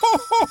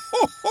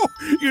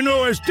You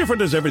know, as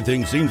different as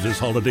everything seems this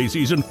holiday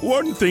season,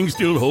 one thing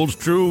still holds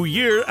true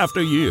year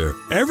after year.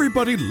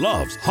 Everybody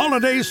loves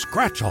holiday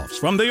scratch-offs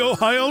from the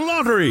Ohio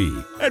Lottery.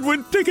 And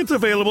with tickets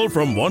available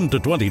from $1 to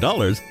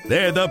 $20,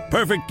 they're the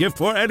perfect gift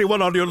for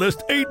anyone on your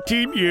list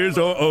 18 years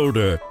or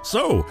older.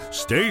 So,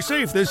 stay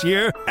safe this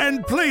year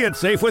and play it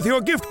safe with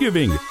your gift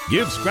giving.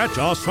 Give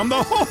scratch-offs from the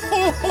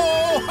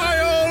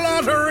Ohio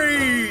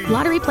Lottery!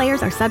 Lottery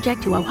players are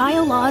subject to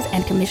Ohio laws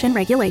and commission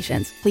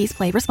regulations. Please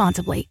play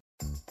responsibly.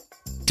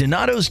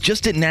 Donato's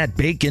just didn't add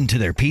bacon to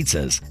their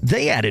pizzas.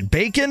 They added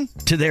bacon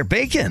to their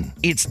bacon.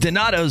 It's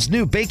Donato's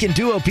new Bacon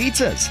Duo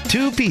pizzas.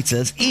 2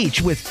 pizzas, each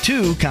with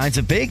 2 kinds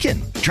of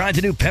bacon. Try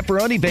the new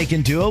Pepperoni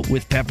Bacon Duo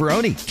with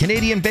pepperoni,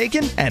 Canadian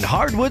bacon, and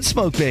hardwood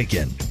smoked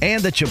bacon.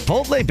 And the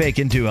Chipotle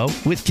Bacon Duo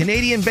with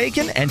Canadian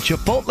bacon and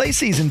Chipotle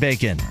seasoned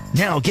bacon.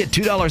 Now get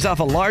 $2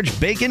 off a large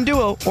Bacon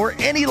Duo or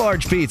any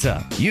large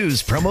pizza.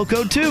 Use promo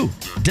code 2.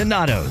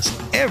 Donato's.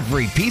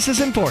 Every piece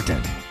is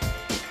important.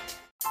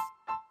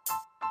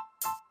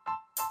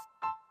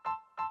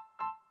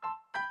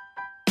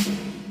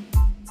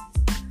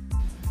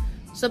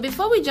 So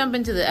before we jump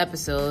into the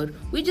episode,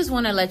 we just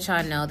want to let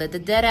y'all know that the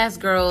Deadass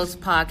Girls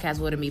podcast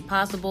wouldn't be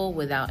possible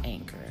without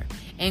Anchor.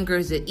 Anchor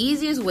is the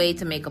easiest way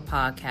to make a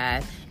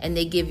podcast, and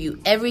they give you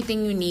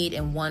everything you need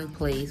in one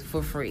place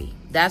for free.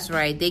 That's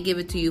right, they give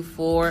it to you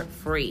for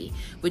free,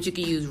 which you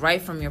can use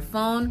right from your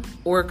phone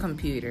or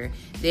computer.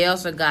 They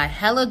also got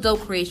hella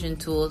dope creation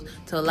tools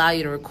to allow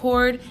you to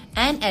record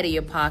and edit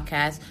your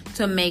podcast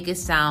to make it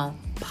sound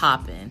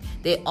poppin'.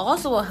 They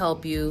also will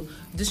help you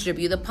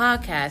distribute the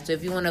podcast. So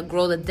if you want to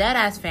grow the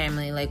Deadass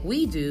family like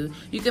we do,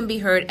 you can be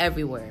heard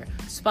everywhere.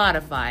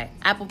 Spotify,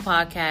 Apple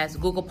Podcasts,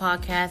 Google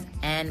Podcasts,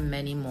 and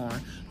many more.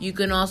 You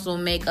can also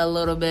make a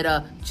little bit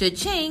of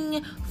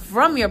cha-ching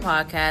from your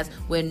podcast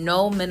with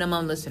no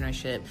minimum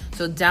listenership.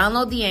 So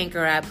download the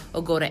Anchor app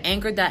or go to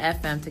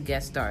anchor.fm to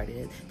get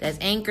started. That's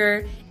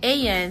Anchor,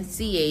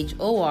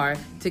 ANCHOR,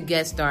 to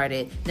get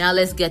started. Now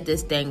let's get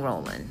this thing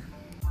rolling.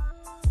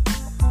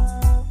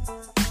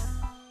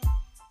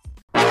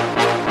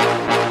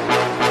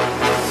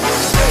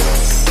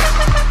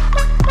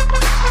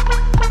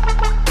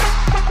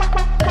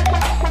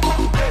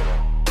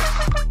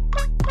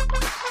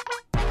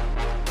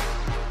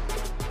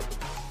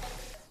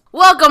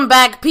 Welcome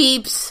back,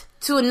 peeps,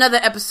 to another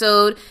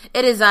episode.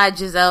 It is I,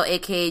 Giselle,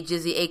 aka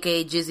Jizzy,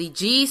 aka Jizzy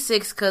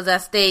G6, cause I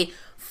stay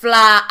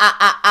fly,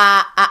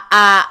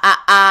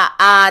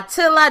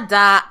 till I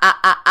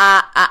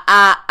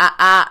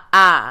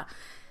die,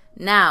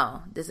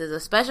 Now, this is a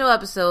special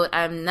episode.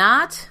 I'm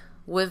not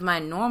with my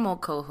normal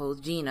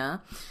co-host,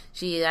 Gina.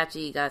 She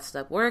actually got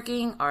stuck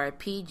working,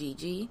 RIP,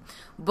 GG.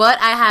 But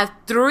I have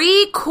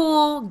 3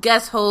 cool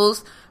guest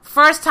hosts,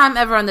 first time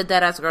ever on the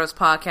Deadass Girls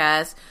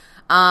podcast.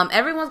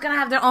 Everyone's gonna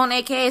have their own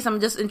AKAs.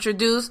 I'm just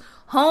introduce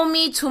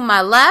homie to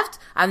my left.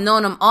 I've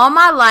known him all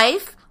my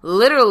life.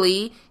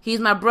 Literally, he's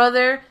my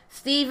brother,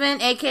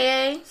 Steven,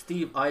 aka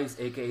Steve Ice,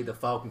 aka the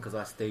Falcon, because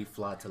I stay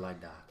fly till I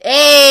die.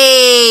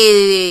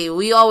 Hey,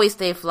 we always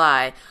stay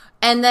fly.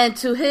 And then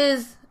to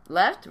his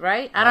left,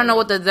 right? I don't know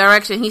what the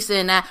direction he's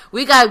sitting at.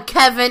 We got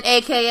Kevin,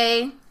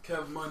 aka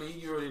Kev Money.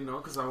 You already know,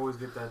 because I always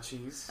get that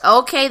cheese.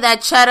 Okay,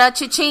 that cheddar,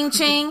 cha-ching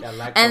ching.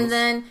 And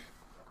then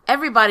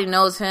everybody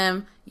knows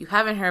him. You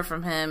haven't heard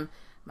from him.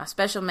 My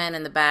special man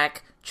in the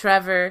back,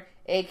 Trevor,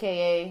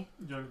 a.k.a.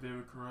 Young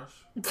David Koresh.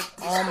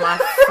 Oh, my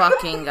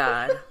fucking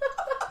God.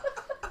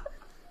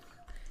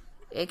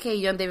 A.k.a.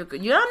 Young David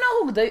Koresh. You don't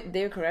know who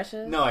David Koresh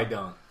is? No, I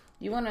don't.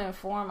 You want to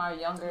inform our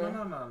younger...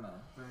 No.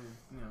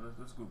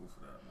 Let's Google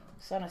for that, man.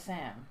 Son of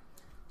Sam.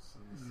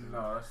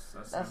 No,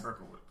 that's Sam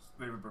Berkowitz.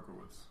 David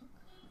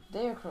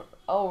Berkowitz.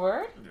 Oh,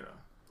 word? Yeah.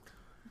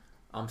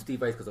 I'm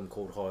Steve Ice because I'm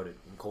cold-hearted.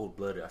 I'm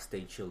cold-blooded. I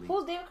stay chilly.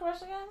 Who's David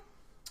Koresh again?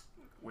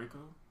 Waco?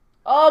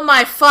 Oh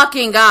my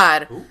fucking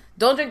God. Who?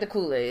 Don't drink the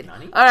Kool-Aid.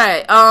 Nani?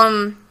 Alright,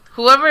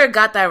 whoever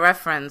got that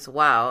reference,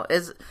 wow.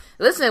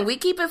 Listen, we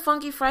keep it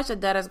funky fresh at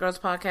Deadass Girls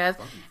Podcast.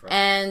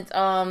 And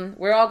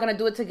we're all gonna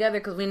do it together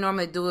because we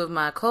normally do it with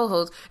my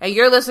co-host. And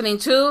you're listening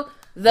to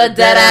the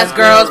Deadass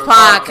Girls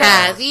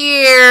Podcast.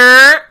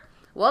 Yeah.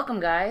 Welcome,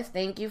 guys.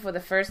 Thank you for the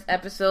first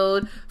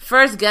episode.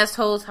 First guest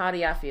host. How do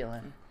y'all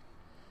feeling?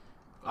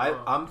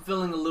 I'm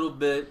feeling a little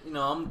bit,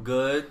 I'm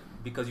good.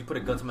 Because you put a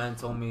gun to my head and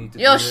told me to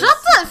do this. Shut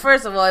up.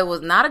 First of all, it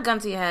was not a gun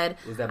to your head.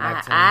 Was that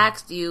I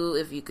asked you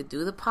if you could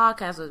do the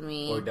podcast with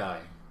me. Or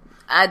die.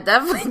 I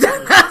definitely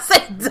did not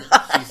say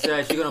die. She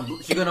said she's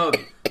gonna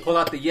pull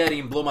out the Yeti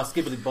and blow my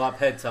skibbity bob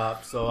head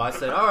top. So I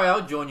said, all right,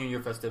 I'll join you in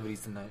your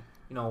festivities tonight.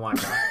 Why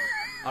not?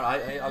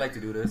 I like to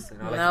do this.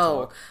 And I like to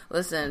talk.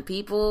 Listen,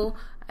 people,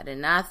 I did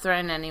not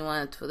threaten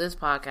anyone for this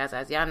podcast.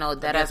 As y'all know,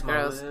 Deadass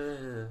Girls.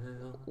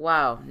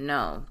 Wow,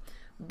 no.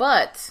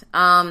 But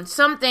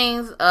some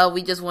things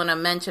we just want to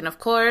mention, of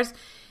course.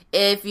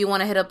 If you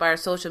want to hit up our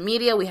social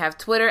media, we have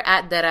Twitter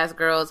at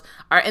DeadassGirls.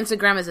 Our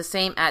Instagram is the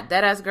same at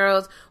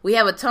DeadassGirls. We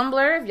have a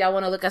Tumblr if y'all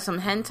want to look at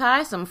some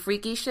hentai, some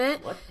freaky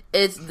shit. What?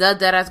 It's the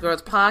Deadass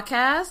Girls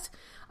Podcast.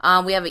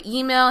 We have an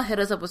email. Hit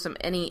us up with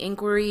any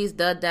inquiries.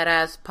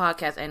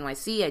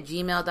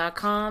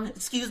 TheDeadAssPodcastNYC@gmail.com.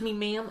 Excuse me,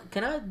 ma'am.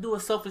 Can I do a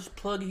selfish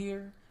plug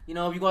here? You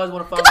know, if you guys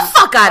want to follow Get the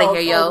fuck out of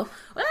here, yo.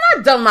 I'm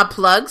not done with my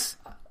plugs.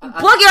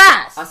 Plug your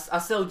ass. I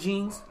sell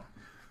jeans.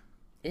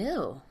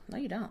 Ew. No,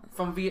 you don't.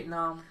 From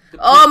Vietnam.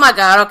 Oh my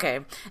god,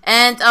 okay.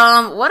 And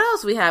what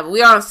else we have?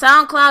 We are on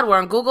SoundCloud, we're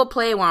on Google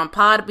Play, we're on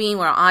Podbean,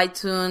 we're on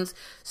iTunes,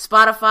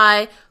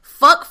 Spotify.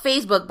 Fuck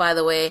Facebook, by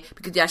the way,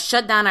 because y'all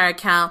shut down our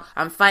account.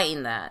 I'm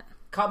fighting that.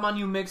 Caught my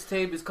new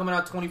mixtape. It's coming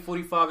out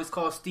 2045. It's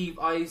called Steve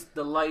Ice,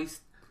 the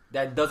Lice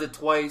that does it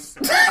twice.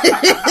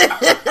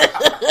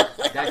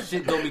 That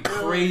shit gonna be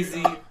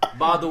crazy.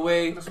 By the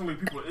way, that's when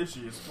people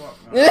itchy as fuck.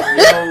 Man.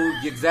 Yo,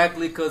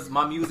 exactly, because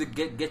my music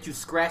get you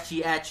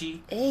scratchy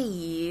atchy. Hey,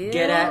 yo.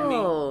 Get at me.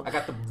 I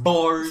got the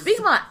bars.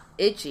 Speaking about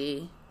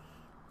itchy.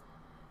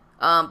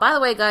 By the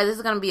way, guys, this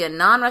is going to be a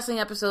non-wrestling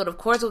episode. Of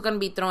course, we're going to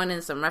be throwing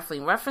in some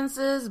wrestling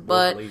references,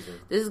 but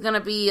this is going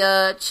to be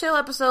a chill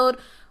episode.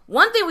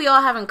 One thing we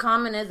all have in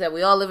common is that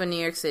we all live in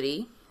New York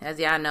City, as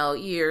y'all know.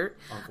 You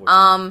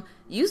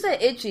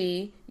said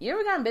itchy. You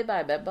ever gotten bit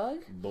by a bed bug?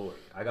 Boy,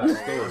 I got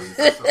stories.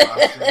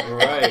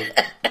 Right.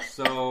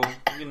 So,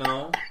 you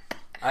know,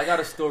 I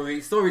got a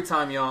story. Story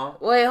time, y'all.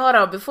 Wait, hold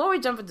on. Before we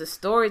jump into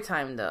story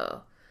time,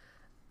 though,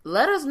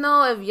 let us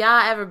know if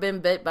y'all ever been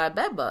bit by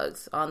bed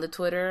bugs on the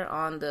Twitter,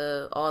 on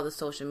all the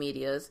social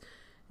medias.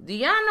 Do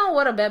y'all know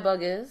what a bed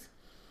bug is?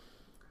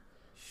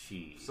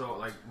 So,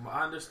 like,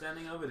 my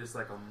understanding of it is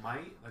like a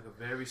mite, like a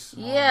very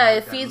small mite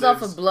it feeds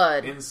off of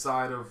blood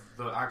inside of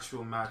the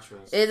actual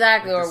mattress.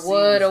 Exactly, like or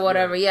wood or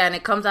whatever. Yeah, and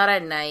it comes out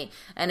at night,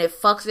 and it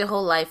fucks your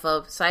whole life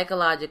up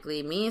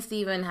psychologically. Me and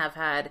Steven have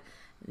had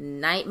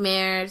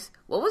nightmares.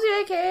 What was your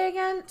AKA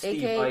again?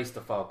 Steve Ice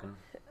the Falcon.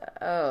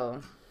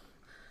 Oh.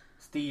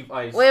 Steve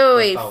Ice.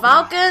 Wait.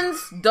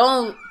 Falcons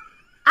don't...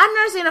 I've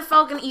never seen a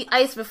falcon eat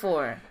ice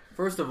before.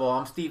 First of all,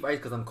 I'm Steve Ice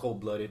because I'm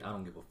cold-blooded. I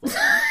don't give a fuck.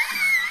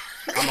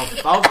 I'm a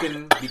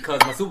falcon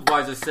because my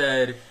supervisor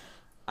said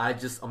I'm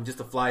just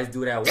a flyest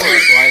dude at work. So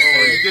I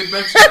said, he did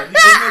mention that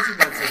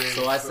today.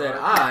 So I said,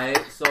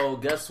 alright, so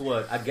guess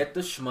what? I get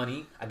this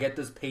shmoney, I get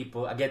this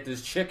paper, I get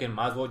this chicken,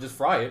 might as well just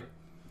fry it.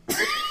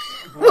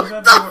 What does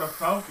that do with a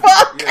falcon?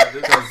 Yeah,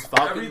 because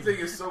everything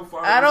is so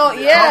far. I don't,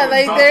 yeah,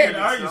 like they're...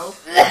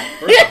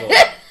 First of all,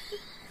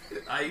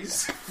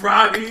 ice,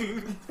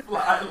 frying,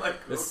 fly, like...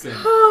 Listen,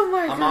 oh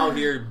my God. I'm out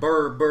here,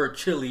 burr,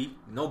 chili,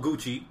 no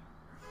Gucci.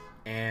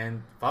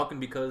 And Falcon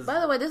because...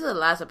 By the way, this is the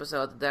last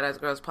episode of the Dead Ass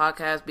Girls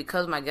podcast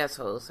because my guest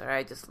host,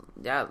 alright? Just,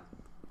 yeah.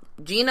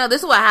 Gina,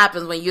 this is what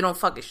happens when you don't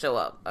fucking show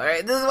up,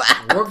 alright? This is what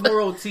happens. Work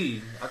more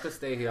OT. I could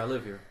stay here. I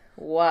live here.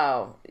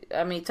 Wow.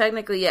 I mean,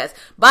 technically, yes.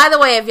 By the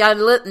way, if y'all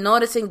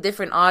noticing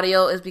different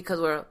audio, it's because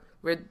we're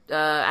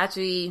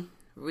actually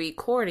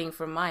recording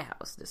from my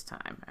house this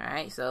time,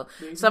 alright? So,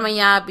 some of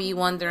y'all be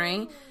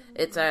wondering,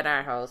 it's at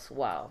our house.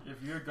 Wow.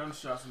 If you hear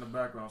gunshots in the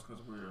background, it's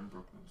because we're in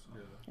Brooklyn. So.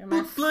 Yeah.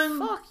 Brooklyn.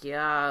 Fuck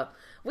y'all.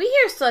 We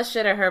hear such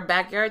shit at her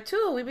backyard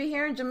too. We be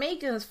hearing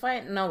Jamaicans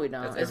fighting. No, we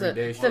don't. It's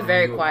a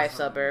very quiet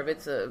suburb.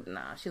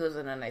 She lives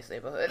in a nice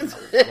neighborhood.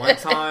 One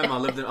time I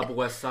lived in Upper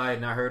West Side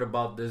and I heard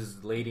about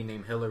this lady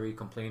named Hillary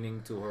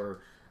complaining to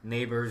her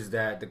neighbors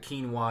that the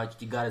quinoa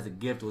she got as a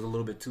gift was a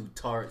little bit too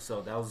tart.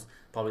 So that was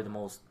probably the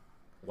most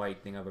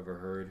white thing I've ever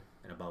heard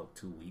in about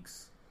 2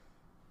 weeks.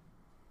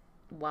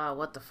 Wow,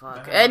 what the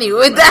fuck?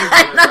 Anyway, that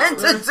had nothing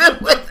to do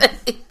with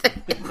anything.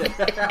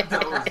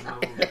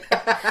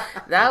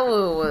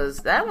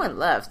 That went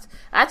left.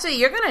 Actually,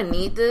 you're gonna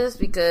need this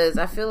because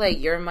I feel like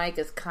your mic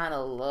is kind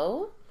of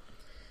low.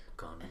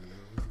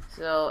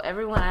 So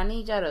everyone, I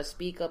need y'all to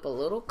speak up a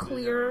little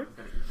clearer.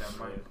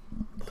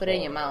 Put it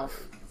in your mouth.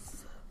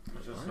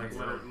 Just like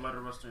let it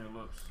rest on your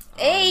lips.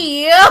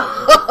 Hey yo!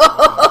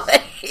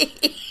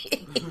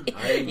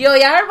 Yo,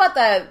 y'all heard about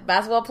that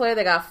basketball player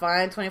that got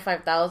fined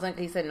 $25,000 because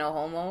he said no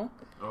homo?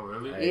 Oh,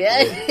 really?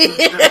 Yeah.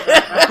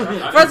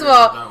 First of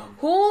all,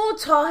 who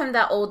taught him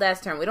that old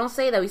ass term? We don't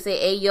say that. We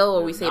say "ayo"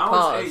 or we say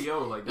 "pause." It's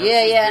ayo, like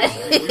yeah.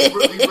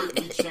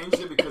 We changed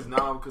it because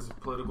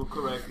of political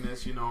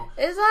correctness, you know.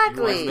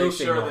 Exactly.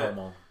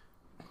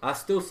 I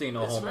still say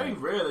no homo. It's very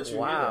rare that you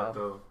hear that,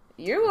 though.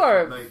 You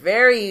are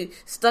very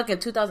stuck in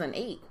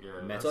 2008.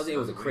 Yeah, man, 2008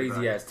 was a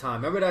crazy ass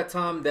time. Remember that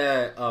time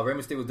that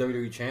Raymond State was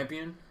WWE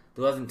champion?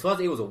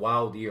 2008 was a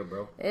wild year,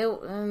 bro.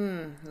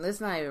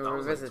 Let's not even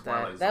revisit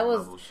that. That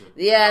was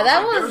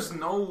There's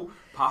no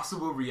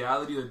possible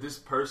reality that this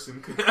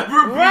person could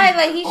ever be. Right,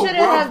 like he shouldn't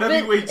have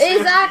been.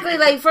 Exactly,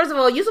 like first of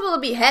all, you're supposed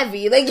to be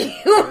heavy. Like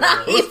you're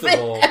not even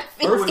heavy.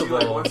 First of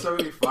all,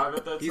 175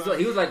 at that time.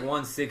 He was like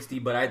 160,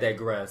 but I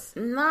digress.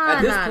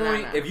 At this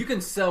point, if you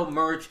can sell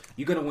merch,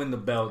 you're gonna win the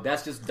belt.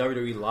 That's just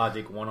WWE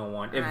logic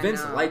 101. If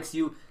Vince likes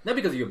you, not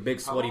because of your big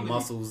sweaty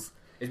muscles,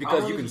 it's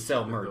because you can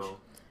sell merch.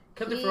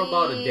 Kept it for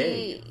about a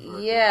day.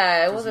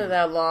 Yeah, it wasn't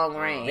that long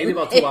range. Maybe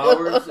about 2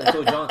 hours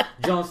until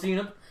John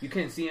Cena. You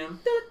couldn't see him.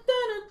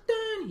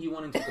 He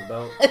won and took the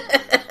belt.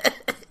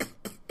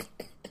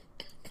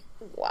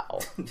 Wow.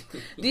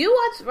 Do you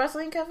watch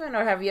wrestling, Kevin,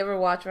 or have you ever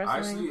watched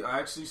wrestling? I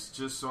actually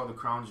just saw the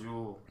Crown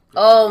Jewel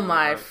Oh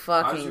my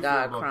fucking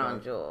God,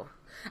 Crown Jewel.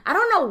 I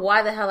don't know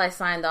why the hell I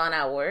signed on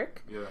at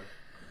work. Yeah.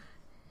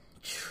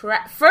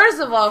 First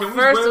of all, can we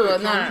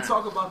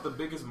talk about the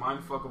biggest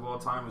mindfuck of all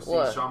time is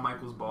seeing Shawn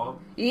Michaels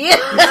bald? Yeah.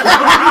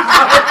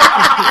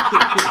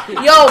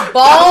 Yo,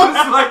 bald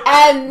like,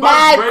 and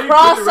mad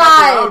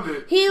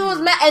cross-eyed. He was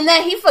mad, and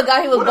then he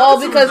forgot he was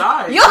bald because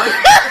yo.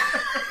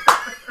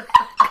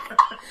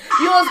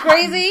 You know what's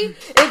crazy?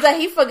 Is that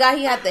he forgot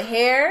he had the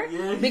hair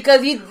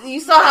because you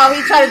saw how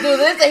he tried to do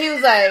this, and he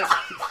was like,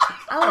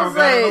 I was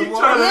like, he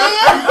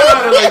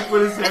tried to like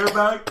put his hair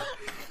back.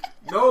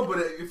 No, but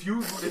if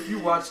you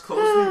watch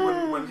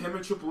closely when him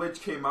and Triple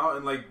H came out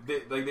and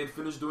they'd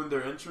finished doing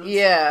their entrance,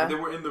 and they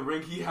were in the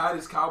ring, he had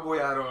his cowboy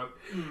hat on,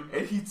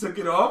 and he took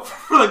it off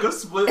for like a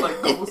split,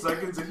 like couple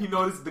seconds, and he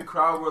noticed the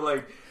crowd were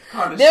like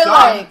kind of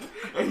shocked,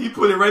 and he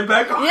put it right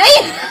back on.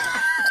 Yeah.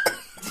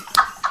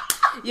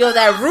 Yo,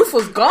 that roof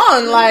was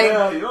gone. Like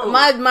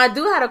my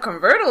dude had a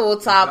convertible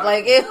top.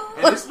 Exactly.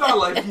 Like and it's not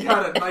like he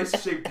had a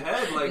nice shaped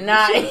head. Like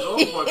nah,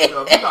 he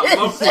got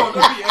lumps on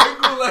every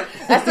angle. Like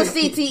that's a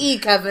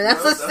CTE, Kevin.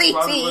 That's a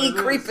CTE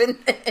creeping.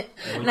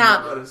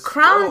 Now,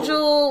 Crown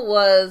Jewel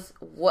was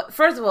what?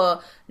 First of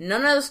all,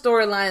 none of the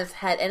storylines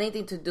had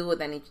anything to do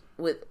with any.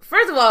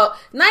 First of all,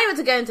 not even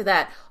to get into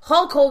that,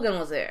 Hulk Hogan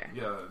was there.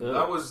 Yeah,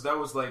 that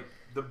was like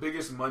the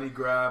biggest money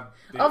grab.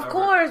 Of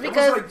course,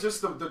 because it was like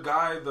just the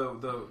guy,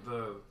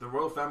 the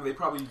royal family. They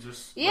probably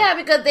just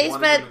because they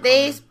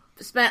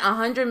spent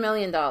 $100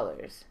 million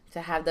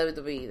to have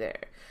WWE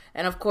there,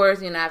 and of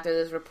course, after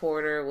this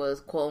reporter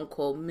was quote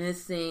unquote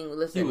missing.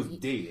 Listen, he was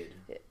dead.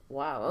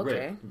 Wow.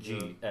 Okay.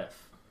 GF.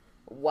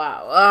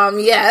 Wow.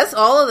 Yes,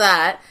 all of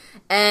that,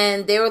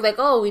 and they were like,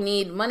 "Oh, we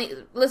need money."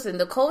 Listen,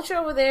 the culture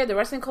over there, the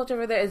wrestling culture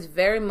over there, is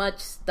very much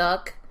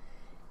stuck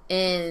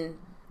in.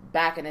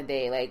 Back in the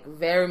day, like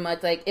very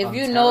much, like if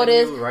you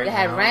notice, they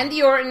had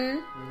Randy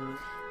Orton,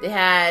 they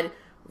had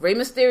Rey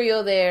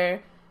Mysterio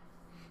there.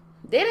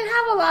 They didn't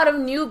have a lot of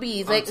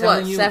newbies, like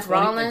Seth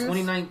Rollins. In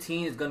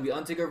 2019 is going to be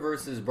Undertaker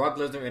versus Brock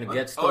Lesnar in a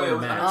Get Stoned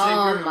match.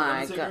 Oh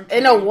my God!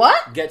 In a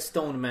what? Get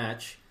Stoned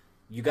match.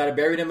 You got to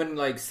bury them in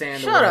like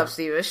sand. Shut up,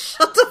 Steven.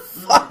 Shut the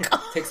fuck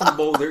up. Take some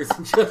boulders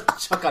and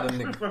just chuck out a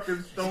nigga.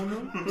 Fucking stone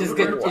him.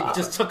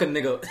 Just chuck a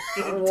nigga.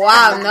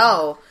 Wow,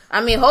 no.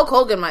 I mean, Hulk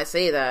Hogan might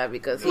say that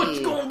because what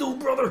you gonna do,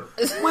 brother?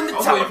 When the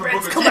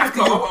Taliban's come after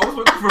you. I was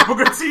waiting for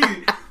Booker T.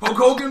 Hulk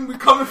Hogan, we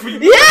coming for you.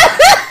 Yeah.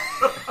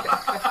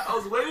 I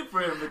was waiting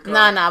for him to come.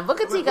 Nah.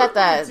 Booker T got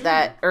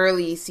that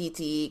early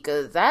CTE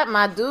because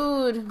my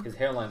dude. His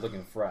hairline's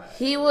looking fried.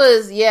 He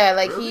was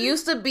he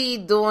used to be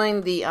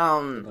doing the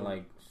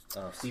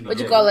what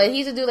you call it? He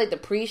used to do like the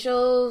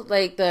pre-shows,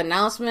 like the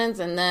announcements,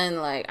 and then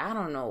like I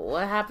don't know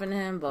what happened to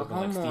him, but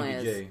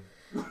homeboy is.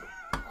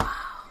 Wow.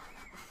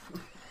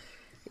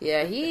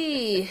 Yeah,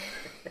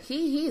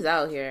 he's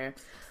out here.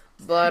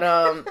 But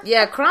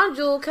Crown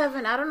Jewel,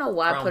 Kevin. I don't know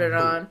why I put it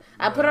on.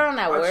 I put it on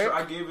at work.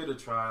 I gave it a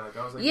try. Like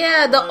I was like,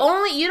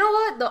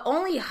 the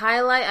only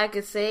highlight I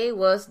could say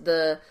was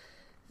the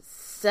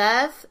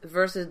Seth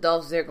versus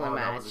Dolph Ziggler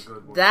match.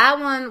 That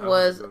one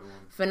was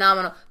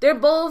phenomenal. They're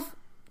both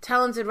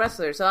talented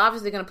wrestlers, so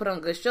obviously going to put on a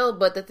good show,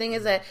 but the thing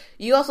is that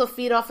you also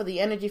feed off of the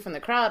energy from the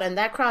crowd, and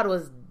that crowd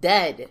was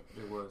dead. It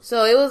was.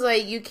 So it was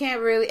like, you can't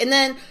really, and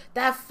then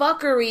that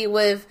fuckery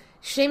with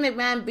Shane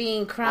McMahon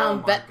being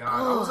crowned. Oh my God.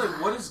 I was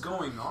like, what is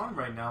going on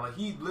right now? Like,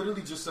 he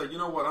literally just said, you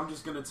know what, I'm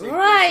just going to take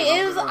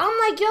this. I'm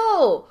like,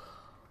 yo,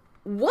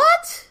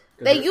 what?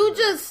 That you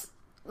just,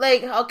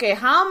 like, okay,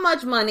 how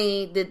much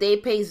money did they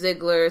pay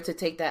Ziggler to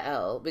take that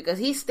L? Because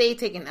he stayed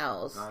taking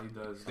L's. Nah, he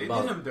does. They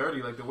did him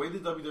dirty. Like, the way the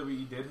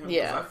WWE did him,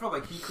 I felt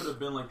like he could have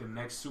been, like, the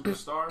next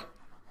superstar.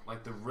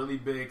 Like, the really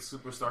big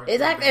superstar.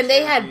 Exactly, and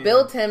they had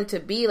built him to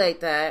be like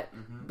that,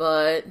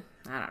 but,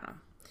 I don't know.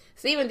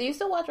 Steven, do you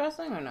still watch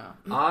wrestling or no?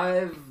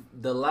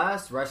 The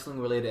last wrestling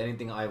related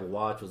anything I've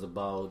watched was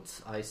about,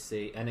 I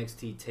say,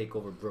 NXT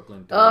TakeOver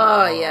Brooklyn 3.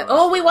 Oh, yeah.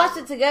 Oh, we watched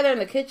it together in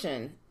the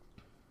kitchen.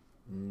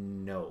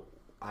 No.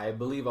 I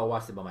believe I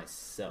watched it by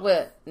myself.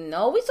 What?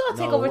 No, we saw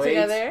TakeOver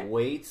together.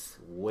 Wait.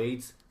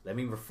 Let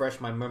me refresh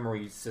my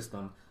memory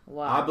system.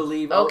 Wow. I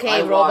believe...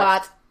 Okay,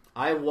 robot.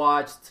 I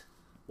watched...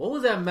 What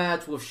was that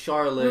match with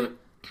Charlotte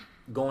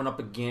going up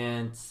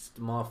against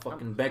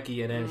motherfucking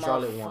Becky and then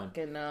Charlotte won?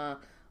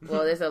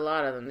 Well, there's a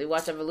lot of them. Did you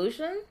watch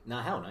Evolution?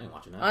 Nah, hell no, I ain't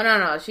watching that. Oh,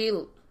 no.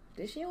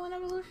 Did she win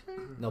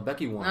Evolution? No,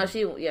 Becky won. No,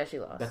 she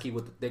lost. Becky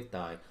with the thick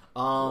thigh.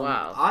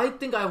 Wow. I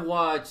think I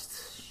watched...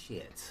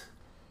 Shit.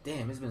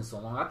 Damn, it's been so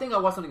long. I think I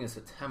watched something in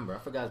September. I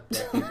forgot.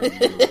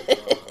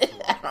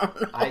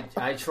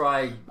 I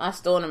tried. My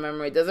stolen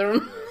memory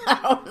doesn't. I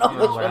don't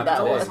know which one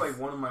that was. That's like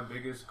one of my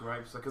biggest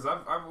gripes because I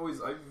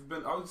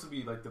used to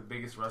be like the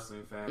biggest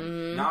wrestling fan.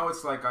 Mm-hmm. Now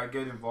it's like I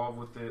get involved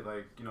with it,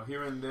 like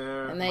here and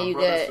there. And then my you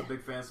brother's a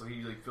big fan, so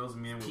he like fills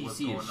me in with what's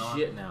going on.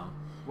 Shit now.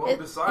 Well,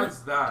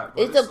 besides that,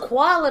 it's the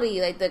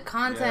quality. Like the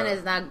content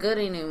is not good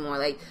anymore.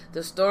 Like the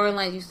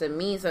storylines used to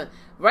mean something.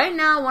 Right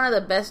now, one of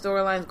the best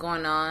storylines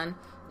going on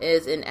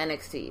is in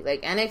NXT.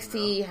 Like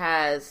NXT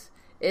has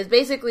It's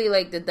basically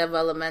like the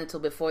developmental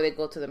before they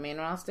go to the main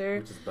roster,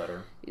 which is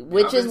better.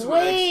 Which is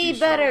way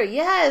better.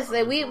 Yes,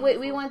 like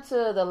we went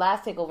to the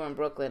last takeover in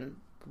Brooklyn.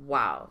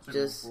 Wow,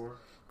 just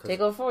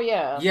Takeover 4,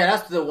 yeah. Yeah,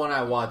 that's the one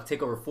I watched.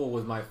 Takeover 4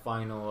 was my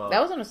final.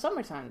 That was in the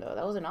summertime though.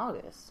 That was in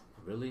August.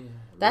 Really?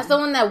 That's the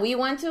one that we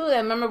went to. I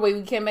remember when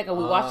we came back and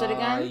we watched it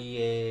again.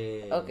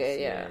 Yeah.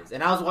 Okay, yeah.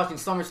 And I was watching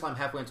SummerSlam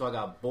halfway until I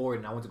got bored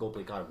and I went to go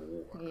play God of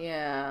War.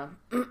 Yeah,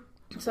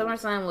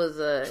 SummerSlam was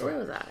it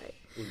was alright.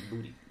 It was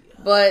booty.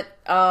 But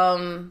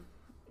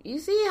you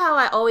see how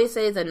I always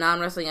say it's a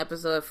non-wrestling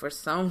episode for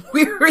some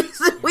weird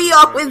reason. We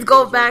always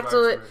go back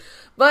to it.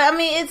 But I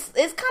mean, it's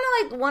kind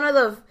of like one of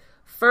the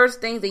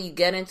first things that you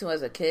get into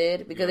as a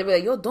kid because they be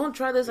like, "Yo, don't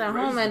try this at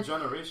home." And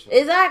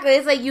exactly,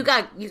 it's like you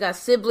got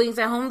siblings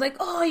at home, like,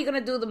 "Oh, you're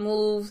gonna do the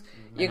moves.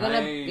 You're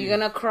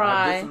gonna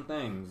cry." I did some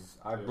things.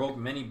 I broke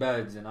many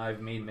beds and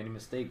I've made many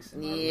mistakes.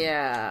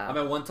 Yeah. I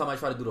mean, one time I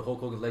tried to do the Hulk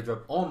Hogan leg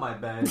drop on my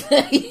bed,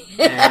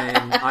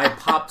 and I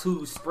popped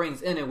 2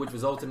 springs in it, which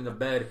resulted in the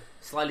bed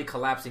slightly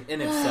collapsing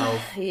in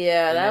itself.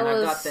 Yeah, and I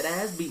got that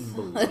ass beating,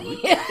 boo.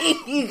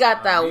 You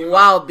got that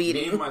wild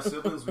beating. Me and my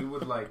siblings, we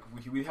would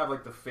we have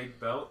like the fake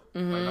belt,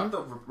 like not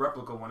the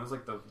replica one. It was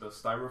like the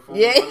styrofoam.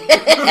 Yeah,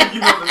 one. You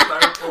know, the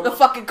styrofoam. The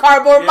fucking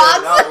cardboard box.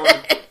 That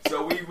one.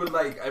 So we would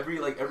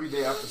every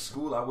day after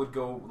school, I would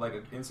go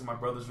into my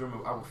brother's room.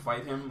 And I would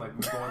fight him. Like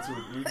we go into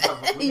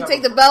it. You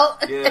take the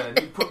belt. Yeah, and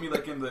he put me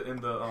in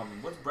the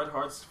what's Bret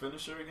Hart's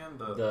finisher again?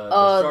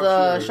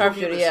 The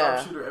sharpshooter. Yeah,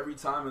 sharpshooter every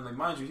time. And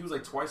mind you, he was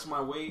twice my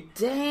weight.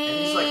 Damn. And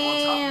he's on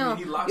top of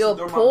me. He locks Yo, the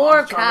door. poor My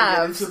mom's trying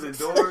calves. to get into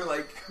the door.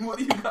 What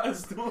are you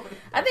guys doing?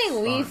 I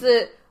think we used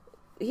to.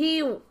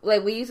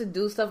 We used to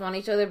do stuff on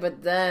each other,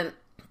 but then.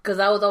 Because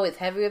I was always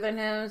heavier than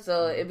him,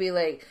 so it'd be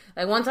like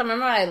one time,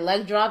 remember I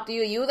leg dropped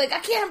you, you were like, I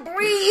can't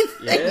breathe.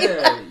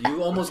 Yeah,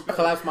 you almost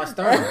collapsed my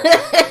sternum.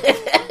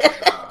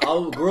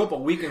 I grew up a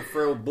weak and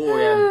frail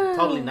boy, I'm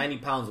probably 90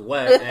 pounds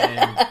wet,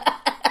 and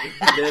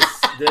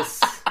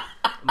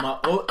my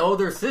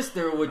older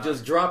sister would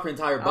just drop her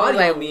entire body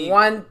on me.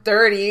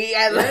 130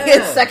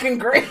 at second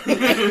grade.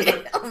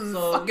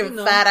 So, fucking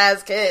fat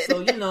ass kid.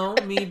 So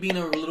me being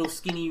a little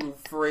skinny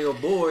frail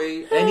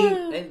boy,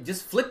 and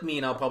just flick me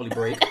and I'll probably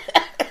break.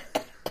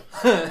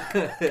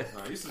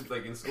 I used to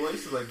in school. I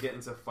used to get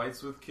into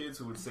fights with kids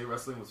who would say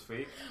wrestling was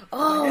fake.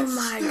 Oh it's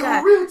my still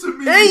god! Real to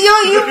me. Hey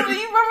yo, you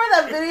remember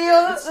that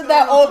video? It's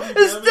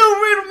still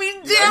real to me.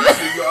 Damn it!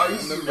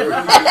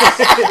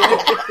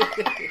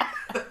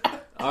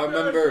 I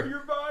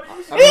remember.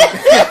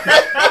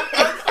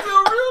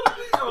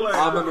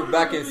 I remember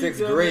back in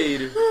 6th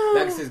grade.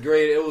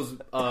 It was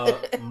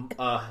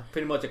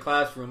pretty much a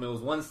classroom. It was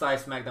one side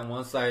SmackDown,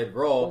 one side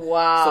Raw.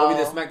 Wow. So we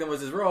did SmackDown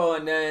versus Raw,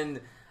 and then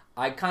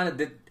I kind of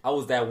did. I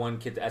was that one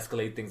kid to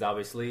escalate things,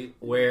 obviously.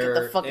 Where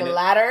get the fucking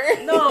ladder?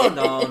 No.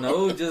 It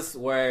was just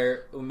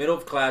where middle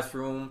of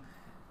classroom,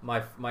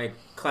 my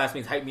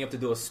classmates hyped me up to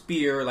do a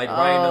spear like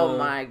Rhino. Oh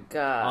my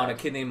god! On a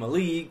kid named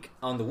Malik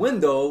on the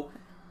window,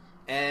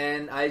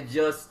 and I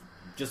just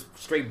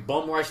straight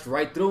bum rushed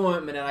right through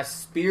him, and then I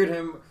speared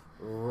him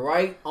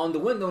right on the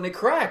window, and it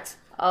cracked.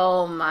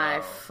 Oh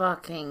my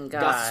fucking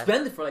god! Got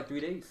suspended for 3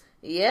 days.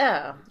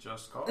 Yeah.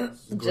 Just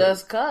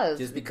cause.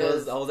 Just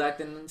because I was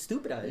acting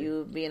stupid at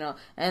it.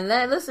 And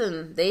then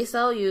listen, they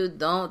tell you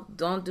don't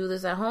do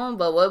this at home,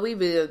 but what we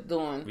be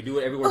doing? We do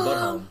it everywhere but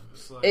home.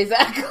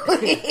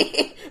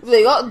 Exactly.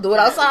 Do it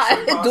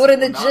outside. Do it in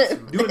the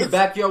gym. Do it in the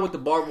backyard with the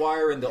barbed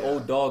wire and the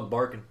old dog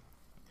barking.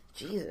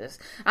 Jesus.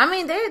 I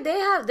mean,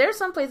 there's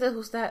some places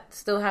who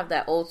still have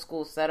that old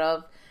school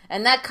setup,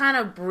 and that kind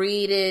of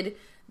breeded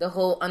the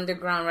whole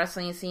underground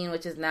wrestling scene,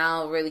 which is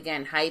now really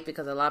getting hyped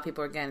because a lot of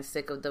people are getting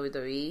sick of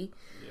WWE.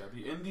 Yeah,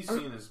 the indie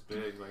scene is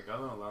big. I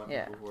know a lot of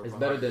people who are it's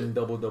better than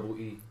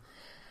WWE.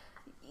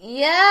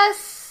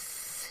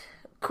 Yes,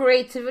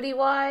 creativity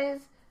wise,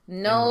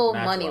 no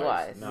money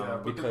wise. No, yeah,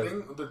 but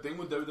the thing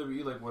with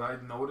WWE, what I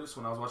noticed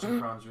when I was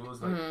watching Crown Jewel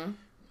is I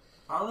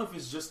don't know if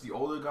it's just the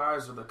older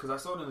guys or because I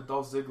saw it in the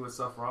Dolph Ziggler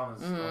Seth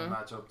Rollins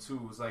matchup too.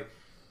 It was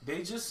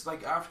they just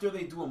after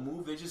they do a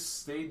move, they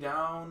just stay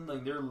down.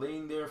 They're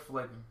laying there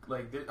for I feel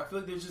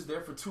like they're just there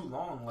for too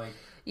long.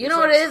 You know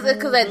what it is?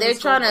 Because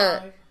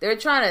they're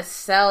trying to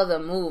sell the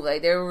move.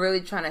 They're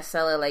really trying to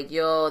sell it.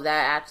 Yo,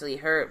 that actually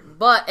hurt.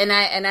 But and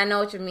I know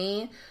what you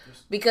mean,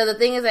 because the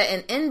thing is that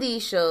in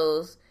indie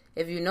shows,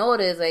 if you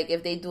notice,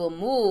 if they do a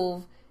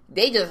move,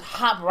 they just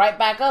hop right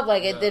back up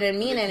it didn't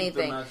mean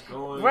anything.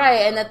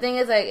 Right, and the thing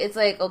is it's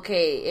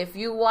okay, if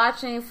you're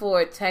watching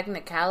for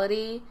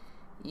technicality,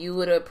 you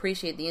would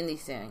appreciate the indie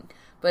scene.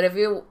 But if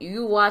you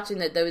watching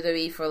the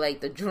WWE for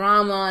the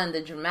drama and the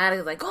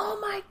dramatics, oh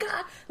my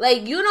god,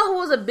 you know who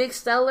was a big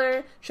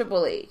stellar?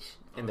 Triple H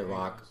and The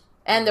Rock.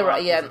 And The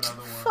Rock, yeah,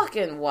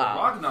 fucking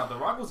wow. The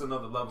Rock was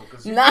another level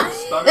because he was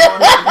stunned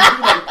on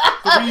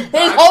him.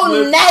 His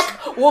whole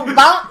neck will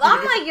bounce.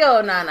 I'm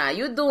yo, nah,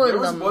 you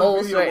doing the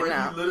most right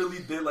now. He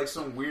literally did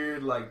some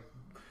weird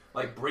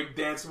break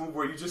dance move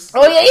where you just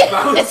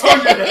bounce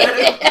on your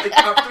head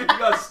after he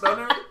got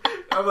stunned.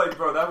 I'm like,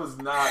 bro, that was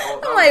not.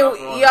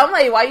 I'm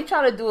like, why you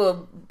trying to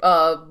do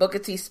a Booker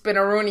T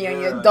spinneroonie on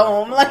your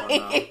dome?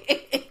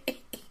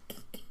 Like,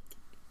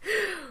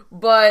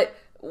 but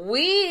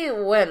we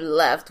went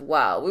left.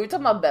 Wow, we were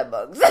talking about bed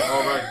bugs.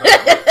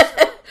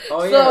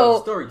 Oh yeah,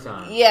 story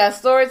time. Yeah,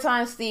 story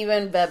time.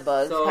 Steven, bed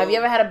bugs. So, have you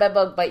ever had a bed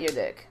bug bite your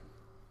dick?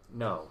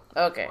 No.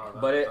 Okay,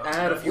 but I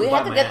had a few. We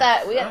had to get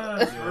that. We had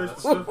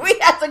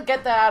to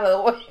get that out of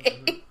the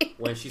way.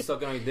 When she's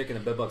sucking on your dick and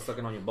the bed bug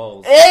sucking on your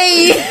balls.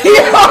 Hey,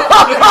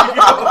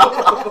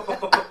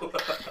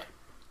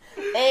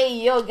 hey,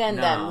 you're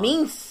getting that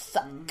mean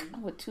suck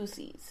with 2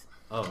 C's.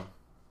 Oh.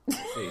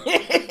 See,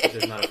 this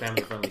is not a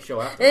family-friendly show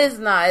after all. It's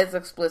not. It's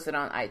explicit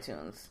on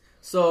iTunes.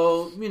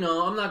 So,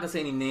 I'm not going to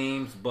say any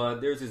names,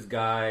 but there's this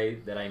guy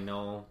that I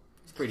know.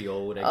 He's pretty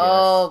old, I guess.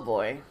 Oh,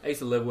 boy. I used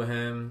to live with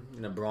him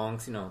in the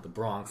Bronx. The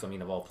Bronx,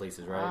 of all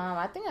places, right?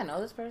 I think I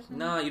know this person.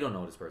 Nah, you don't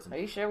know this person. Are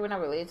you sure we're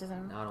not related to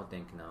him? No, I don't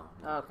think, no.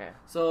 Oh, okay.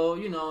 So,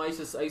 we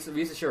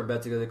used to share a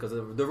bed together because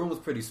the room was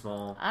pretty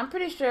small. I'm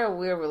pretty sure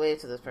we're related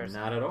to this person.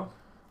 Not at all.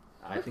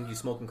 I think you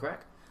smoking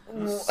crack.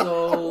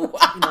 So,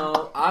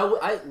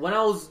 when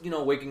I was,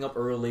 waking up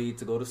early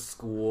to go to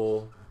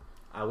school,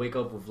 I wake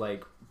up with,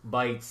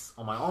 bites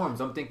on my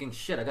arms. I'm thinking,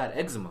 shit, I got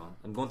eczema.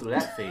 I'm going through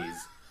that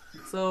phase.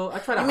 So, I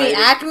try to hide it. You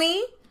mean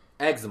acne?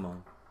 Eczema.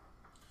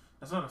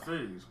 That's not a phase,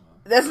 man.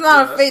 That's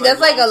not a phase. That's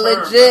like a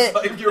legit...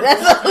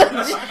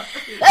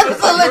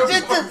 That's a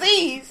legit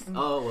disease.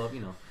 Oh, well,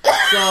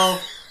 So...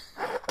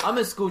 I'm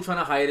in school trying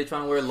to hide it,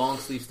 trying to wear long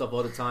sleeve stuff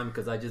all the time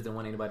because I just didn't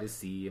want anybody to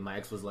see. And my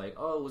ex was like,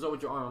 "Oh, what's up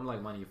with your arm?" I'm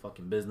like, "Mind your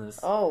fucking business."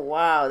 Oh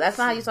wow, that's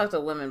not how you talk to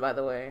women, by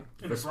the way.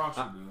 I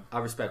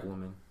respect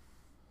women.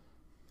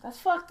 That's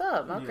fucked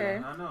up. Okay,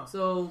 yeah, I know.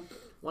 So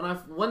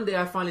one day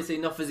I finally say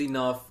enough is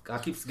enough. I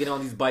keep getting all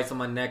these bites on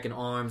my neck and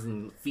arms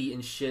and feet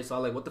and shit. So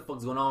I'm like, "What the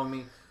fuck's going on with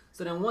me?"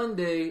 So then one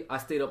day I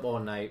stayed up all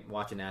night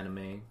watching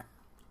anime,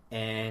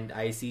 and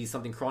I see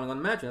something crawling on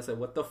the mattress. I said,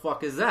 "What the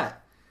fuck is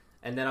that?"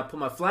 And then I put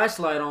my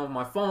flashlight on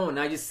my phone, and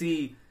I just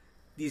see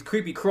these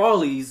creepy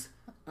crawlies.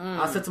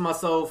 I said to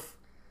myself,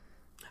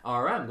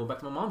 all right, I'm going back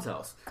to my mom's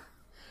house.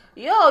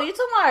 Yo, you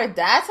talking about our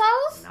dad's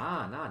house?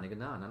 Nah, nigga,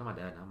 nah. Not my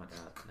dad,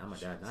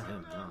 not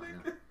him. No.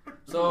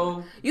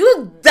 So...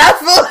 You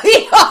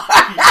definitely are.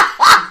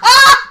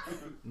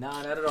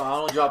 Nah, not at all. I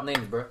don't drop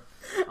names, bro.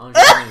 I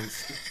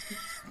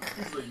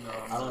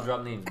don't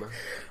drop names, bro.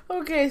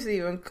 Okay,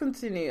 Steven,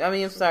 continue. I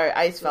mean, I'm sorry,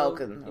 Ice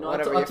Falcon,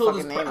 whatever your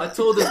fucking name is. I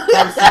told this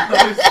person...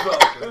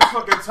 This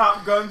fucking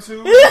Top Gun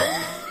too.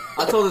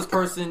 I told this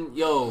person,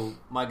 yo,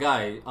 my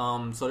guy,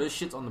 so this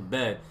shit's on the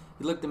bed.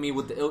 He looked at me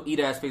with the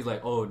eat-ass face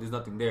like, oh, there's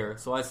nothing there.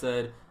 So I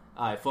said,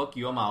 alright, fuck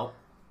you, I'm out.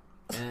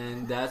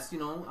 And that's, I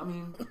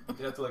mean... Did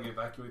you have to,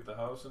 evacuate the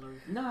house and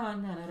everything? Nah,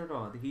 not at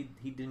all. He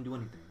didn't do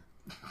anything.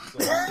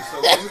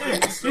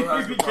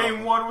 So he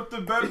became one with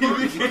the bed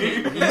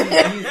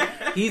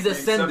bug. He's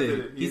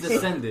ascended. He's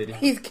ascended.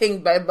 He's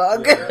King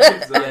Bedbug.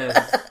 Yes.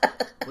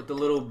 With the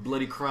little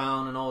bloody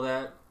crown and all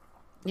that.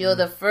 Yo,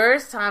 the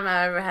first time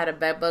I ever had a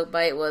bedbug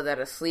bite was at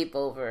a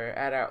sleepover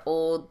at our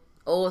old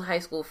high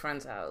school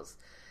friend's house.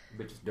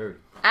 Bitch is dirty.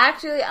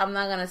 Actually, I'm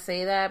not gonna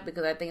say that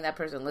because I think that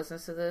person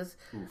listens to this.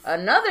 Oof.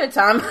 Another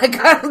time I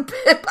got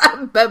bit by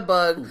a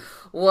bedbug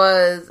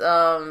was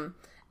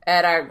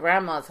at our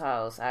grandma's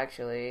house,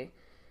 actually.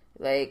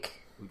 We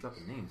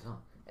dropping names, huh?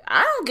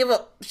 I don't give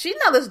a... She's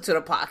not listening to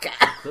the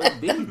podcast.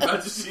 Could be. Mira,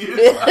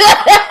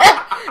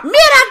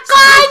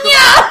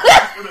 coño!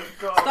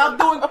 Stop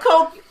doing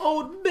coke, you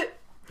old bitch.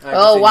 Right,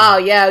 oh, wow.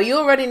 Yeah, you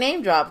already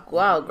name dropped.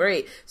 Wow,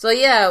 great. So,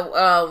 yeah,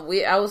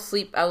 I was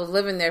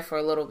living there for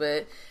a little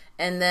bit.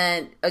 And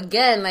then,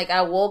 again,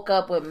 I woke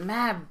up with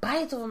mad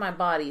bites over my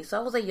body. So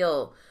I was like,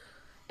 yo,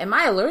 am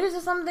I allergic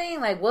to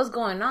something? What's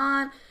going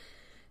on?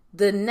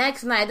 The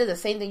next night, I did the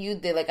same thing you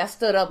did. I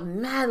stood up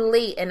mad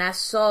late, and I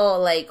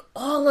saw,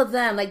 all of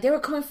them. They were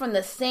coming from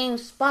the same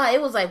spot.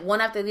 It was,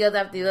 one after the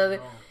other.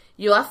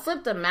 Yo, I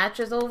flipped the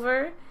mattress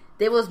over.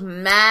 There was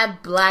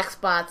mad black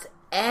spots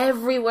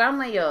everywhere. I'm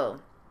like,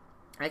 yo,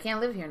 I can't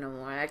live here no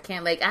more. I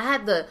can't, I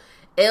had the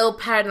ill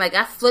pattern.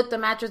 I flipped the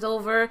mattress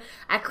over.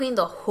 I cleaned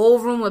the whole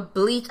room with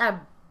bleach. I,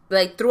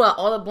 threw out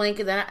all the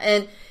blankets,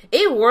 and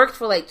it worked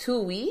for,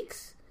 2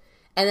 weeks.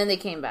 And then they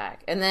came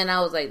back. And then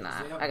I was like,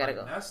 nah, I gotta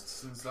go.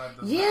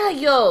 Yeah,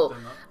 yo.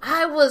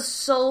 I was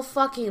so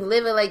fucking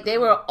livid. They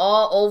were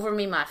all over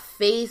me, my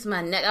face,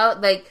 my neck.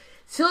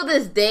 Till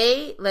this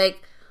day,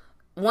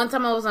 one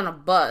time I was on a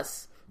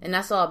bus and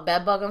I saw a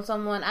bed bug on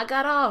someone. I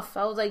got off.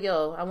 I was like,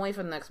 yo, I'm waiting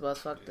for the next bus.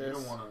 Fuck this. You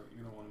don't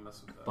want to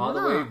mess with that. By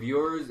the way,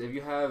 viewers, if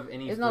you have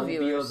any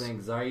phobias,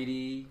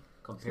 anxiety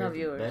compared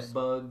to bed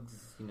bugs,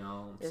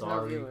 There's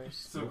sorry. No viewers.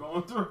 Still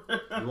going through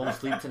it. You won't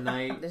sleep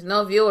tonight. There's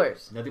no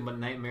viewers. Nothing but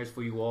nightmares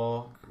for you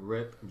all.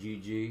 RIP,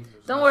 GG.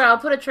 Don't worry, I'll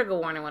put a trigger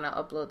warning when I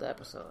upload the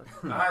episode.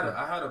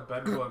 I had a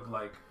bed bug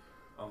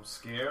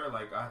scare.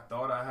 I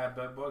thought I had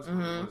bed bugs. It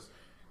was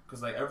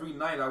Because like every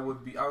night I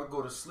would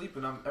go to sleep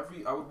and I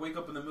would wake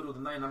up in the middle of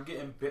the night and I'm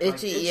getting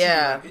itchy,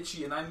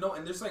 itchy, and I know,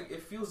 and there's like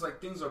it feels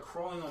like things are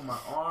crawling on my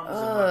arms.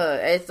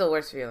 It's the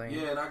worst feeling.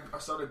 Yeah, and I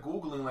started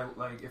googling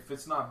like if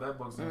it's not bed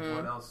bugs, then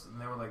what else?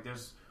 And they were like,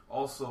 there's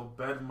also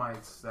bed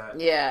mites that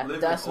live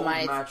in old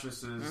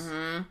mattresses,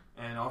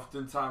 and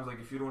oftentimes like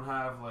if you don't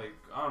have like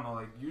I don't know,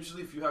 like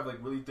usually if you have like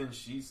really thin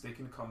sheets, they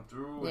can come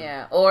through.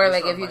 Or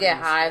like if you get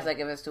hives, like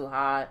if it's too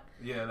hot.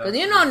 Yeah, because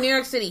New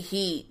York City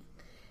heat.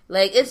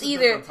 Like it's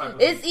either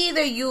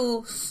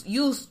you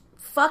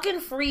fucking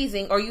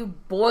freezing or you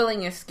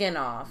boiling your skin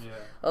off.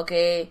 Yeah.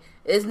 Okay,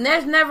 there's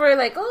never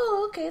like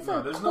it's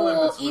a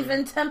cool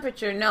even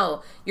temperature.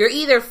 No, you're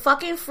either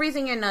fucking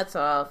freezing your nuts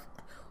off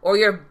or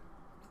your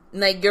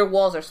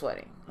walls are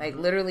sweating. Like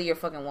literally your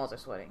fucking walls are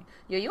sweating.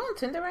 Yo, you on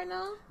Tinder right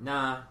now?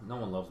 Nah, no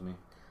one loves me.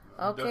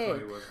 Okay.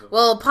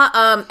 Well,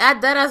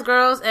 at Deadass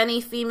Girls,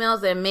 any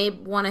females that may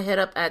want to hit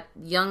up at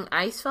Young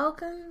Ice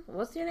Falcon.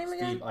 What's your name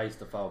again? Steve Ice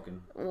the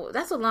Falcon. Well,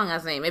 that's a long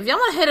ass name. If y'all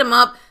want to hit him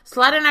up,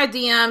 slide in our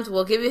DMs.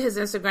 We'll give you his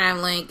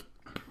Instagram link.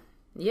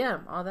 Yeah,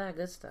 all that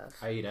good stuff.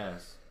 I eat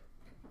ass.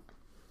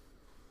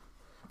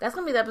 That's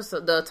gonna be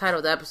the title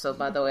of the episode,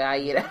 by the way. I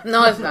eat ass.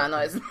 No, it's not.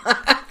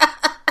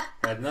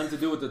 Had nothing to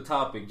do with the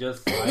topic.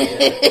 Just I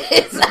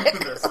eat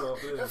ass.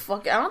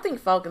 Fuck it. I don't think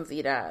falcons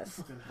eat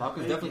ass.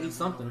 Falcons definitely eat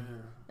something.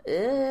 Ew,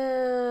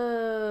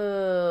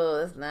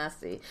 that's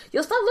nasty.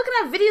 Yo, stop looking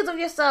at videos of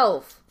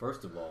yourself.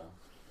 First of all.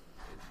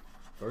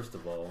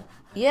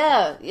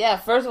 Yeah.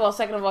 First of all,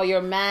 second of all,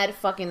 you're mad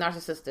fucking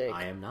narcissistic.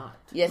 I am not.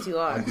 Yes, you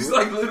are. He's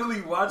like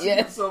literally watching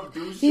himself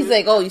do shit. He's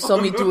like, oh, you saw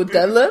me do a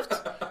deadlift?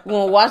 You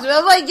want to watch it? I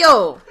was like,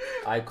 yo.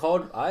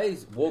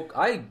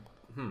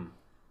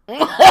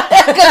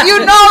 Because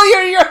you know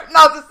you're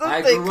narcissistic.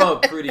 I grew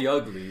up pretty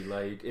ugly.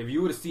 Like, if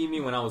you would have seen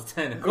me when I was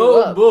 10,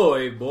 oh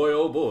boy,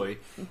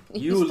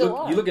 you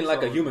looking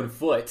like a human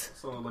foot.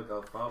 Someone like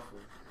alfalfa.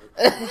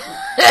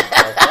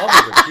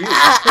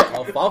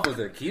 Alfalfas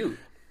are cute.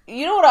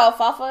 You know what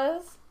alfalfa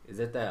is? Is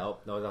it that?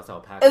 No, that's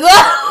alpaca. That's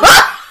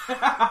an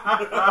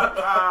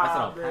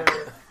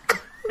alpaca.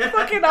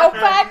 Fucking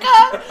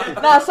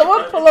alpaca? Nah,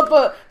 someone pull up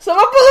a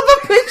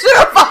picture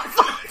of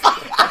alfalfa.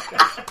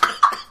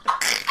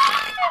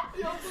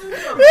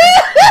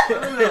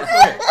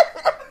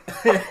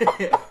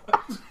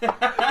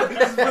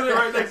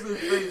 Right next to his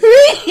face.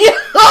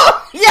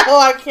 Yo,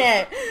 I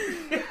can't.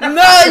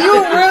 No, you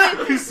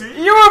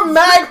were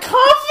mad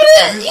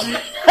confident.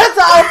 That's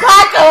an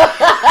alpaca.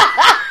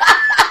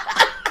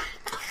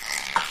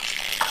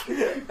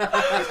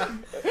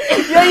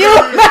 Yo, you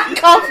were mad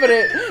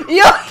confident.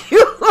 Yo,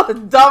 you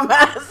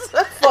dumbass.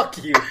 Fuck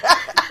you.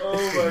 Oh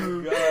my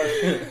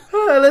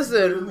god.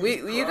 Listen,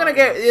 you're gonna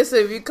get. Listen,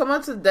 if you come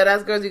on to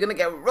Deadass Girls, you're gonna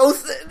get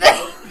roasted.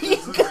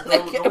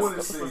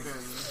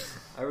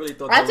 I really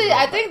thought.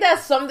 I think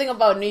that's something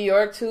about New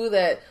York too,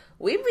 that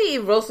we be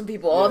roasting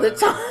people all the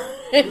time.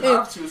 You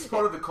have to. It's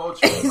part of the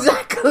culture.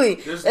 Exactly.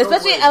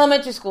 Especially in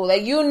elementary school.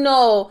 Like,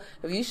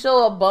 if you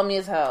show up bummy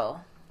as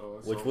hell.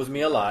 Which was me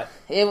a lot.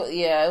 It was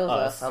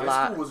us a lot.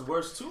 High school was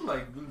worse too.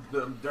 Like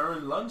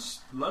during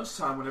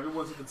lunchtime when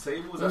everyone's at the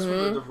tables, that's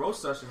when the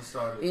roast session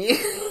started. You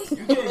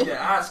getting your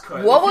ass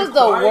cut. What was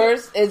the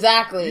worst?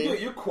 Exactly.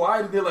 You're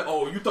quiet and they're like,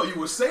 "Oh, you thought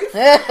you were safe?"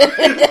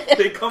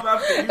 They come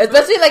after you.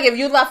 Especially like if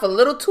you laugh a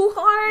little too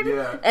hard,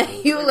 and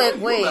you like,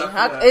 wait,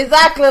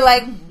 exactly,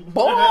 like,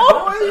 boy.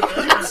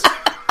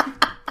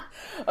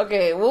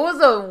 Okay, what was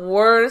the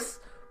worst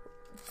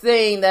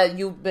thing that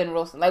you've been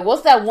roasting? Like,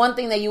 what's that one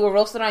thing that you were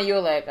roasting on? You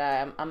were like,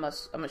 I'm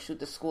gonna shoot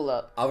the school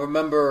up. I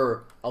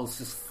remember I was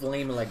just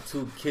flaming like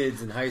two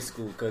kids in high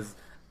school, because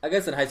I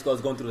guess in high school I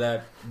was going through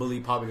that bully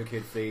popular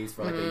kid phase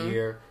for like a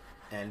year,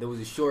 and there was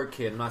a short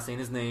kid, I'm not saying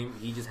his name,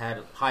 he just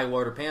had high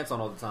water pants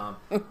on all the time.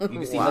 You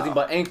can see nothing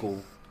but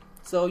ankle.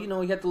 So,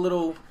 he had the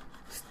little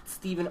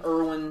Stephen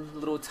Irwin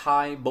little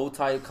bow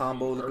tie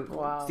combo.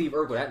 Steve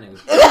Urkel, that nigga.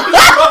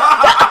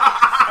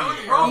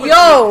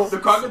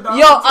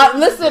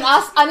 Listen,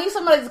 I need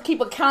somebody to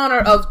keep a counter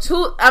of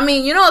two. I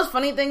mean, the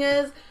funny thing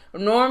is,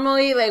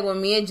 normally, like,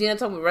 when me and Gina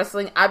talk about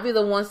wrestling, I'd be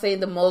the one saying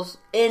the most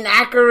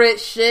inaccurate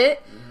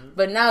shit.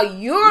 But now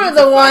you're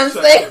the one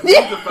saying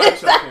that's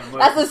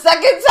the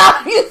second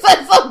time you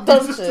said some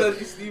dumb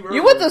shit.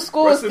 You went to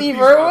school with Steve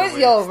Irwin?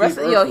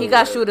 Yo, he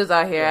got shooters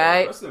out here,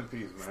 alright? Rest in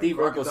peace, man. Steve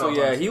Urkel, so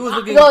yeah, he was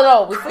looking...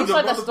 No, before we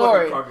start the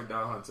story...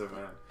 Hunter,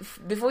 man.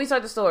 Before we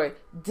start the story,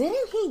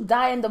 didn't he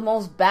die in the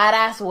most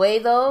badass way,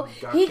 though?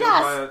 He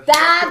got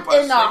stabbed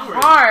in the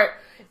heart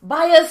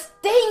by a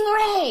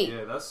stingray!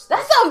 Yeah, that's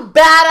a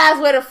badass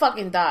way to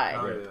fucking die.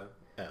 Oh, yeah.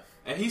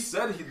 And he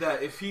said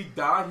that if he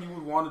died, he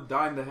would want to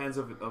die in the hands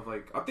of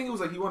like, I think it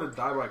was like he wanted to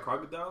die by a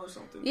crocodile or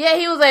something. Yeah,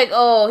 he was like,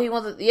 he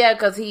wants to,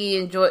 because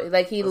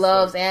he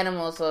loves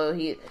animals, so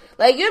he,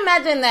 like, you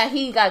imagine that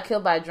he got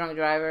killed by a drunk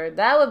driver.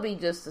 That would be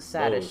just the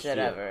saddest shit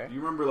ever.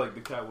 You remember, like,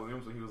 the Cat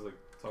Williams when he was, like,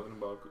 talking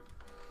about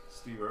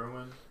Steve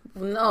Irwin?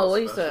 No,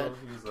 what he said?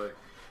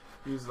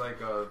 He was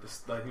like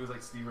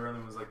Steve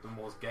Irwin was like the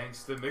most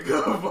gangster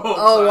nigga of all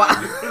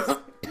time. Wow.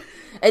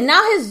 And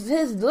now his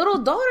little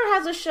daughter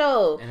has a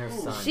show. And her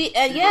son.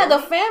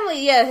 The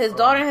family. Yeah, his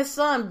daughter and his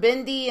son,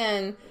 Bindi,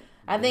 and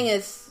I think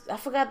I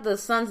forgot the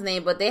son's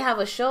name, but they have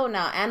a show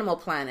now, Animal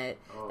Planet.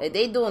 Like,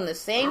 they doing the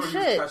same shit.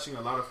 He was catching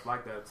a lot of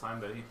flack that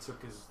time that he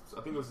took I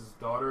think it was his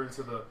daughter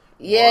into the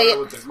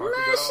with the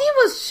she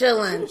was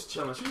chilling. She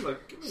was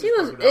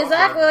like,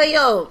 exactly like,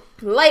 yo,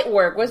 light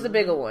work. Where's the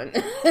bigger one?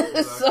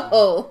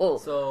 Exactly.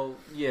 So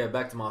yeah,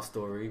 back to my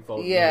story.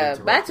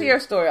 Back to your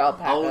story,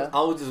 Alpaca.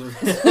 I was just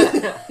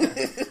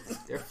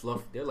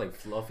they're like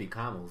fluffy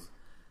camels.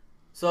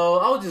 So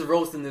I was just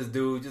roasting this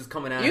dude, just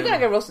coming at him. You gotta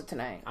get roasted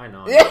tonight. I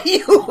know.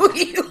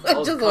 I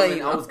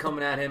was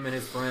coming at him and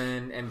his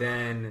friend, and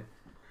then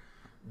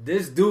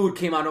this dude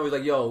came out and was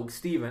like, "Yo,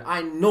 Steven,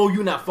 I know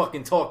you're not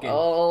fucking talking."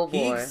 Oh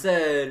boy. He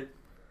said,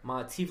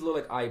 "My teeth look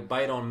like I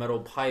bite on metal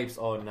pipes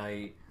all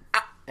night."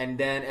 And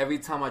then every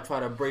time I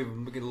try to breathe,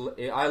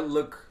 I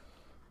look.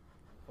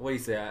 What do you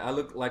say? I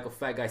look like a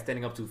fat guy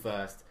standing up too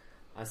fast.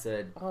 I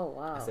said, "Oh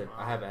wow!" I said,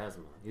 "I have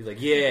asthma." He's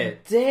like, "Yeah."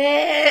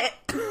 Damn.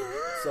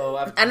 So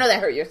I know that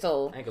hurt your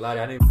soul. I ain't gonna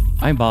lie,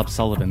 I'm Bob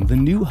Sullivan, the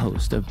new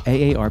host of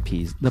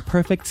AARP's The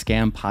Perfect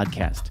Scam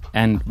podcast.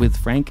 And with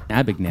Frank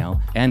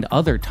Abagnale and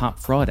other top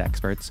fraud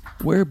experts,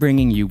 we're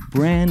bringing you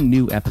brand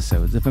new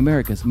episodes of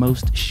America's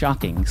most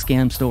shocking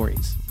scam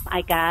stories.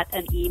 I got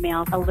an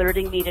email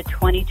alerting me to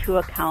 22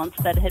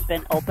 accounts that had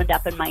been opened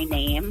up in my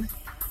name.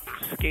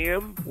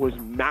 Scam was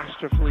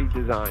masterfully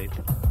designed.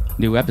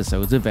 New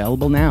episodes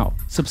available now.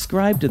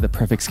 Subscribe to the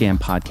Perfect Scam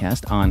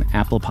podcast on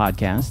Apple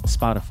Podcasts,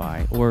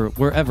 Spotify, or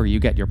wherever you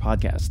get your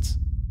podcasts.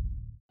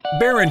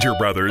 Behringer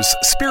Brothers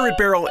Spirit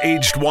Barrel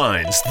Aged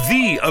Wines,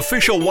 the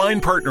official wine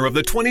partner of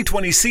the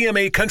 2020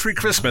 CMA Country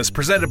Christmas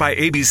presented by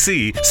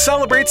ABC,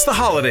 celebrates the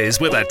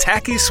holidays with a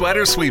tacky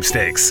sweater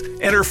sweepstakes.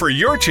 Enter for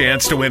your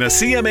chance to win a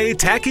CMA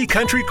Tacky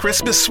Country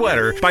Christmas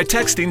sweater by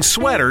texting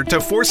sweater to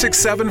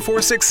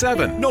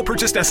 467-467. No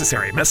purchase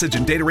necessary. Message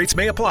and data rates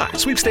may apply.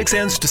 Sweepstakes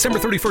ends December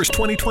 31st,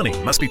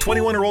 2020. Must be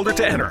 21 or older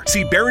to enter.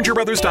 See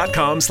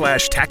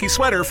BehringerBrothers.com/tacky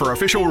sweater for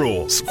official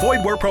rules.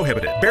 Void where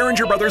prohibited.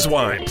 Behringer Brothers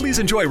Wine. Please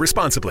enjoy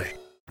responsibly.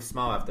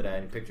 Smile after that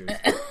in pictures.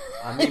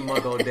 I mean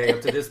mug all day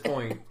up to this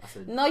point. I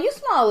said, no, you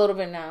smile a little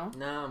bit now.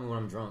 Nah, I mean when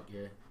I'm drunk,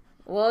 yeah.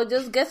 Well,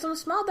 just get some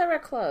Smile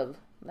Direct Club.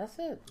 That's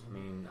it. I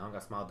mean, I don't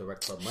got Smile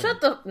Direct Club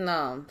money.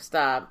 No,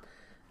 stop.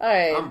 All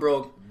right. I'm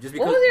broke. Just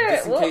because.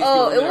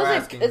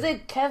 Is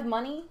it Kev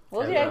Money?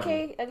 What was your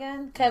AK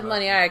again? Kev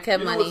Money. All right,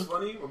 Kev Money. What's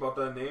funny about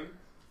that name?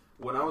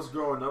 When I was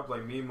growing up,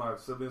 like me and my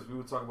siblings, we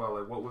would talk about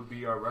like what would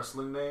be our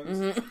wrestling names.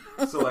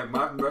 Mm-hmm. So like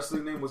my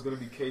wrestling name was gonna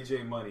be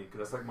KJ Money because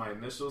that's like my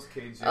initials,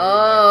 KJ.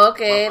 Oh,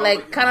 okay,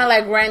 like kind of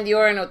like Randy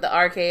Orton with the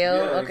RKO.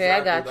 Yeah, okay, exactly.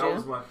 I got you. That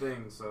was my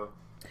thing. So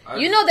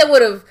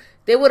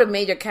they would have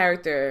made your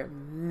character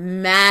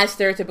mad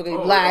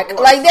stereotypically black.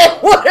 Like they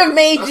would have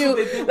made you.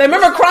 Like,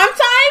 remember Crime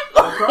Time?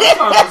 Crime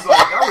Time was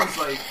like that was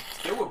like.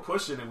 They were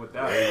pushing it with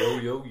that.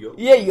 Yo.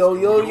 Yeah, yo.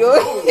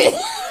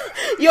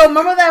 Yo,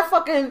 remember that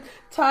fucking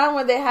time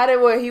when they had it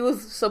where he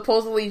was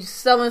supposedly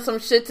selling some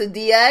shit to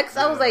DX? Yeah.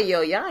 I was like,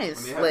 yo, y'all ain't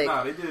slick.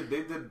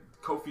 They did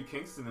Kofi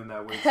Kingston in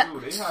that way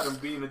too. They had him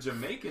being a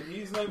Jamaican.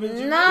 He's not even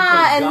Jamaican.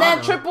 Nah, and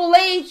then Triple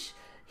H,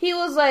 he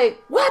was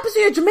like, what happens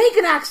to your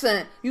Jamaican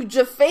accent? You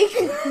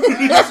Jafakin?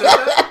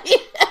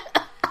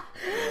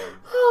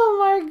 Oh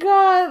my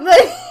god.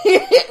 Like,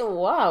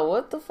 wow,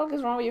 what the fuck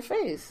is wrong with your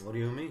face? What do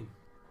you mean?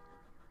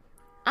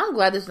 I'm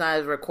glad this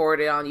not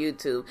recorded on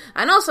YouTube.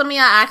 I know some of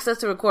y'all access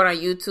to record on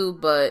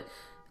YouTube, but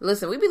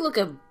listen, we be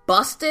looking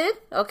busted,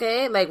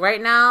 okay? Like right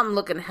now, I'm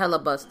looking hella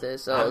busted.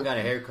 So I haven't got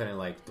a haircut in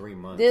like 3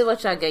 months. This is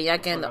what y'all get. Y'all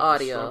getting the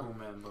audio.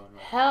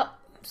 Help,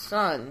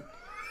 son.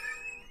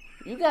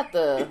 You got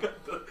the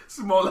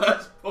small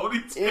ass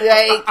ponytail.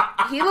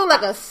 Like he looked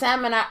like a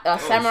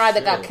samurai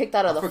that got kicked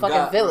out of the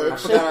fucking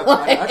village.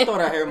 I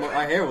thought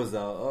our hair was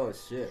out. Oh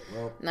shit.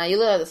 Well, nah, you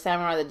look like the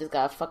samurai that just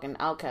got fucking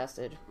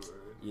outcasted.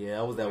 Yeah,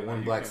 I was that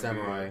one black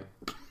samurai.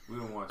 We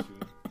don't want you.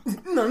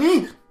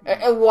 Nani?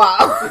 Wow.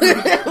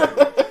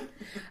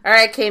 All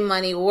right, K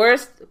Money.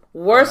 Worst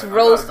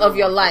roast of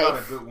your life. I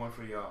got a good one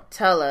for y'all.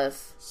 Tell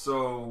us.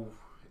 So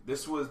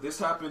this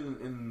happened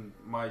in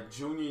my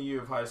junior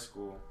year of high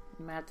school.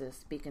 I'm gonna have to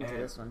speak into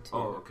this one too.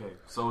 Oh, okay.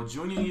 So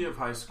junior year of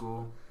high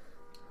school,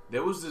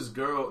 there was a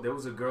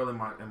girl in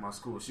my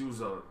school. She was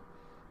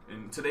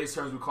in today's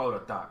terms we call her a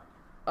thot.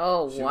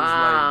 Oh, she wow. was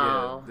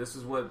like, yeah, this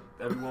is what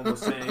everyone was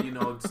saying,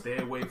 stay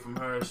away from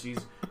her. She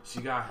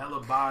got hella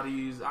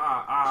bodies.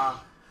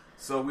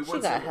 So we went. She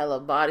got hella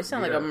bodies.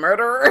 Sound like a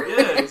murderer.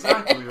 Yeah,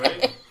 exactly,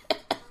 right?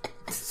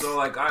 So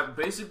like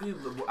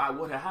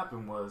what had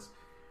happened was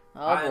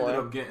I ended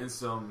up getting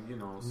some,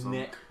 some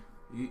neck.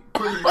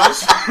 Pretty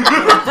much.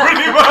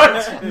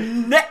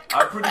 Neck.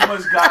 I pretty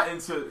much got in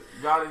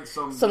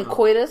some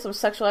coitus, some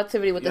sexual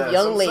activity with this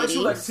young lady.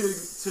 Sexual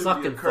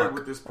activity occurred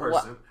with this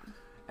person. What?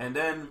 And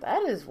then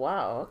that is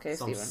wow. Okay,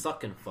 some Steven.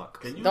 Suck and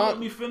fuck. Can you let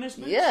me finish?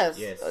 Bitch?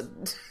 Yes.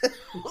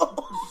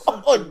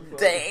 Oh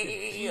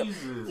damn!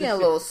 Yeah, a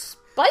little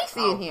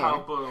spicy in here.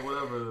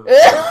 Whatever.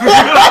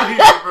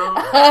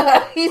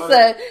 he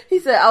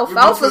said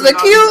alfalfas are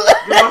cute.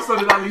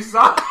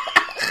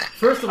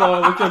 First of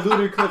all, with your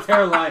ludicrous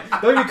hairline,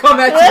 don't even come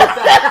at you with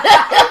that.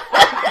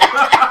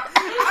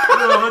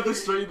 I had to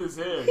straighten his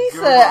hair. He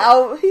said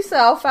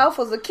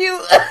alfalfas are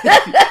cute.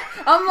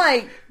 I'm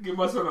like, give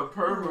my son a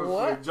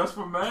perm just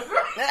for men.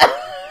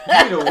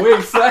 You need a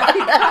wig, son.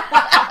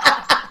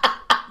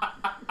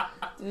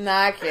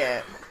 Nah, I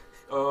can't.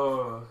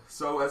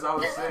 So as I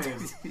was saying,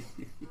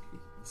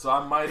 so I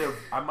might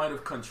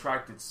have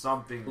contracted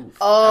something that might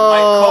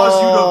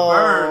cause you to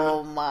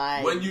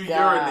burn when you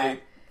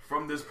urinate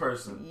from this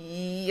person.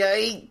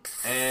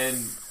 Yikes! And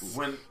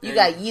when you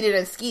got yeeted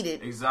and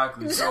skeeted.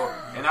 Exactly. So,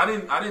 and I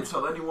didn't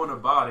tell anyone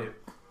about it,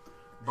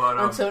 but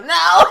until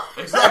now.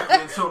 Exactly.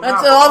 Until now.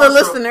 Until all the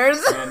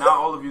listeners. Yeah, now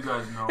all of you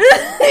guys know.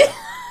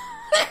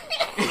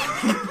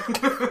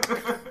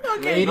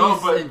 Okay.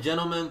 Ladies and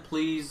gentlemen,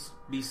 please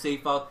be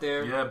safe out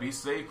there. Yeah, be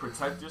safe.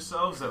 Protect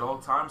yourselves at all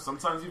times.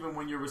 Sometimes even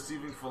when you're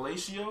receiving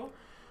fellatio.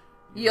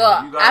 Yo,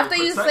 after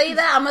you say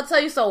that, I'm gonna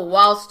tell you some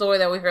wild story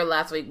that we heard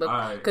last week.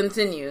 But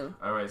continue.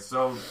 All right,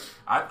 so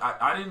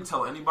I didn't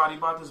tell anybody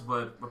about this,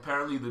 but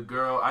apparently the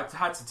girl, I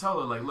had to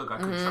tell her, like, look, I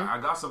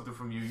got something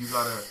from you. You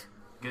gotta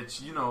get,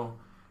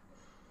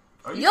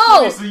 Are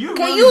you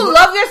can you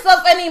love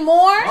yourself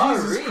anymore?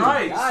 Jesus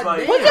Christ!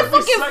 Like, put your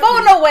fucking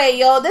phone away,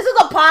 yo. This is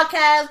a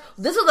podcast.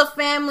 This is a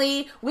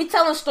family. We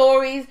telling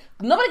stories.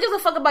 Nobody gives a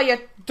fuck about your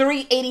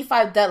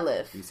 385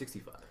 deadlift.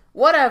 365.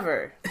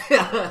 Whatever.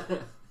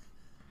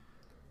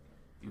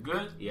 You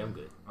good? Yeah, I'm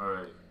good. All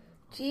right.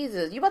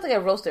 Jesus, you about to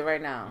get roasted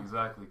right now.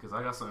 Exactly, because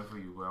I got something for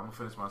you, but I'm gonna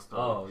finish my story.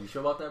 Oh, you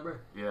sure about that, bro?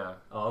 Yeah.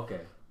 Oh,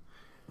 okay.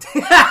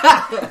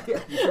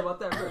 You sure about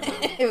that, bro?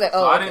 He's like,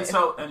 I didn't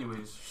tell.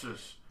 Anyways,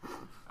 shush.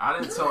 I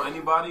didn't tell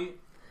anybody,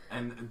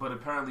 but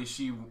apparently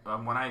she,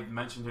 when I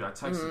mentioned her, I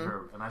texted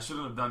her, and I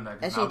shouldn't have done that.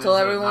 And she told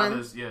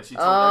everyone? She told everyone.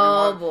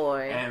 Oh,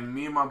 boy. And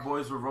me and my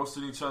boys were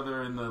roasting each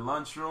other in the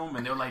lunchroom,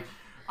 and they were like,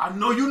 I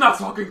know you're not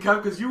talking,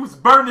 Kev, because you was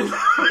burning for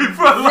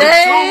like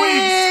 2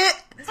 weeks.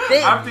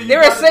 They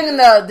were singing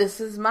 "This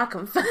Is My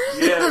Confession."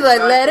 Yeah, exactly. Like,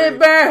 let it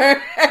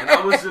burn. And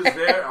I was just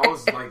there. I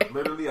was like,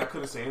 literally, I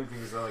couldn't say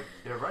anything. So like,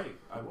 they're right.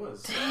 I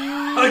was.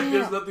 Like,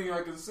 there's nothing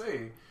I can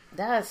say.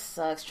 That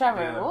sucks.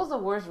 Trevor, what was the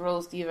worst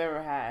roast you've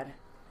ever had?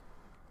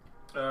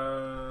 It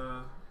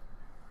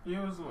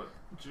was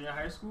junior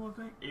high school,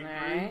 I think, 8th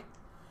grade.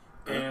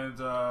 And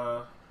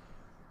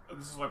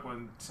this is like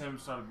when Tim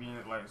started being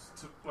like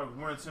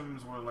wearing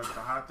Timbs were like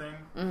the hot thing.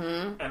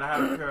 Mm-hmm. And I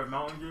had a pair of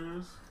mountain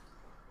gears.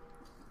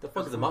 The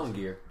fuck is a mountain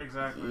gear?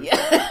 Exactly. Yeah.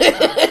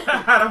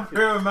 I had a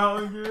pair of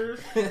mountain gears,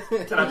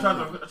 and I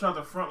tried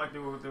to front like they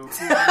were cool.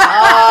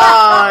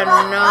 Oh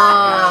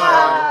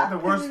no!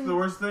 The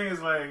worst thing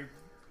is like,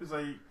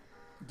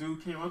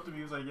 dude came up to me.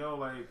 He was like, "Yo,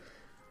 like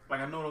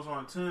I know those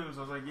aren't Timbs." I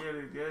was like, "Yeah,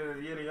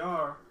 they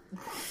are."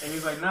 And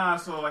he's like, "Nah."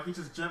 So like he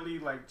just gently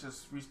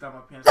just reached down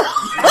my pants.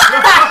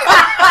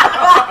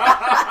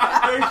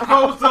 They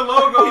exposed the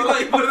logo. He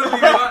like literally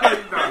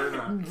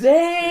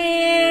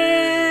Damn.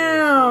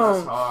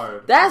 That's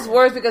hard. That's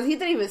worse because he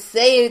didn't even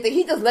say anything.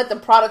 He just let the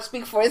product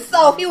speak for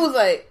itself. He was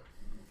like,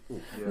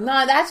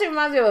 Nah, that actually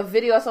reminds me of a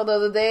video I saw the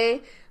other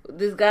day.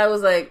 This guy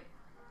was like,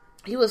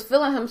 he was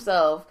feeling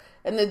himself.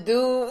 And the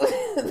dude,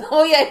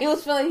 he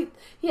was feeling,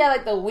 he had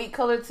like the wheat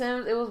colored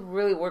Timbs. It was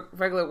really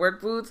regular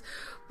work boots.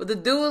 But the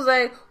dude was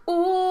like,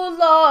 ooh,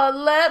 Lord,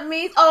 let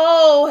me,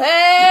 oh,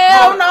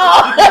 hell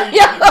no.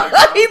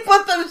 He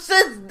put them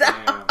shits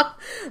down.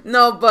 Damn.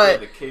 No,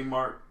 but. The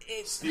Kmart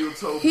steel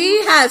toe boots.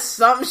 He had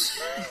some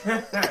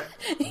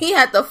he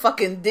had the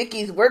fucking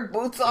Dickies work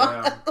boots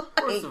on. Yeah.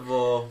 First of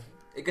all,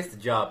 it gets the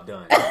job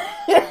done.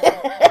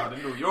 Not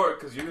in New York,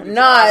 because you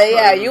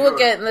you would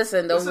get,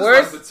 listen, the this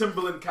worst. Is like the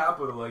Timberland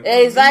capital. Like,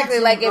 exactly,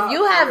 like if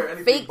you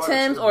have fake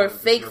Timbs or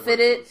fake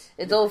fitted,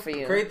 it's over for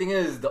you. The great thing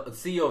is, the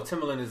CEO of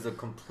Timberland is a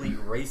complete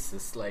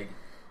racist. Like,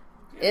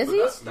 is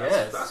he?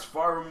 That's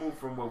far removed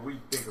from what we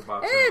think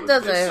about. It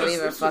doesn't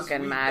even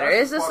fucking matter.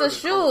 It's just a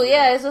shoe.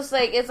 Yeah, it's just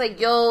like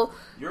yo,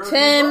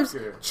 Tim's,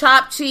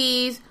 chopped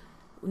cheese,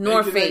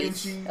 North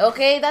Face.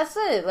 Okay, that's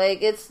it.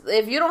 Like it's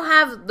if you don't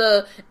have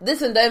the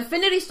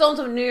Infinity Stones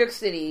of New York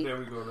City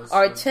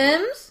are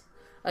Tim's,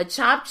 a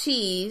chopped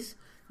cheese,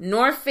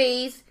 North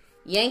Face,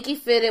 Yankee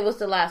Fitted. What's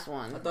the last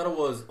one? I thought it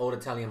was Old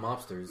Italian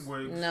Mobsters.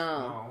 Wigs.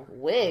 No.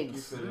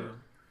 Wigs.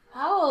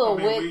 How a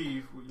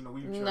wig?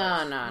 Weave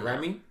No.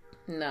 Remy.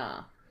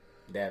 No.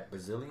 That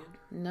Brazilian?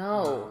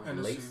 No.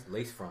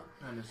 Lace front.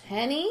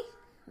 Henny?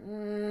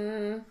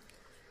 I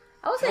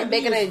would say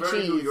bacon, egg, and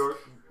cheese. New York.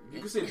 You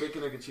can say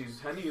bacon, egg, and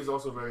cheese. Henny is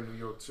also very New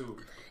York, too.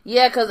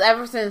 Yeah, because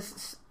ever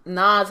since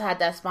Nas had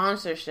that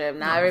sponsorship,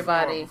 now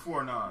everybody...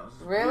 Before Nas.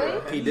 Really?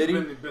 Yeah, P. Diddy?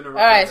 Been all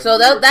right, so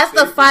that's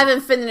the 5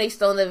 Infinity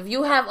Stones. If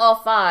you have all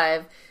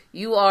 5,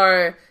 you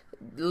are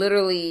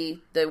literally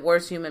the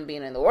worst human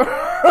being in the world.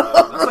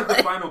 That's like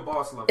the final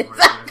boss level right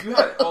there. If you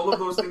had all of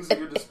those things at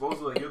your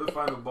disposal, like, you're the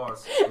final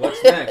boss.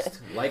 What's next?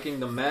 Liking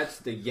the Mets,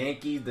 the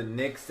Yankees, the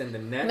Knicks, and the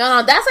Nets?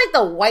 No, that's like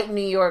the white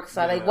New York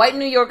side. Like, white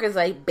New York is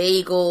like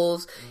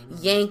bagels,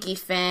 Yankee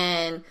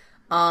fan,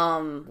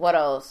 what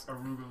else?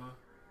 Arugula.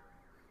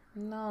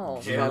 No.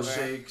 Kale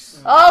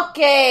shakes.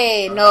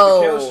 Okay,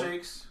 no. The kale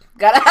shakes.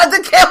 Gotta have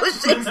the kale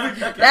shakes.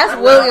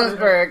 That's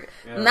Williamsburg.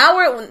 Yeah. Now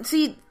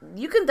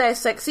you can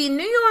dissect. See,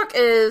 New York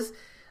is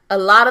a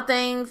lot of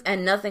things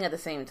and nothing at the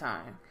same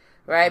time,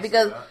 right?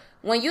 Because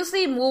when you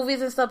see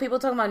movies and stuff, people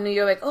talking about New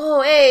York like,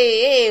 oh,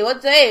 hey,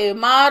 what's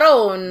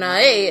Marona,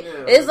 hey.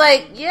 Yeah, it's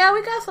like, yeah,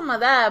 we got some of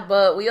that,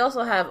 but we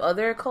also have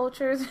other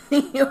cultures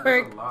in New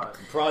York. A lot.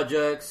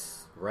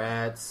 Projects,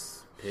 rats.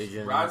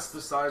 Pigeons. Rats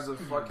the size of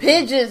fucking...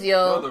 Pigeons,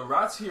 yo. Yo, the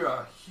rats here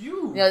are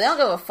huge. Yo, they don't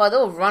give a fuck.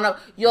 They'll run up.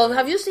 Yo,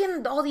 have you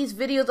seen all these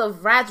videos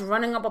of rats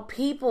running up on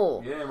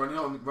people? Yeah, running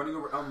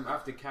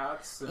after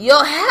cats. Yo,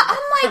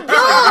 I'm like,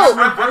 yo.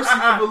 Reversing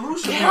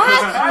evolution.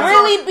 Cats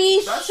really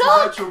be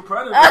shocked.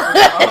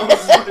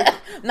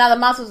 Now the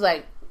mouse was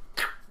like,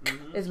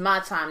 it's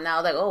my time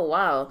now. Like, oh,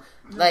 wow.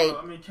 Like,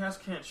 I mean, cats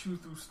can't chew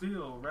through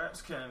steel.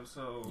 Rats can,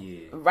 so...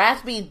 Yeah.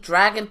 Rats be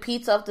dragging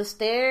pizza up the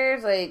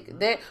stairs. Like,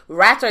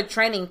 rats are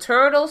training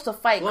turtles to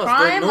fight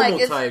crime. They're normal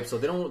like, type, so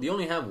they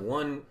only have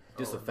one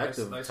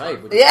disaffective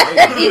type.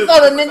 Yeah, you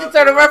saw the Ninja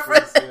Turtle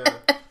reference.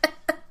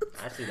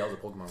 Actually, that was a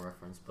Pokemon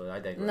reference, but I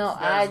digress. No,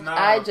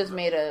 I just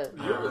made a...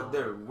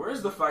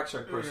 Where's the fact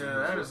check person?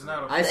 Yeah, that is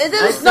not a...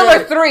 This is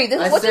number 3.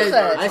 This is what you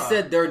said. I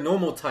said they're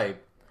normal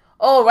type.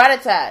 Oh,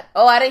 Rat-a-tat.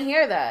 Oh, I didn't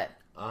hear that.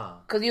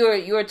 Because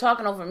you were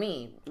talking over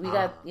me.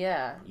 That's You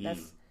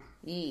just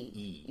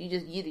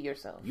yeeted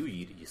yourself. You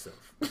yeeted yourself.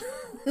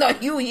 No,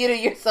 you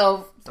yeeted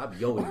yourself. Stop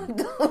yoding.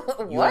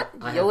 What?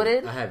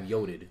 Yoded? I have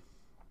yoded.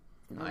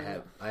 I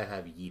have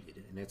yeeted.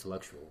 An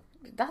intellectual.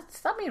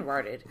 Stop being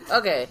retarded.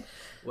 Okay.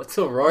 What's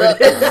so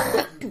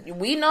retarded?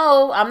 We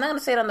know. I'm not going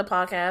to say it on the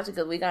podcast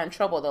because we got in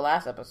trouble the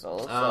last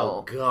episode.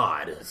 Oh,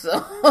 God.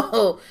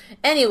 So,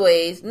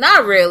 anyways,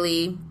 not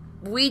really.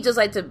 We just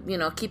like to,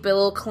 keep it a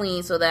little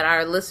clean so that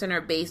our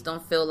listener base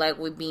don't feel like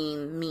we're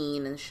being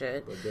mean and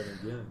shit. But then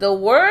again, the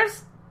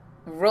worst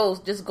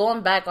roast, just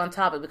going back on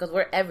topic because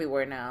we're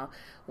everywhere now,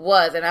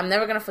 was, and I'm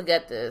never going to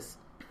forget this,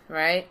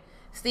 right?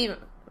 Steve,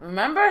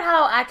 remember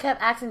how I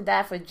kept asking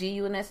Dad for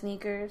G-Unit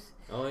sneakers?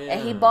 Oh, yeah.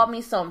 And he bought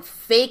me some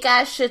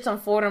fake-ass shits on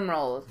Fordham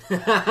Road.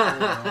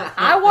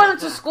 I went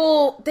to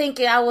school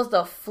thinking I was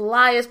the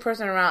flyest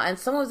person around. And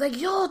someone was like,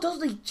 yo,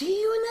 those are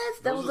G-Units?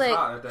 That was like,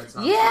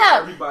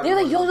 yeah. They're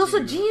like, yo, those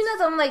are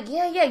G-Units? I'm like,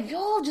 yeah.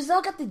 Yo,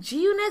 Giselle got the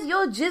G-Units?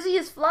 Yo, Jizzy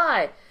is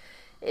fly.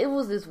 It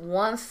was this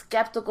one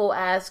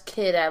skeptical-ass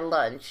kid at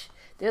lunch.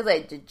 They're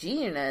like, the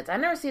G-Units? I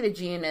never see the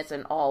G-Units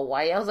in all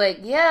white. I was like,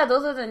 yeah,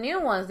 those are the new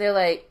ones. They're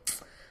like...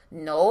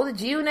 No, the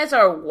G-Units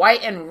are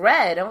white and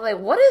red. I'm like,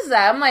 what is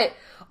that? I'm like,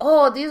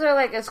 oh, these are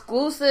like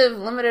exclusive,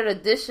 limited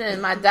edition.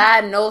 My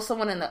dad knows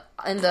someone in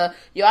the.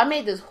 Yo, I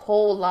made this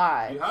whole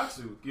lie. You have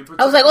to.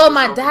 I was like, oh,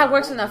 my dad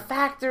works in a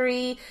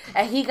factory,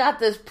 and he got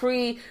this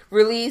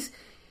pre-release.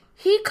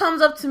 He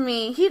comes up to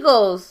me. He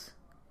goes,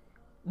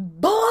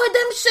 boy,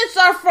 them shits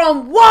are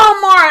from Walmart.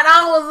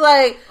 I was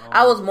like,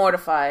 I was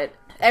mortified.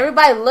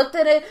 Everybody looked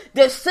at it.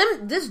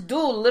 This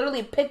dude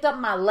literally picked up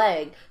my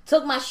leg,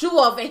 took my shoe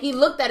off, and he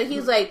looked at it.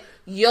 He's like,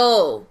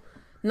 yo,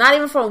 not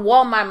even from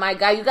Walmart, my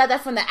guy. You got that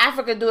from the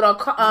African dude on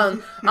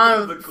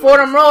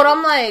Fordham Road.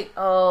 I'm like,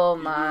 oh,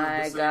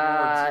 my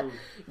God.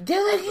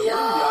 They're like,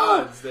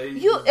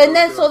 yo. And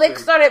then so they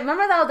started,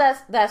 remember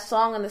that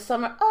song in the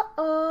summer?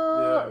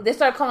 Uh-oh. Yeah. They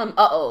started calling them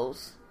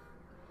uh-ohs.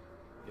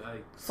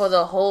 Yikes. For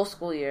the whole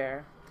school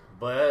year.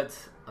 But...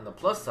 on the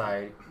plus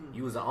side,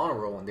 you was an honor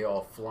roll and they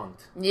all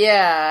flunked.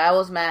 Yeah, I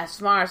was mad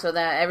smart, so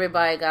that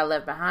everybody got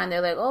left behind.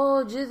 They're like,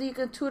 oh, Jizzy, you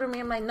can tutor me.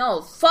 I'm like,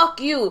 no,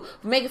 fuck you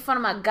for making fun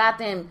of my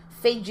goddamn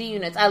fake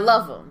G-Units. I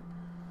love them.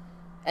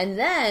 And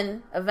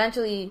then,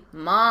 eventually,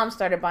 Mom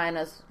started buying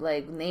us,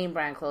 like, name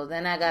brand clothes.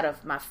 Then I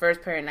got my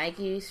first pair of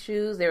Nike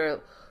shoes. They were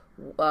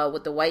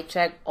with the white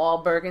check,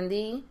 all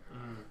burgundy.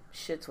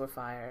 Shits were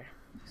fire.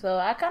 So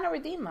I kind of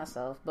redeemed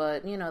myself,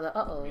 but the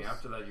uh-ohs. I mean,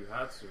 after that, you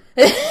had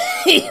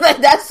to.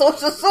 Like, that's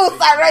social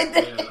suicide right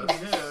there.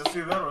 Yeah,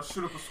 see that or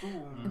shoot up a school.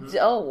 Mm-hmm.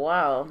 Oh,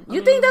 wow.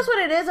 You think that's what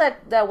it is,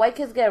 that white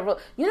kids get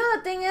You know,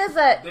 the thing is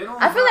that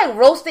I feel like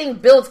roasting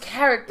builds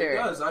character. It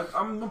does.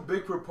 I'm a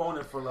big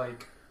proponent for,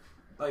 like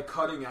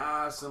cutting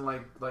ass and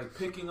like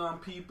picking on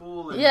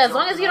people. And yeah, as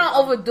long as you don't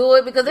overdo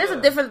it, because there's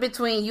a difference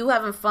between you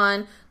having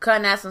fun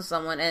cutting ass on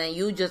someone and then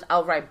you just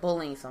outright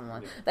bullying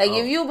someone. Like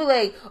if you be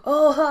like,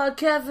 oh,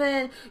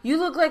 Kevin, you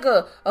look like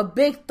a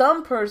big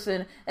thumb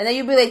person, and then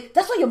you be like,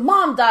 that's why your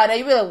mom died, and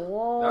you be like,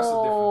 whoa, that's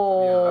the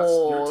difference.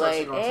 You're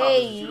touching on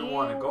topics you don't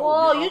want to go.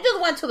 Whoa, you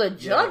just went to the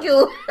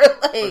jugular.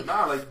 But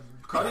nah,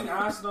 cutting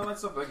ass and all that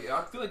stuff. Like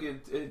I feel like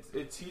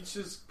it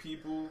teaches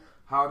people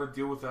how to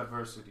deal with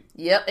adversity.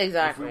 Yep,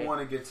 exactly. If we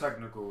want to get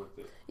technical with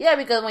it. Yeah,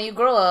 because when you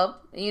grow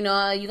up, you're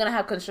going to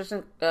have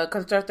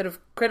constructive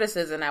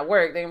criticism at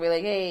work. They're going to be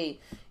like, hey,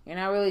 you're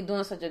not really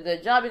doing such a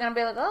good job, you're gonna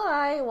be like, all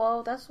right,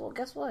 well, guess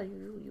what?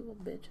 You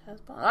a bitch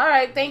ass punk. All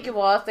right, thank you,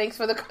 boss. Thanks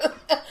for the critique.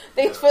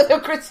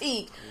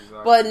 Exactly.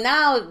 But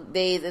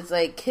nowadays, it's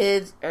like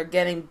kids are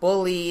getting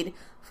bullied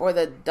for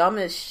the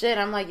dumbest shit.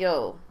 I'm like,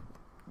 yo,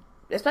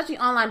 especially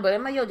online, but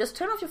I'm like, yo, just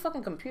turn off your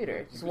fucking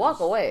computer. Just walk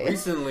away.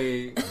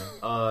 Recently,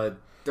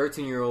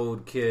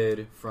 13-year-old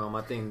kid from,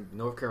 I think,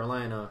 North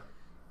Carolina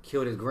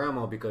killed his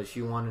grandma because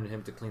she wanted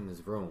him to clean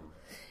his room.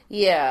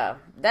 Yeah,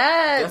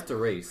 that's the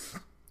race.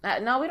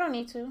 No, we don't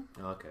need to.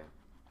 Okay.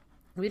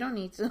 We don't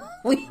need to.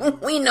 We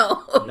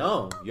know.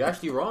 No, you're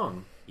actually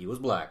wrong. He was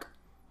black.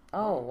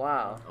 Oh,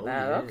 wow.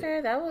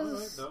 Okay, that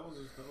was... That was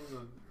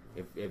a...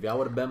 If y'all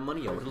would have bet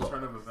money, y'all would have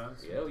turn of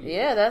events.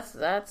 Yeah, that's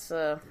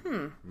The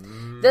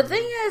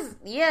thing is,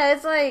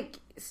 it's like,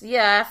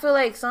 I feel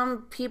like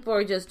some people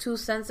are just too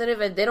sensitive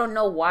and they don't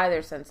know why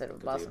they're sensitive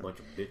about something.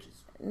 They're a bunch of bitches.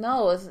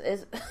 No, it's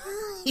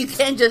you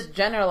can't just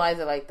generalize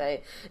it like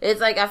that. It's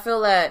like, I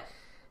feel that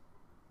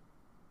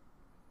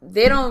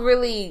you don't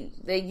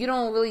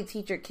really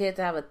teach your kid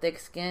to have a thick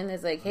skin.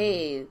 It's like,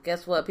 hey,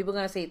 guess what? People are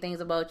going to say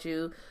things about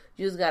you.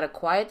 You just got to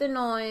quiet the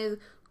noise,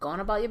 go on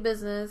about your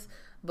business.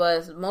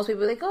 But most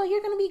people are like, oh, you're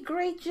going to be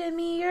great,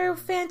 Jimmy. You're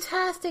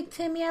fantastic,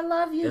 Timmy. I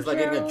love you, It's like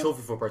Gerald. getting a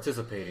trophy for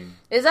participating.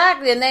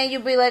 Exactly. And then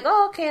you'll be like,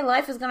 oh, okay,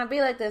 life is going to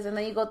be like this. And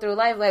then you go through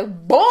life like,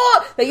 boy,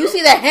 like you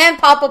see the hand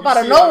pop up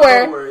out of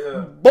nowhere.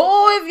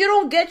 Boy, if you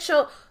don't get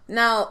your...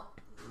 Now,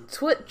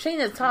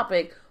 change the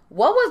topic.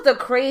 What was the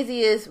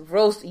craziest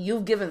roast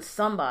you've given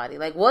somebody?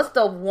 Like, what's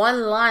the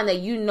one line that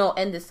you know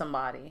ended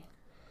somebody?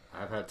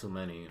 I've had too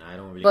many, and I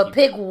don't really. But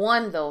pick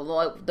one though,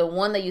 like the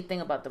one that you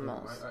think about the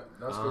most.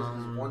 That's crazy.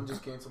 One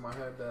just came to my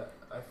head that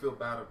I feel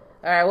bad about.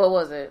 All right, what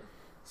was it?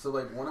 So,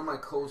 like, one of my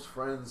close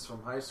friends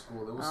from high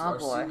school, it was our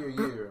senior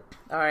year.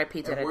 All right,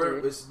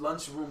 Peter. It's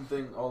lunchroom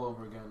thing all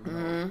over again. You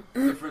know?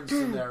 Different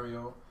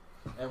scenario.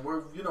 And we're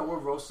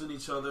roasting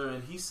each other,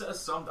 and he says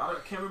something. I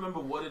can't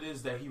remember what it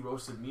is that he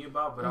roasted me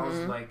about, but I was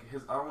like,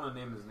 I don't want to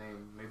name his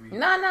name. Maybe.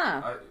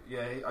 Nah.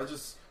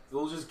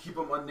 We'll just keep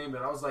him unnamed.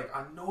 And I was like,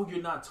 I know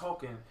you're not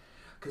talking,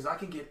 because I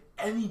can get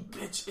any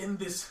bitch in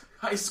this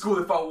high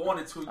school if I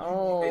wanted to,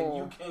 and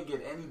you can't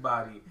get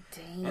anybody.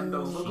 Dang. And the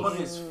look on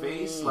his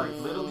face, like,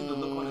 literally the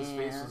look on his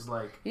face was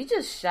like... You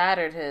just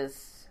shattered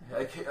his...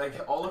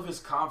 Like all of his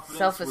confidence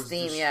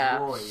self-esteem,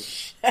 was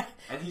destroyed.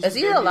 And he is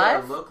he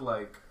alive? Look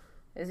like...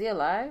 Is he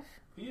alive?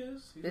 He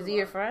is. Is he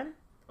your friend?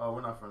 Oh,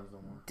 we're not friends no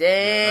more.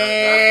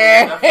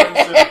 Damn. That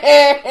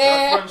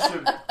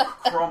friendship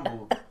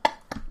crumbled.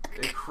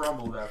 It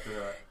crumbled after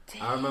that.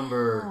 Damn. I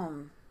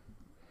remember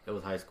it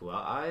was high school. It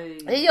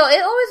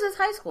always is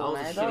high school,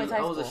 man.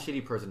 I was a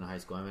shitty person in high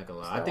school. I'm not gonna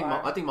lie.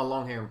 I think my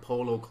long hair and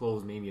polo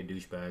clothes made me a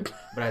douchebag.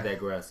 But I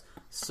digress.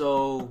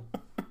 So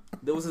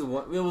there was this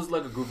one. It was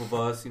like a group of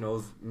us. You know, it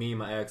was me and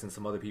my ex and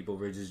some other people.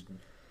 We were just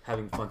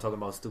having fun talking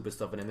about stupid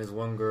stuff. And then this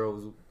one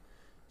girl,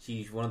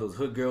 she's one of those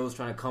hood girls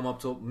trying to come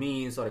up to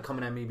me and started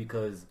coming at me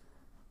because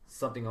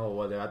something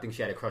or other. I think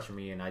she had a crush on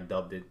me, and I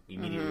dubbed it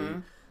immediately. Mm-hmm.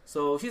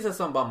 So she said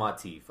something about my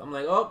teeth. I'm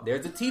like, oh,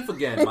 there's the teeth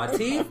again. My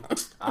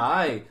teeth?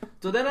 Alright.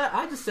 So then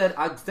I sat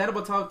up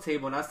on top of the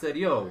table and I said,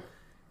 yo,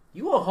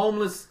 you a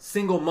homeless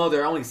single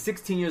mother, only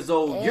 16 years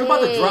old. Hey. You're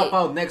about to drop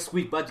out next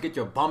week, about to get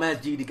your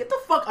bum-ass GED. Get the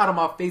fuck out of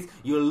my face,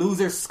 you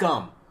loser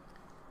scum.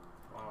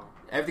 Wow.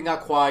 Everything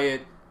got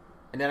quiet.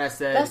 And then I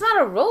said, that's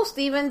not a roast,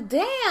 even.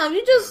 Damn,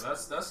 you just... Yeah,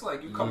 that's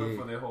like you coming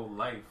for their whole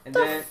life. And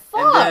then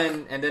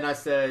I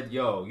said,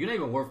 yo, you're not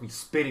even worth me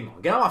spitting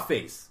on. Get out of my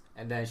face.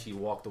 And then she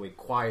walked away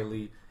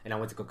quietly, and I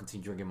went to go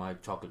continue drinking my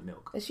chocolate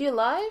milk. Is she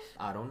alive?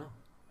 I don't know.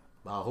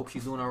 But I hope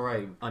she's doing all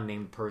right.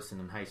 Unnamed person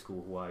in high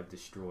school who I've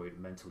destroyed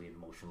mentally and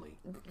emotionally.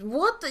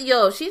 What the...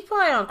 Yo, she's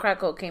probably on crack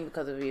cocaine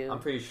because of you. I'm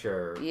pretty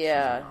sure.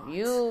 Yeah,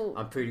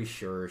 I'm pretty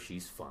sure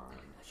she's fine.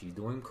 She's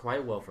doing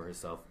quite well for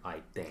herself,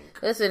 I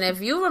think. Listen,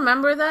 if you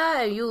remember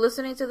that, and you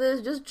listening to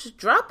this, just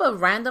drop a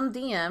random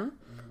DM.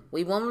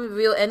 We won't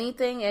reveal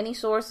anything, any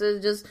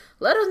sources. Just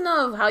let us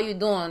know how you're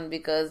doing,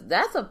 because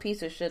that's a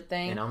piece of shit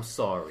thing. And I'm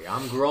sorry.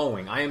 I'm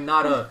growing. I am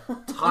not a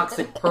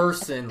toxic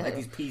person like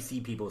these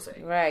PC people say.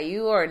 Right.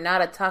 You are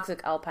not a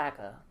toxic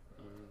alpaca.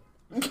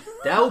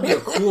 That would be a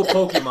cool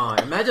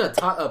Pokemon. Imagine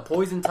a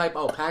poison-type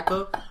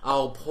alpaca.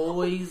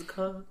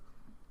 Altoxica?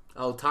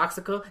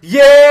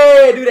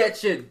 Yeah! Do that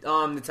shit,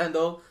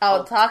 Nintendo.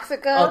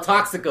 Altoxica?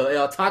 Altoxica.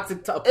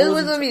 It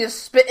was going to be a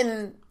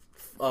spitting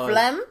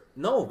phlegm?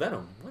 No,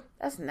 venom. What?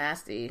 That's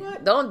nasty.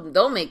 What?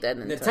 Don't make that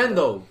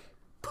Nintendo.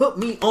 Put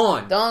me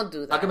on. Don't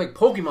do that. I can make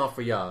Pokemon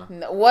for y'all.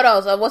 No, what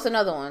else? What's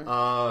another one?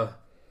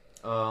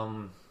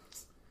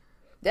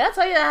 Did I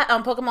tell you that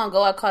on Pokemon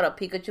Go I caught a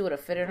Pikachu with a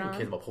fitter on? Who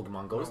cares about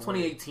Pokemon Go? It's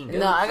 2018.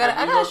 No, I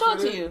gotta show it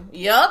to you.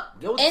 Yup.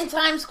 In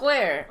Times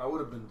Square. I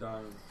would have been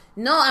dying.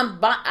 No,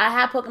 I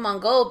have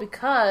Pokemon Go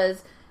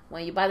because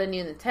when you buy the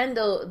new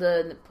Nintendo,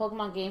 the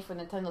Pokemon game for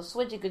Nintendo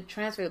Switch, you could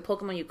transfer the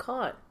Pokemon you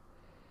caught.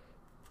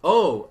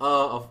 Oh,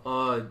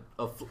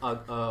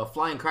 a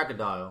flying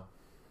crocodile.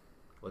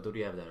 What do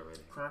you have that already?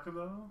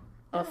 Crocodile?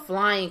 A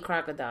flying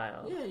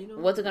crocodile. Yeah, you know.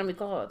 What's it gonna be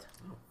called?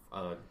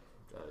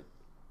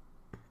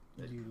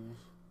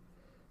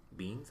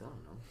 Beans? I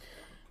don't know.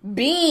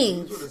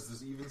 Beans. What is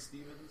this? Even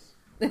Stevens?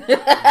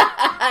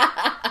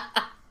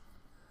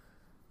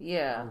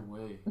 Yeah. No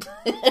way.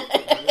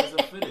 There's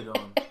a fitted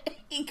on.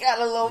 He got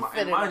a little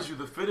fitted. And mind you,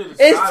 the fitted is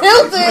it's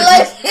tilted.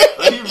 Like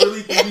he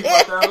really think he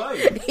got that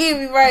light.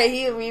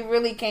 He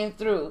really came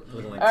through.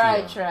 All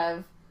right,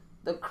 Trev.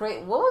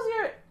 What was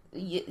your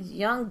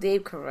young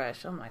Dave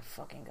Koresh? Oh my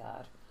fucking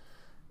god.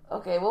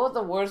 Okay, what was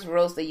the worst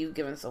roast that you've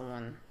given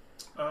someone?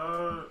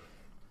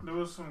 There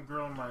was some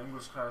girl in my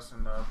English class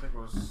in I think it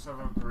was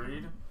 7th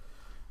grade,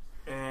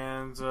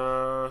 and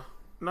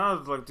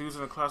now like dudes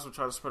in the class would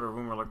try to spread a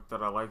rumor like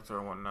that I liked her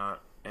and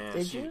whatnot. And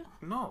Did you?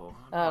 No.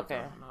 Oh,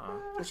 okay. No.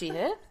 Was she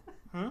hit?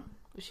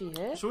 Was she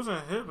hit? She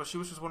wasn't hit, but she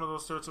was just one of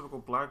those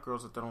stereotypical black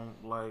girls that they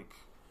don't like.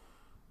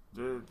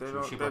 They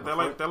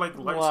like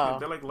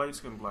light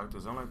skinned black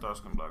dudes. They don't like dark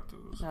skinned black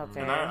dudes.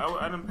 Okay. And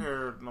I didn't pay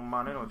her no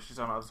mind anyway. She's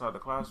on the other side of the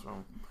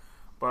classroom.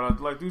 But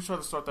like dudes tried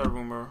to start that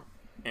rumor,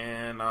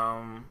 and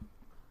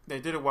they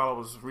did it while I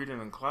was reading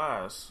in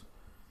class,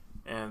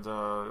 and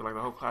like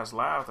the whole class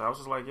laughed. I was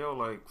just like, yo,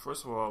 like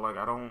first of all, like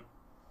I don't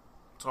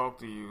talk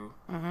to you,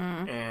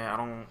 and I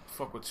don't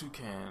fuck with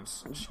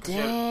toucans. She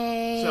had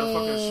a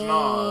fucking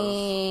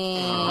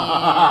schnoz.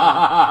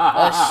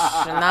 A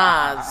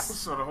schnoz.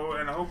 So the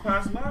whole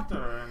class laughed at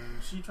her, and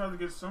she tried to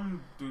get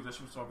some dude that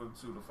she was talking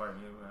to fight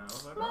me. And I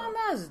was like, man,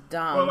 that's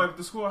dumb. Well, like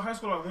the high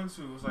school I went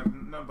to was like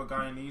nothing but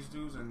Guyanese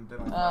dudes, and they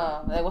don't.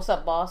 Like, what's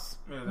up, boss?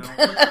 Yeah,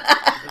 they don't.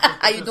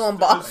 How you doing,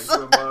 boss? How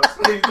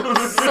you doing,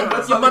 boss?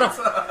 That's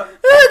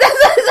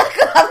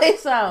exactly how they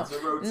sound.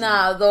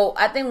 Nah, though,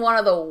 I think one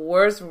of the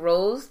worst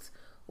roasts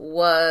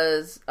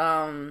was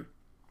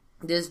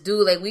this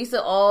dude. Like, we used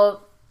to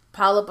all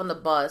pile up on the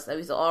bus. Like, we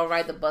used to all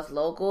ride the bus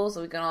local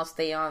so we can all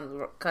stay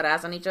on, cut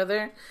ass on each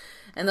other.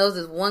 And there was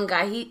this one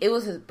guy, it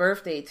was his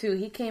birthday too.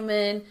 He came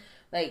in,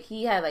 like,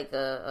 he had like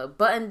a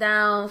button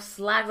down,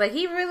 slacks. Like,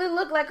 he really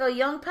looked like a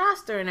young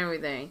pastor and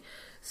everything.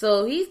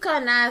 So he's kind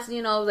of nice,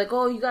 you know, like,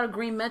 oh, you got a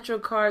green Metro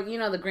card. You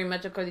know, the green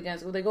Metro card you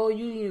guys go, like, oh,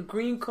 you need a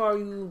green car,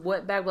 you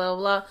wetback, blah, blah,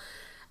 blah.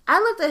 I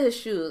looked at his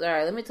shoes. All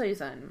right, let me tell you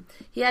something.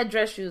 He had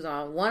dress shoes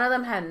on. One of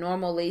them had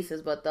normal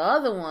laces, but the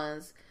other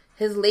ones,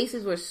 his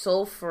laces were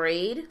so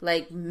frayed,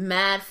 like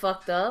mad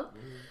fucked up.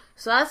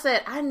 So I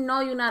said, I know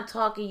you're not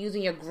talking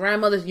using your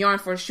grandmother's yarn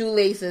for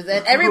shoelaces.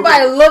 And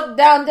everybody looked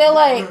down, they're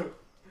like,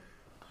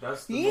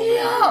 that's the moment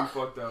you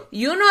fucked up.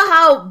 You know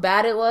how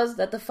bad it was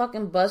that the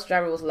fucking bus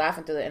driver was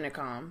laughing through the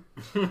intercom?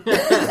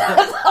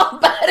 That's how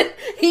bad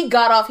he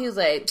got off. He was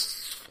like,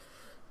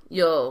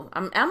 yo,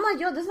 I'm like,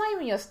 yo, this is not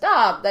even your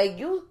stop. Like,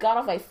 you got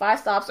off like 5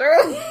 stops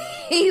early.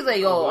 He's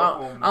like, yo,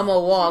 I'm gonna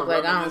walk.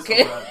 Like, I don't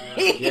care.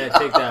 Yeah,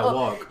 take that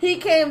walk. He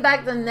came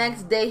back the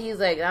next day. He's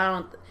like,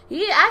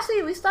 we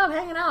stopped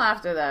hanging out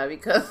after that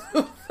because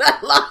of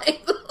that line.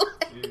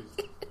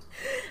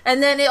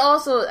 And then I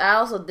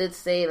also did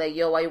say, like,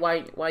 yo,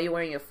 why you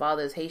wearing your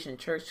father's Haitian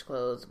church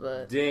clothes?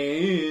 But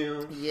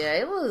damn, yeah,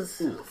 it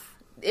was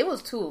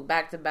two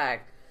back to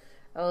back.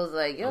 I was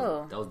like,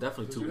 yo, that was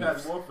definitely too. You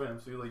had more for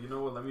him, so you're like, you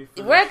know what? Let me.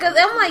 Right, because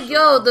I'm like,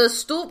 yo,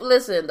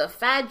 listen, the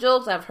fat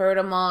jokes, I've heard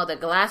them all. The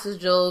glasses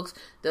jokes,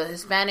 the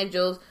Hispanic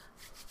jokes.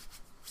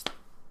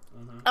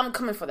 I'm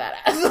coming for that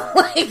ass.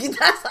 Like,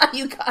 that's how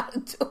you gotta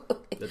do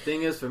it. The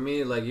thing is, for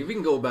me, like, if we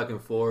can go back and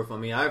forth, I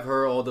mean, I've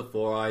heard all the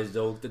 4 eyes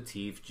jokes, the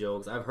teeth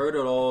jokes. I've heard it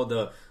all,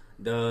 the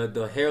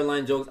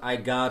hairline jokes. I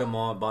got them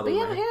all, by the way. But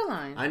you have a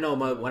hairline. I know,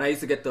 when I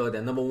used to get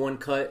the number 1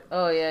 cut.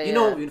 Oh, yeah, You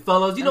know,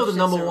 fellas, you know the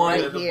number 1.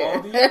 Right yeah,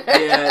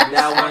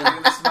 that one.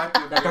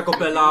 That Caco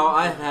Pelao,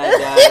 I had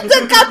that.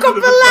 The Caco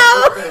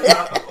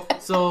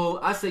Pelao.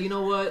 So, I said, you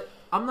know what?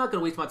 I'm not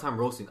gonna waste my time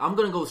roasting. I'm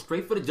gonna go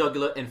straight for the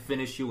jugular and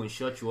finish you and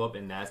shut you up,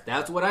 and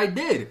that's what I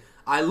did.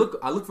 I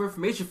look for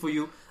information for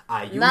you.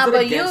 I use it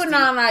against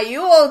you.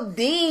 You old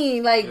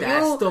Dean. Like,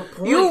 that's the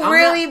point. You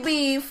really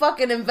be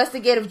fucking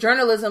investigative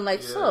journalism.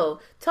 Like, so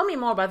tell me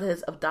more about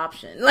his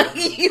adoption. Like,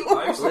 you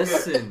I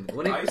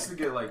used to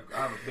get like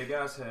I have a big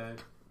ass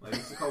head. Like, it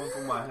used to come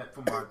from my head,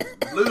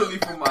 literally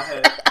from my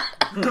head.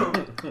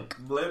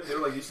 Lip. They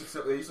were like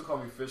they used to call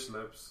me fish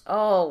lips.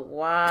 Oh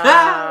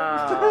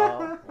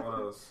wow. What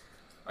else?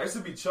 I used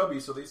to be chubby,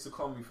 so they used to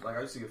call me, like,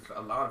 I used to get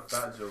a lot of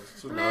fat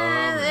jokes, too.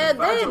 Man,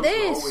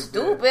 they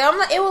stupid. I'm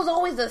like, it was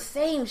always the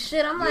same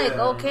shit. I'm like,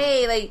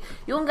 okay, like,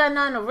 you don't got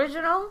nothing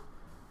original?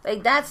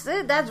 Like, that's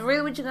it? That's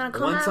really what you're gonna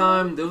come One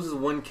time, there was this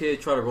one kid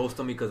try to roast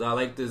on me because I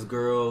liked this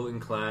girl in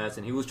class,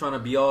 and he was trying to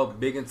be all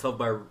big and tough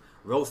by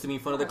roasting me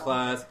in front of the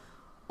class.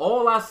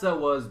 All I said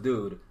was,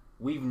 dude,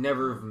 we've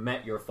never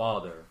met your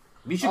father.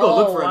 You should go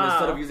look for him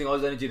instead of using all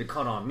his energy to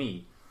cut on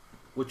me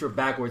with your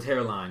backwards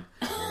hairline.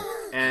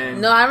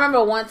 And no, I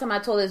remember one time I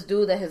told this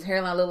dude that his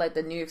hairline looked like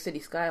the New York City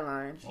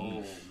skyline.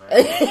 Oh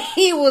man,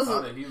 he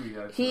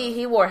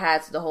wore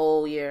hats the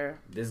whole year.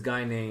 This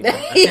guy named I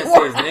can't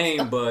say his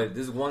name, but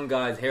this one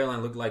guy's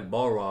hairline looked like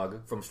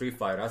Balrog from Street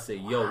Fighter. I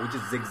said, yo, we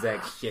just zigzag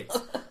shit.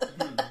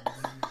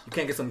 You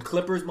can't get some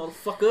clippers,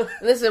 motherfucker.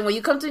 Listen, when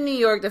you come to New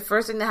York, the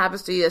first thing that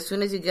happens to you as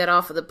soon as you get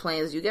off of the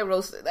plane is you get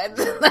roasted. That's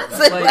it.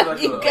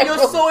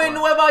 You're so in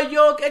Nueva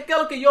York.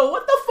 Yo,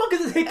 what the fuck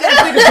is this nigga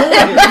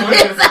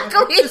doing?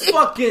 Exactly. It's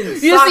fucking.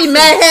 You see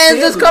mad hands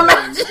just coming.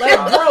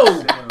 Like,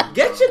 bro,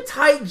 get your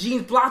tight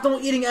jeans blocked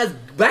on eating ass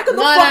back in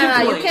the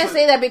fucking plane. You can't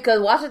say that because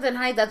Washington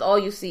Heights, that's all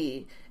you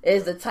see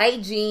is the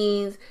tight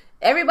jeans.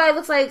 Everybody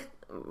looks like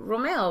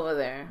Romeo over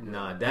there.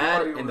 Nah,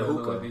 that and the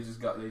hookah. They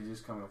just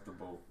come off the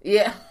boat.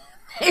 Yeah,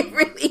 they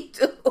really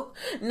do.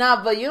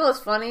 Nah, but you know what's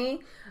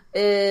funny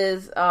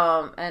is,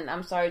 and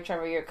I'm sorry,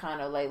 Trevor, you're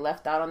kind of like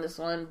left out on this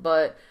one,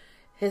 but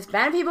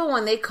Hispanic people,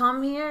 when they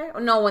come here,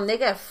 when they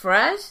get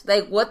fresh,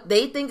 like what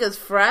they think is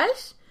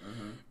fresh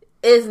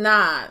is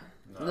not.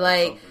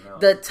 Like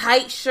the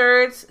tight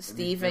shirts,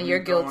 Stephen, you're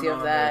guilty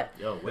of that.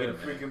 Yo, wait a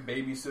freaking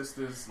baby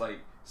sisters like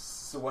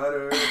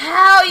sweater.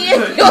 Hell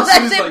yeah, yo,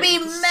 that should be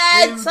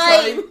mad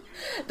tight.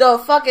 The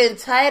fucking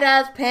tight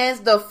ass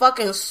pants, the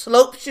fucking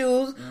slope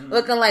shoes,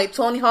 looking like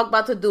Tony Hawk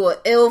about to do an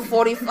ill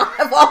 45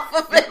 off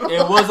of it.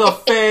 It was a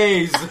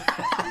phase.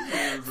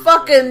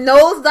 Fucking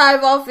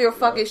nosedive off your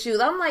fucking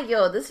shoes. I'm like,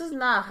 yo, this is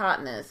not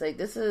hotness. Like,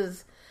 this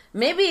is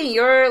maybe in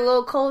your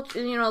little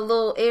culture,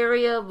 little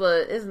area,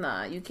 but it's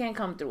not. You can't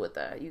come through with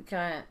that. You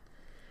can't.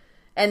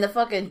 And the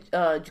fucking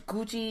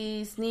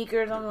Gucci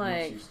sneakers, I'm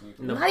like,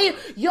 how do you?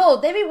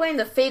 Yo, they be wearing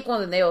the fake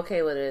ones and they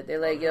okay with it. They're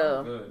like,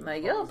 yo,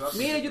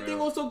 Me and you think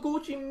also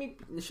Gucci?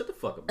 Shut the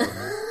fuck up, bro.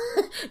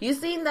 You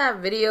seen that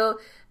video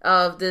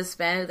of this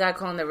Spanish guy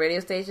calling the radio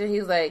station? He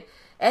was like,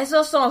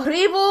 "Esos son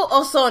Reebok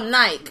o son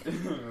Nike?"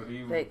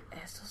 Like,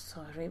 "Esos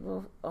son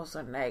Reebok o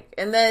son Nike?"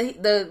 And then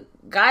the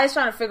guy's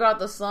trying to figure out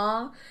the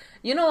song.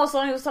 You know what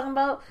song he was talking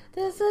about?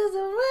 This is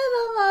the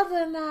rhythm of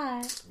the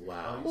night.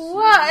 Wow.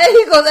 And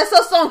he goes, "That's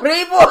a song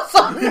Reebok,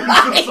 song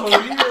Nike."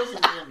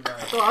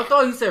 So I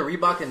thought he said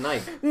Reebok and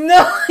Nike. No,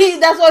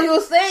 that's what he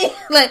was saying.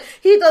 Like,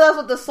 he thought that's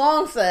what the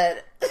song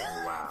said.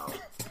 Wow.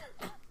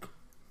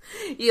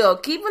 Yo,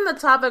 keeping the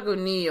topic of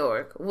New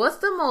York, what's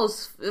the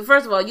most...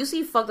 First of all, you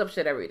see fucked up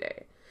shit every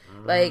day.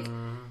 Like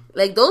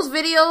those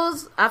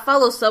videos, I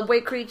follow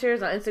Subway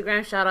Creatures on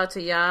Instagram. Shout out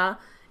to y'all.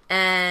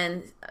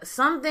 And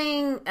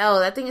something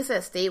else, I think it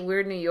said State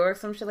Weird New York,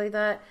 some shit like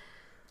that.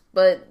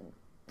 But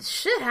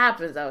shit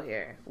happens out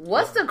here.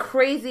 What's the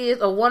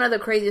craziest or one of the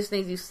craziest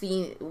things you've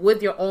seen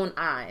with your own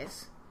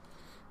eyes?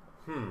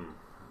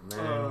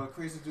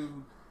 Crazy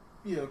dude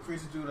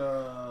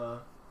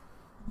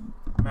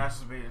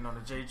masturbating on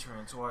the J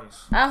train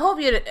twice. I hope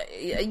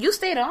you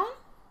stayed on?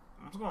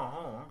 I'm going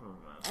home.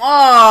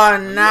 Oh,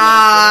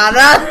 nah.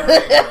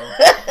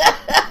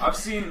 I've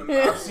seen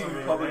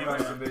public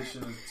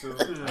masturbation too.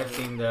 I've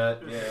seen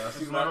that. Yeah, I've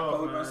seen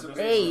public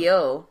masturbation. Hey,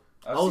 yo.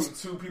 I've seen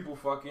two people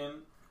fucking.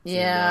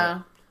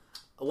 Yeah.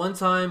 One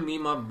time, me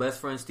and my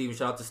best friend Steven,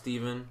 shout out to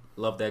Steven,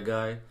 love that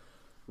guy.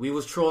 We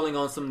was trolling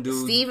on some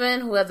dude.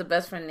 Steven, who has a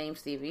best friend named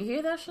Steve. You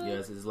hear that shit?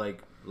 Yes, it's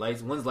like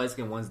one's light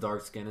skin, one's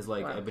dark skin. It's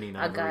like ebony and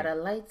ivory. I got a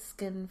light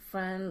skinned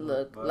friend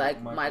look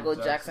like Michael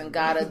Jackson.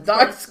 Got a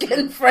dark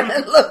skinned friend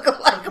look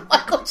like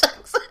Michael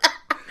Jackson.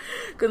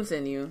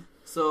 Continue.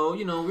 So,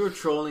 we were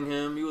trolling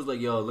him. He was like,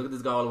 yo, look at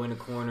this guy all the way in the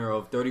corner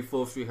of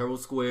 34th Street, Herald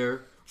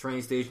Square,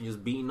 train station,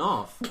 just beating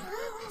off.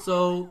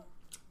 So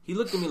he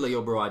looked at me like,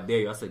 yo, bro, I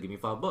dare you. I said, give me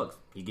 $5.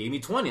 He gave me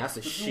 20. I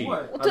said, shit.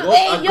 I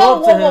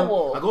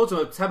go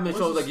to him 10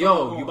 minutes. I was like,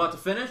 yo, you about to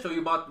finish? Or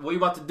what you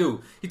about to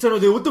do? He turned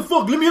over there, what the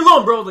fuck? Leave me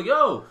alone, bro. I was like,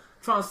 yo,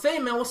 trying to say,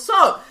 man, what's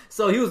up?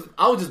 So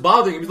I was just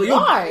bothering him. He was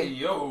like,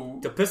 yo,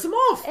 to piss him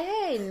off.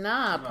 Hey,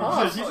 nah,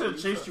 pause. He should have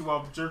chased you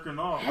while jerking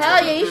off.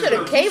 Hell yeah, he should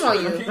have came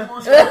on you. He should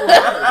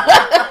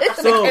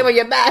have came on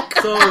your back.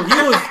 So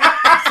he was.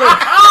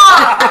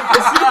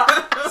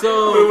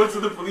 So we went to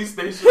the police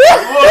station.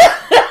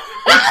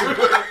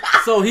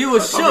 So he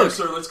was shook.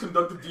 Sir, let's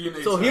conduct the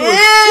DNA. So he was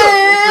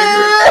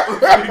shook. We'll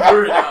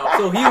figure it out.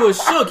 So he was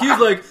shook. He was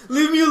like,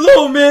 leave me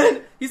alone,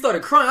 man. He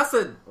started crying. I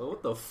said,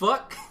 what the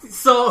fuck?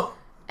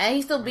 And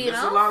he's still beating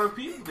off? There's a lot of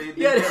people. They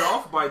get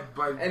off by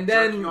and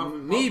then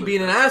me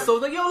being an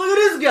asshole, like, yo, look at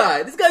this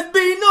guy. This guy's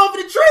beating off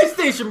at the train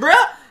station,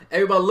 bruh.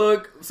 Everybody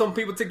look. Some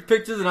people take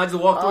pictures, and I just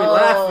walked away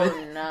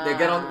laughing.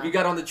 Nah. We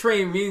got on the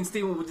train. Me and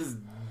Steven were just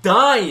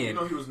dying.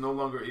 He was no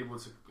longer able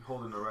to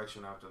hold an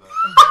erection after that.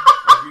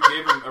 Like, you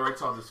gave him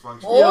erectile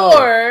dysfunction.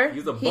 Or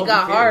he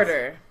got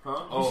harder.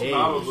 Huh? Oh,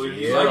 probably.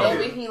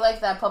 He likes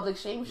that public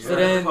shame shit. So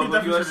then,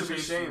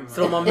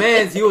 so my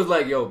man's, he was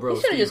like, yo, bro,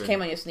 you should have just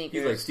came on your sneakers.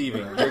 He's like,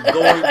 Steven, you're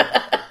going...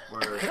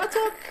 Can I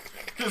talk?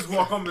 Just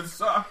walk home in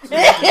socks. You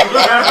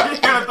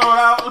gotta throw it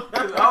out.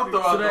 I'll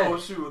throw out the whole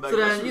shoe. So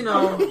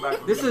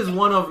then, this is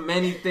one of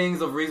many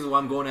things of reasons why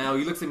I'm going out.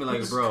 He looks at me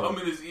like, bro. Come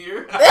in his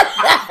ear.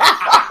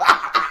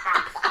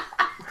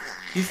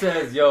 He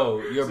says, yo,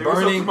 you're burning...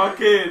 What's up to my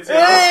kids?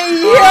 Hey,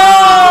 yo!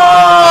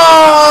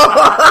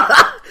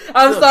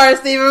 I'm sorry,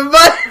 Steven,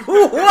 but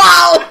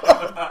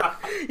wow!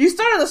 You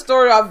started the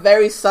story off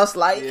very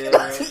sus-like.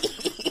 Yeah.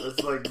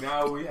 It's like,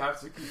 now we have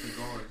to keep it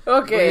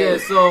going. Okay.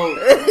 But yeah, so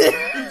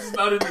he's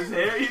not in his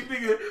hair. He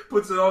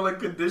puts it on like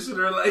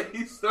conditioner, like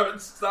he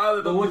starts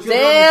styling. But what you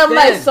damn,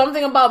 like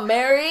something about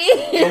Mary.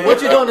 But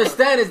what you don't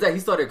understand is that he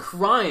started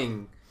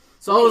crying.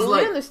 So I was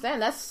like,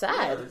 understand? That's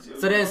sad.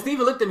 So then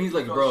Steven looked at me. He's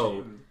like,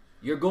 bro,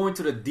 you're going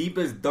to the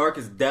deepest,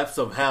 darkest depths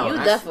of hell.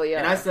 You definitely are.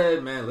 And I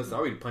said, man, listen, I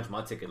already punched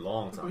my ticket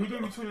long time. But he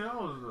gave me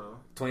 $20 though.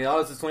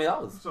 $20 is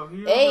 $20. So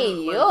he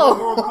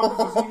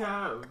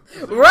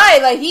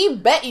Right, like he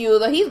bet you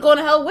that he's going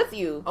to hell with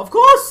you. Of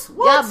course.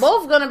 Y'all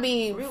both gonna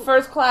be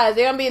first class.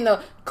 They're gonna be in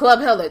the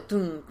club hell like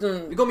doom,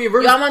 doom. You're gonna be in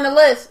River. Yo, I'm on the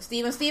list.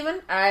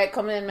 Steven. Alright,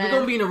 come in, man. You're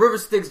gonna be in the River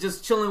Styx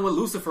just chilling with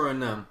Lucifer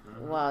and them.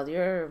 Wow,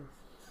 you're...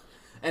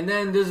 And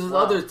then there's this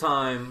other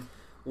time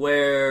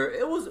where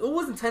it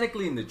wasn't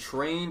technically in the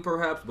train,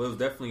 perhaps, but it was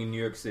definitely in New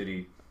York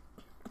City.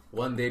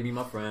 One day, me and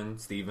my friend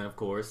Steven, of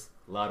course,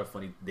 a lot of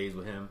funny days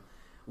with him.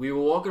 We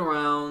were walking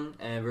around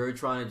and we were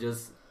trying to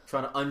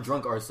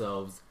undrunk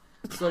ourselves.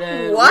 So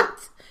then,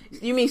 what?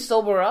 You mean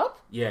sober up?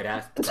 Yeah,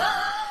 that's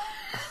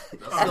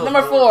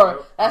number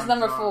 4. That's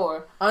number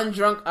 4.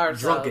 Undrunk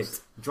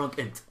ourselves.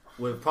 Drunkent.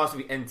 With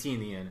possibly NT in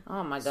the end.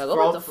 Oh my god, go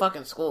back to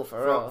fucking school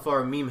for real. For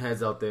our meme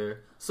heads out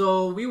there.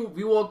 So we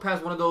walked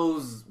past one of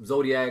those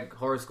Zodiac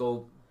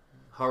horoscope,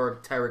 horror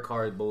tarot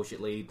card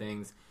bullshit lady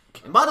things.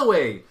 And by the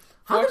way,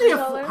 how did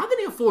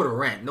they afford a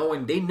rent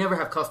knowing they never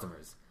have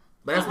customers?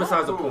 But that's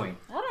besides the point.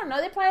 I don't know.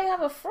 They probably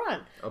have a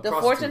front. The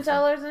fortune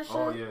tellers and shit.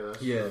 Oh yeah.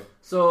 Yeah.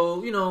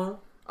 So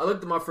I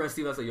looked at my friend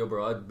Steven. I said, "Yo,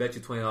 bro, I bet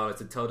you $20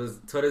 to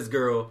tell this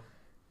girl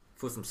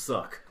for some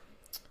suck."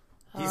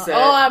 He said,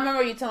 I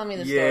remember you telling me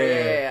the story.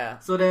 Yeah.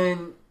 So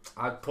then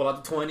I pull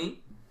out the 20,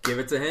 give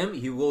it to him.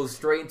 He goes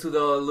straight into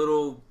the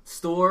little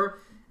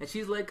store, and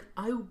she's like,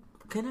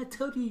 "Can I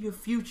tell you your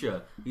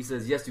future?" He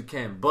says, "Yes, you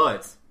can,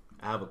 but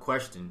I have a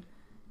question."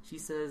 She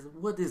says,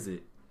 "What is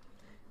it?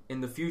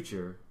 In the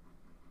future,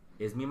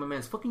 is me and my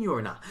man's fucking you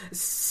or not?"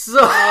 So,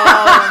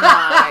 oh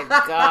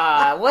my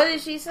god, what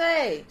did she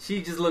say?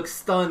 She just looked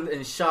stunned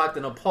and shocked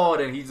and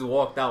appalled, and he just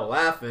walked out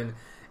laughing.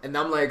 And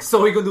I'm like,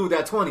 "So what you gonna do with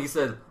that 20? He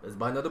said, "Let's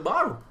buy another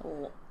bottle."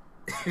 Oh.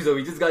 So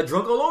we just got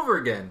drunk all over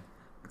again.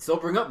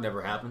 Sobering up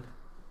never happened.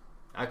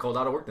 I called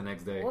out of work the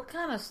next day. What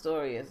kind of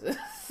story is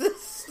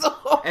this?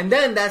 And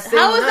then that same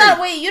How is night,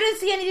 that? Wait, you didn't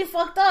see anything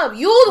fucked up.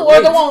 You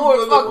were the one who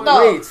was fucked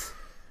up. Wait.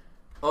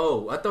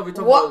 Oh, I thought we were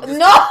talking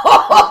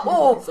about...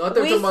 No! So I thought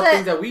we were talking about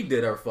things that we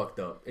did are fucked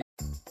up.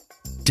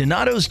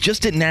 Donato's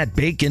just didn't add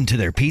bacon to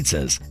their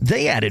pizzas.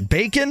 They added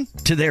bacon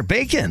to their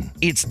bacon.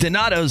 It's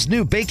Donato's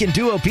new Bacon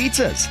Duo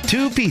pizzas.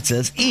 2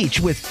 pizzas,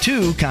 each with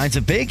 2 kinds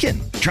of bacon.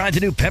 Try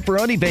the new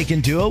Pepperoni Bacon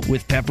Duo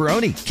with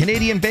pepperoni,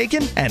 Canadian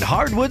bacon, and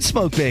hardwood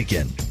smoked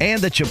bacon.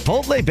 And the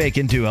Chipotle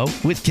Bacon Duo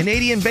with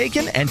Canadian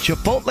bacon and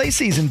Chipotle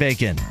seasoned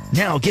bacon.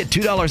 Now get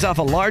 $2 off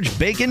a large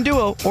Bacon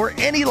Duo or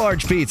any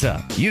large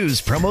pizza. Use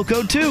promo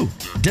code 2.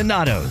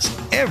 Donato's.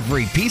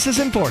 Every piece is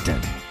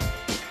important.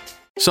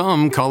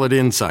 Some call it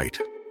insight.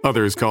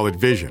 Others call it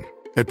vision.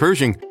 At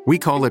Pershing, we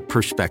call it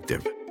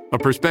perspective. A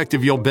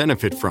perspective you'll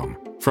benefit from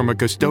a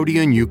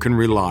custodian you can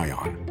rely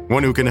on.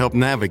 One who can help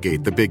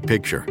navigate the big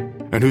picture,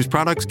 and whose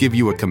products give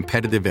you a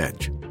competitive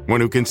edge. One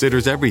who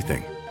considers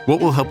everything. What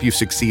will help you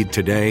succeed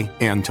today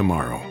and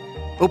tomorrow?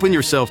 Open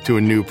yourself to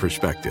a new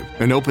perspective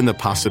and open the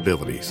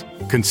possibilities.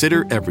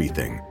 Consider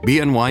everything.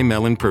 BNY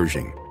Mellon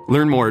Pershing.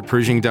 Learn more at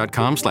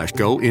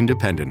Pershing.com/go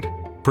independent.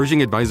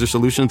 Pershing Advisor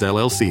Solutions,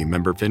 LLC.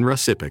 Member FINRA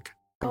SIPC.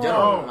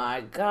 Oh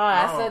my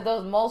god! I said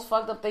those most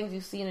fucked up things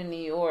you've seen in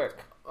New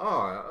York.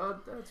 Oh,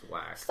 that's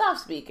whack. Stop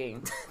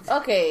speaking.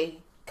 Okay,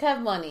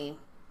 Kev Money.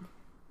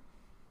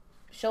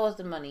 Show us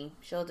the money.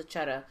 Show us the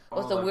cheddar.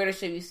 What's the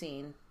weirdest shit you've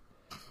seen?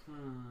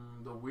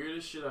 The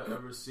weirdest shit I've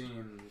ever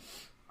seen.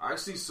 I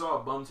actually saw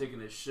a bum taking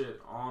his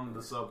shit on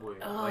the subway.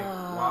 Like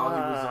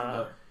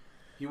while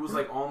he was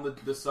like on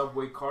the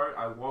subway cart.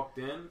 I walked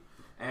in.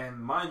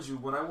 And mind you,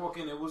 when I walk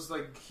in, it was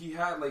like he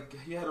had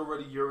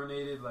already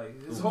urinated.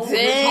 Like his whole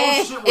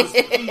shit was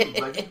peed.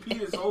 Like he peed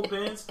his whole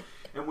pants.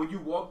 And when you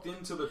walked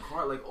into the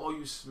car, like all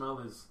you smell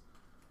is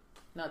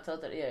tell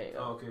that. Yeah.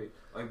 Okay,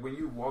 like when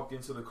you walked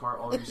into the car,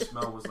 all you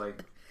smell was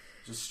like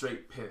just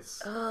straight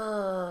piss. And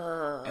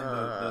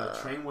the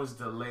train was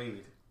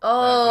delayed.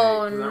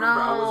 Oh no!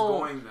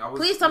 I was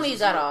Please tell me you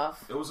got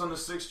off. It was on the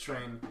 6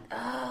 train,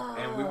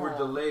 and we were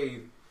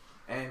delayed.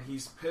 And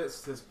he's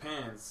pissed his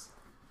pants.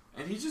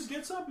 And he just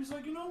gets up. He's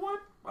like, "You know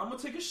what? I'm going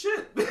to take a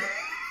shit."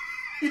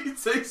 He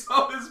takes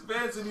off his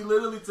pants and he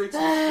literally takes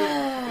his shit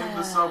in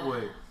the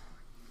subway.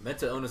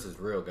 Mental illness is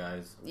real,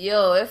 guys.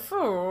 Yo, it's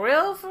for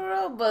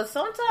real. But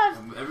sometimes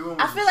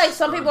I feel like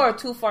some people are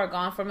too far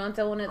gone from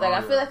mental illness. Like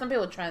I feel like some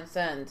people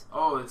transcend.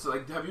 Oh, it's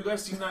like, have you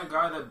guys seen that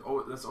guy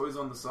that's always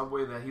on the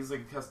subway that he's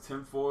like has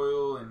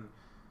tinfoil and...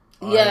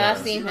 I've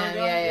seen him.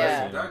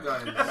 Yeah. That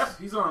guy,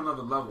 he's on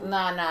another level.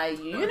 Nah.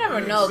 You never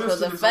know because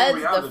the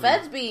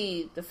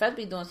feds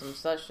be doing some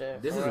such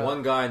shit. This is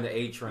one guy in the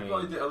A train. He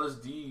probably did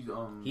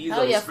LSD. He's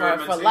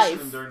for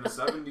life during the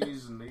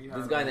 70s, and they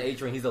this guy in the A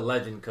train. He's a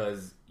legend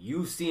because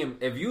You see him.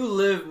 If you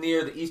live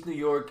near the East New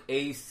York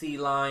AC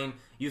line,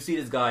 you see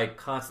this guy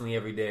constantly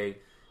every day.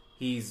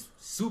 He's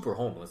super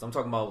homeless. I'm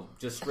talking about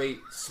just straight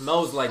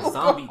smells like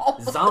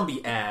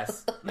zombie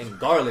ass and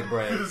garlic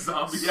bread.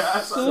 Zombie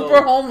ass.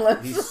 Super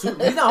homeless.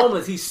 He's not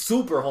homeless. He's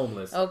super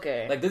homeless.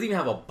 Okay. Like doesn't even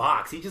have a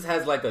box. He just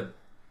has like a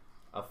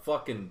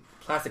fucking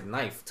plastic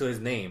knife to his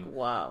name.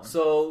 Wow.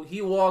 So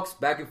he walks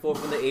back and forth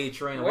from the A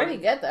train. Where'd he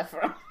get that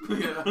from?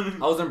 I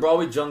was in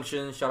Broadway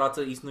Junction. Shout out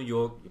to East New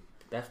York.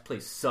 That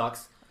place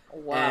sucks.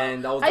 Wow.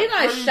 And I was how you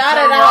gonna shout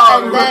it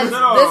out and then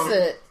diss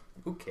it?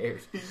 Who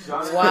cares?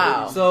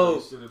 Wow.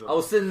 So I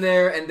was sitting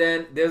there, and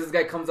then there's this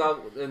guy comes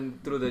out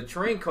and through the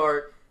train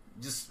cart,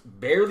 just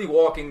barely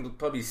walking,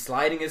 probably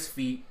sliding his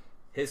feet.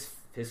 His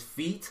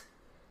feet.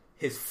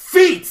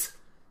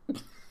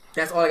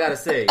 That's all I gotta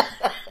say.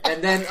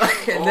 And then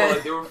like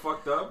they were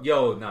fucked up.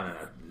 Yo, no.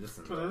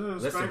 Listen, bro.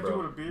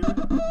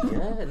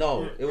 Yeah,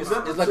 no. It was.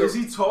 It's like is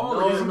he tall?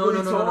 No.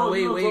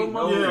 Wait.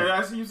 No. Yeah,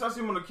 I see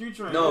him on the Q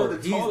train. No,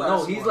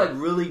 he's like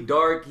really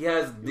dark. He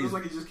has. He looks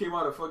like he just came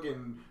out of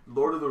fucking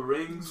Lord of the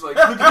Rings. Like,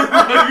 wait,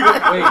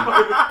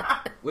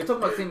 we're talking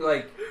about the same.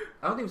 Like,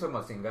 I don't think we're talking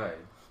about the same guy.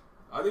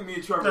 I think me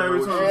and Trevor.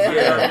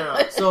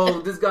 Yeah.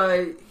 So this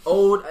guy,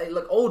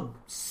 old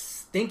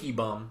stinky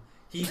bum.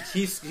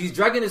 He's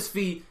dragging his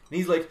feet and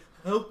he's like,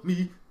 "Help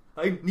me!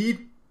 I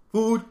need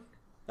food.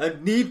 I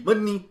need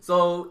money."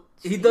 So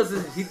he does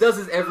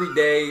this every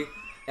day.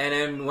 And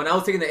then when I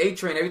was taking the A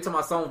train, every time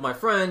I saw him with my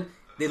friend,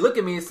 they look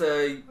at me and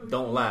say,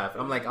 "Don't laugh."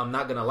 I'm like, I'm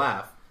not gonna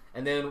laugh.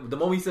 And then the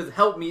moment he says,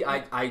 "Help me,"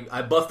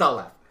 I bust out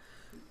laughing.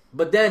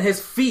 But then his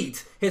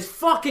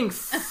fucking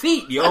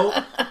feet, yo.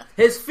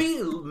 His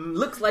feet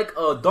looks like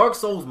a Dark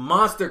Souls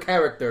monster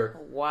character.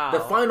 Wow. The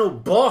final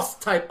boss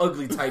type,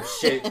 ugly type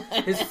shit.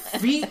 His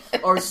feet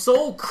are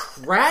so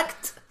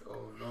cracked.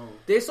 Oh, no.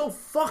 They're so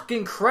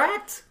fucking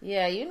cracked.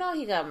 Yeah, you know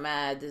he got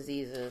mad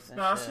diseases and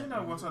no, I shit. seen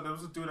that one time. There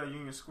was a dude at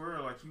Union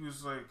Square. Like, he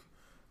was like...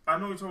 I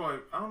know you're talking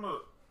like... I don't know.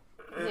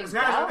 It has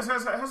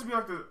to be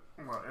like the...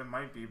 Well, it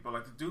might be. But,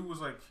 like, the dude was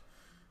like...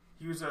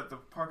 He was at the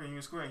park in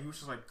Union Square and he was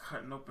just like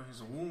cutting open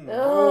his wound.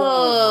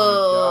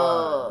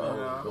 Oh my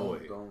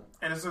god! Don't.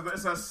 And it's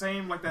that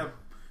same like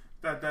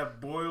that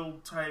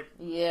boiled type.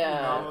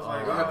 Yeah. You know, I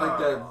had like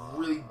that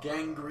really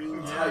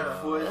gangrene type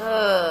foot.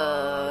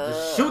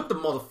 Just shoot the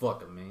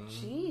motherfucker, man.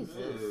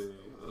 Jesus.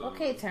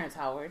 Okay, Terrence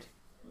Howard.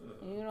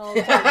 You know what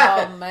I'm talking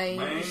about,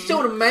 man.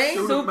 Shoot him, man.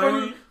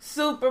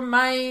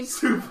 Superman.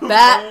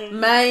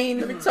 Batman.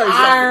 Let me tell you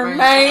Iron something,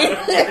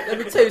 Man. Let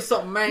me tell you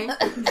something, man.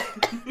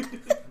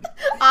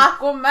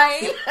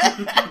 Aquaman.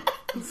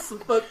 Some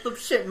fucked up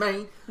shit,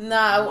 man.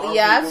 Nah, Marvel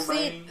yeah, I've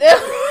Woman.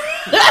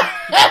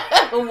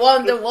 seen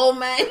Wonder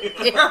Woman.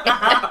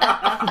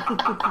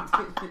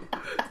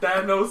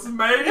 Thanos,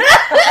 man.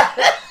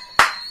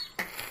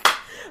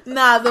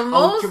 Nah, the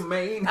most.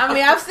 Ultraman. I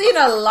mean, I've seen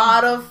a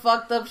lot of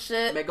fucked up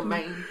shit. Mega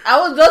Man. I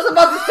was just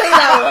about to say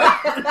that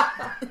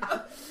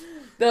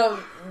one.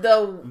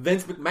 The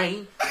Vince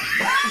McMahon.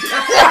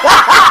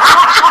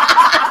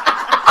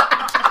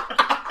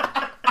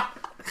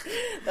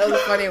 That was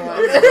a funny one.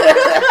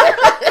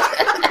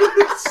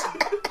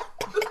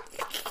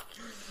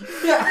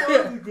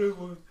 That's a good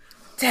one.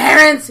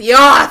 Terrence, you're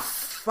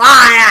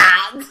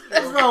fired.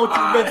 What's wrong with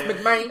you, Vince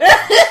McMahon?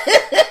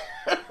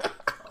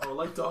 I would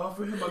like to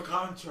offer him a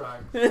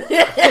contract.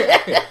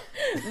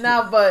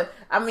 Nah, but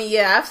I mean,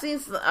 yeah, I've seen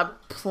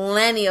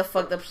plenty of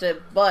fucked up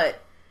shit.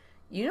 But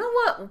you know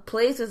what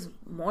place is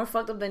more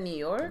fucked up than New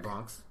York?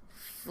 Bronx,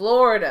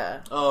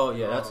 Florida. Oh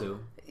yeah, that too.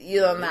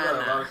 You know, Got a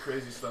lot of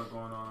crazy stuff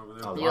going on over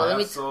there.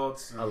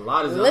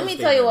 Let me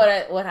tell you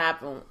what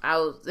happened. I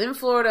was in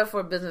Florida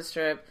for a business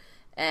trip,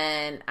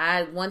 and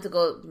I went to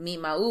go meet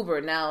my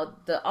Uber. Now,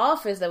 the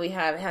office that we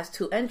have has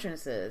 2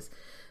 entrances.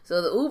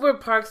 So the Uber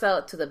parks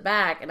out to the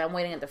back, and I'm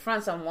waiting at the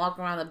front, so I'm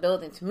walking around the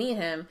building to meet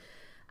him.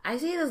 I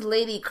see this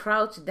lady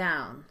crouched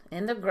down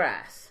in the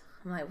grass.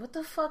 I'm like, what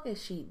the fuck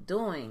is she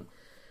doing?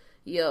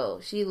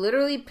 Yo, she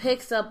literally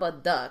picks up a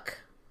duck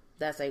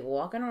that's like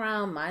walking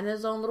around, minding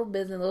his own little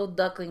business, little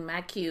duckling,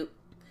 mad cute.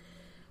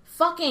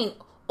 Fucking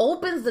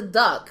opens the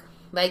duck,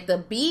 like the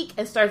beak,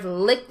 and starts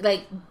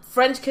like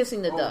French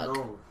kissing the duck.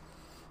 No.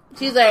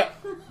 She's like,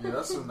 yeah,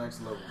 that's some next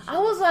level. I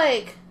was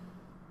like,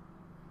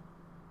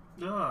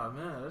 oh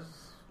man,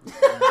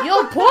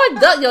 yo, poor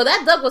duck. Yo,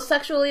 that duck was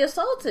sexually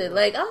assaulted.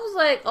 Like, I was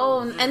like,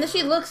 oh, and then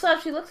she looks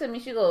up, she looks at me,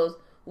 she goes,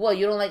 what,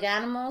 you don't like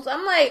animals?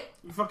 I'm like,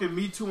 you fucking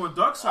Me Too and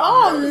ducks.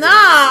 Oh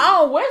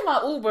nah, oh, where's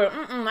my Uber?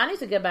 I need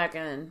to get back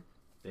in.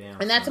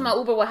 Damn. And that's to my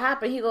Uber. What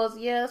happened? He goes,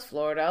 yeah, it's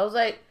Florida. I was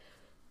like,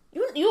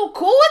 you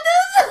cool with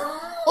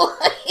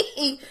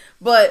this?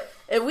 But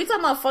if we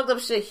talking about fucked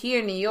up shit here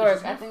in New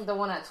York, I think the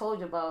one I told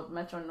you about,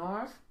 Metro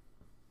North.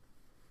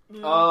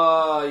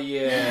 Oh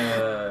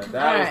yeah,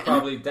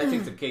 that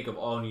takes the cake of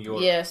all New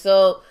York. Yeah,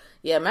 so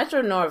yeah,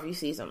 Metro North, you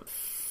see some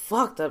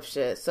fucked up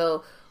shit.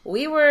 So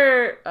we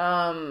were,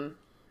 I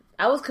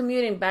was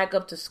commuting back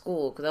up to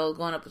school because I was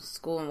going up to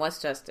school in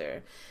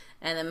Westchester.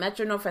 and the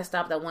Metro North has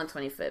stopped at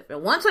 125th.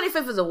 And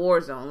 125th is a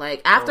war zone.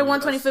 Like after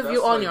 125th,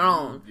 you're on your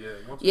own.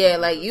 Yeah,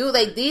 like you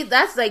like these.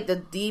 That's like the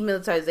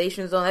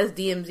demilitarization zone. That's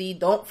DMZ.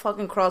 Don't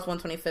fucking cross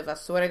 125th. I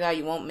swear to God,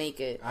 you won't make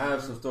it. I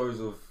have some stories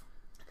of.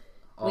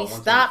 We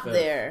stopped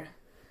there.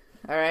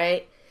 All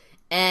right.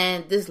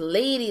 And this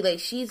lady, like,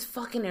 she's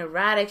fucking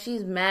erratic.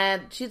 She's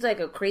mad. She's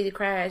like a crazy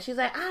crackhead. She's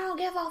like, I don't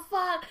give a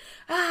fuck.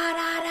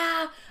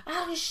 I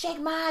don't shake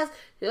my ass.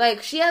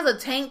 Like, she has a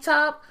tank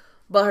top,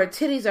 but her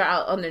titties are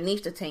out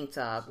underneath the tank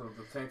top. So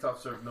the tank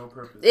top serves no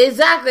purpose.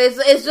 Exactly.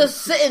 It's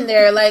just sitting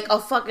there like a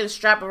fucking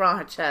strap around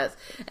her chest.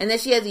 And then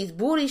she has these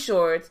booty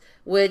shorts,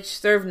 which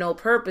serve no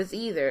purpose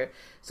either.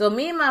 So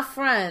me and my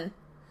friend,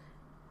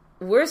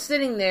 we're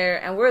sitting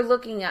there and we're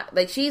looking at,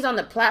 like, she's on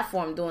the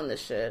platform doing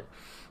this shit.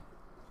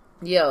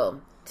 Yo,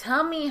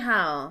 tell me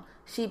how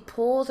she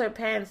pulls her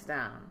pants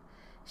down.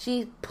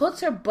 She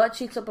puts her butt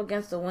cheeks up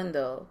against the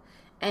window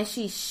and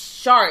she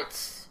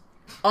sharts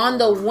on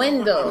the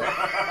window.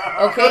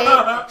 Okay?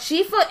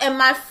 And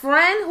my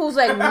friend who's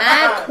like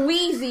mad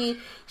queasy,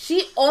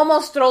 she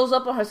almost throws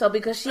up on herself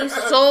because she's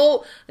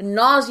so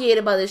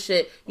nauseated by this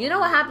shit. You know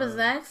what happens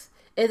next?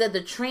 Is that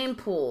the train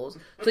pulls.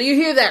 So you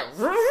hear that.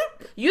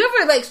 You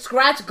ever like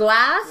scratch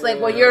glass?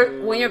 Like when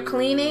you're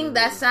cleaning,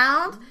 that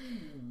sound?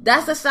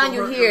 That's the sound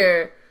you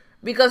hear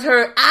because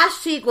her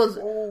ass cheek was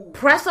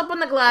pressed up on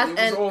the glass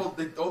and all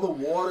the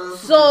water.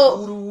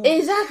 So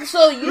exactly.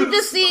 So you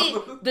just see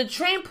the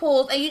train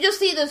pulls and you just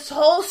see this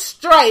whole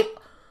stripe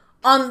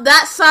on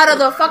that side of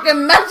the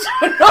fucking metro.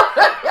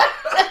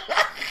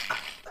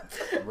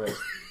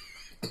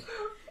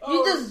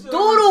 You just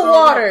doodle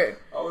water.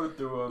 I would have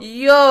threw up.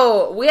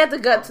 Yo, we had to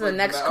get to the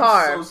next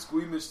car. I'm so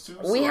squeamish too.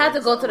 We had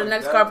to go to the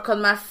next car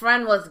because my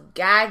friend was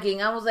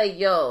gagging. I was like,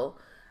 yo,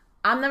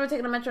 I'm never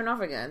taking a Metro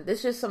North again.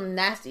 This is some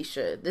nasty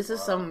shit. This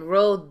is some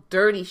real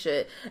dirty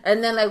shit.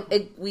 And then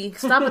like we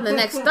stop at the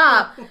next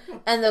stop,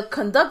 and the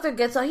conductor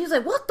gets out. He's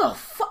like, "What the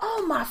fuck?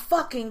 Oh my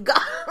fucking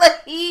god!"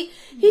 Like he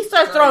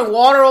starts throwing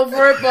water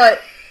over it,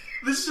 but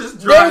this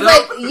just dried up.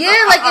 Like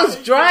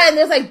it's dry, and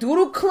there's like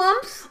doodle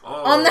clumps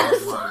on that.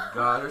 Oh my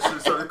god, her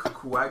shit started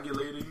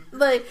coagulating.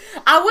 Like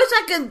I wish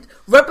I could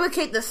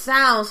replicate the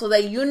sound so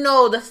that you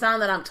know the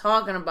sound that I'm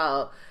talking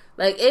about.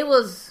 Like it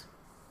was.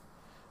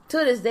 To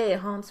this day,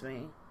 it haunts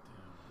me.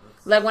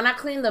 Like, when I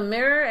clean the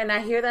mirror and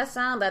I hear that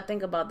sound, I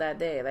think about that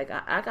day. Like,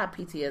 I got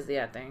PTSD,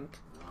 I think.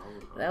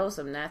 That was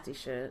some nasty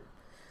shit.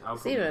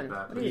 Steven,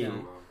 what are you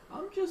doing?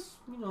 I'm just,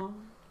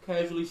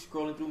 casually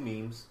scrolling through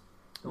memes.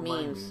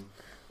 Memes.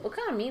 What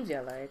kind of memes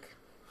y'all like?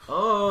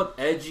 Oh,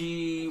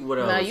 edgy, what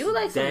else? Nah, you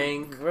like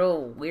dank. Some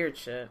real weird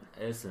shit.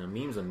 Listen, a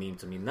meme's a meme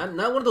to me. Not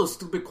one of those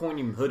stupid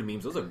corny hood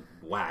memes. Those are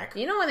whack.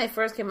 You know when they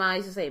first came out, I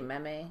used to say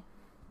meme?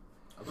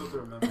 I thought they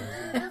were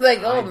memes.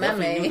 Like, I meme.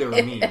 knew they were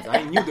memes.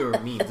 I knew they were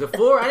memes.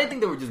 Before, I didn't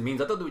think they were just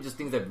memes. I thought they were just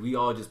things that we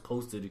all just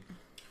posted.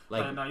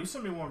 Like, now you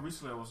sent me one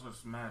recently. I was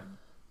just mad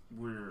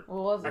weird.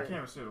 What was it? I can't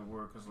even say the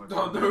word because like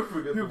don't never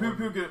forget.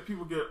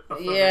 People get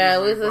offended. Yeah,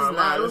 it was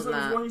not. It was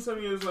not. One he sent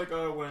me is like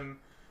when.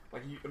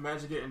 Like, you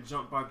imagine getting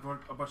jumped by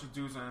a bunch of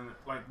dudes and,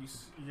 like, you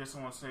hear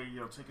someone say,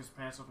 yo, take his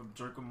pants off and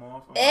jerk him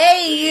off.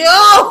 Hey, yo!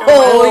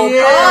 Oh,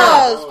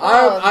 yeah!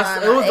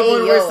 It was the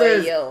one where it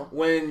says,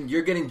 when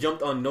you're getting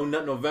jumped on No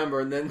Nut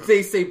November, and then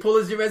they say, pull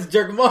his your ass and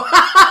jerk him off.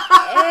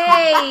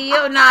 Hey,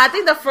 yo! Nah, I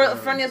think the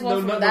funniest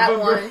one from that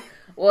one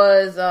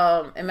was,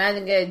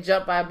 imagine getting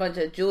jumped by a bunch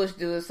of Jewish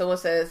dudes. Someone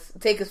says,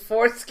 take his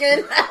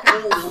foreskin.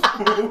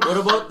 What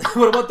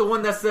about the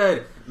one that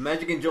said,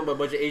 imagine getting jumped by a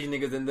bunch of Asian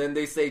niggas, and then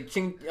they say,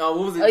 ching, what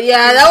was it? Oh,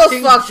 yeah, that was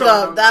fucked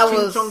up. That ching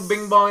was... chong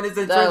bing bong, and it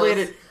said,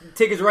 translated,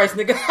 take his rice,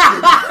 nigga.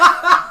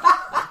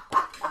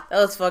 That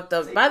was fucked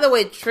up. By the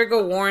way,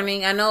 trigger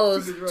warning. I know it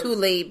was too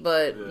late,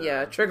 but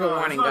yeah, trigger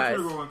warning, guys.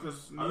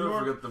 I'll never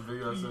forget the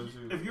video I sent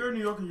you. If you're in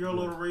New York and you're a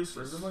little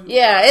racist.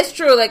 Yeah, it's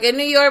true. Like, in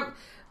New York...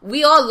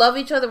 We all love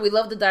each other. We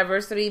love the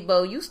diversity,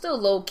 but you still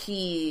low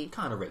key,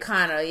 kind of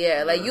racist.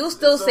 Yeah. Like you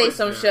still say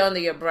some shit under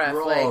your breath.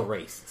 We're like, all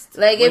racist.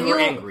 Like when if you're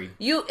angry,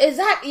 Yeah,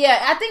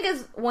 I think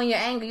it's when you're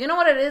angry. You know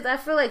what it is? I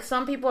feel like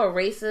some people are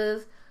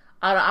racist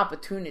out of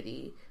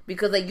opportunity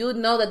because like you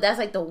know that's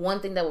like the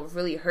one thing that would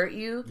really hurt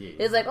you. Yeah.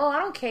 It's like, oh, I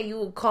don't care.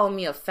 You calling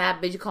me a fat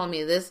bitch. You calling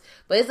me this,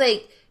 but it's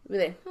like. Be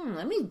like,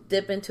 let me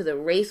dip into the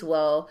race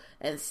well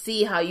and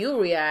see how you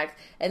react.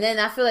 And then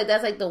I feel like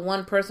that's like the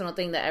one personal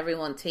thing that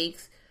everyone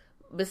takes.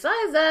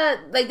 Besides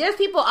that, like, there's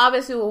people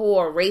obviously who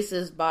are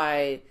racist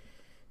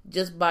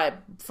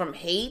from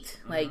hate.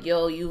 Like,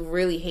 yo, you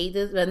really hate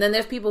this. And then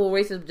there's people who are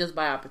racist just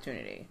by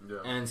opportunity. Yeah.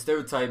 And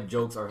stereotype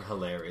jokes are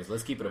hilarious.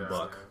 Let's keep it a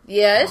buck.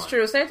 Yeah, it's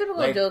true.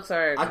 Stereotypical jokes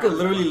are... I could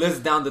literally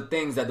list down the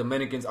things that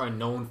Dominicans are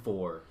known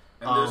for.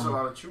 And there's a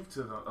lot of truth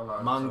to a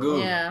lot of Mango.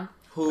 Yeah.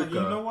 Hookah.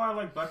 You know why,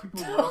 like, black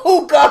people love...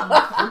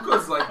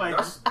 Hookah's like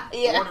that's born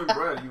and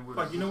bred.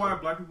 You know why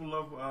black people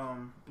love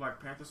Black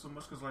Panther so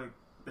much? Because, like,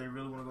 they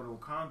really want to go to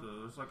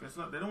Wakanda. It's like they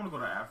don't want to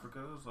go to Africa.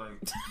 It's like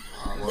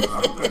I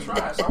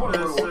want to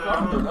go to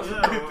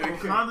Wakanda.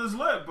 Wakanda's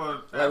lit,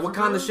 but like what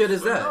kind of shit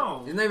is that?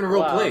 No. It's not even a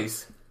real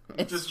place.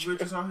 We're just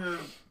out here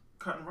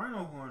cutting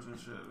rhino horns and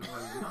shit. It's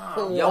like,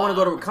 nah. Y'all want to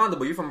go to Wakanda,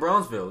 but you're from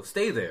Brownsville.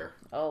 Stay there.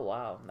 Oh,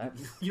 wow.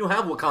 You don't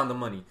have Wakanda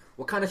money.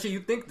 What kind of shit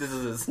you think this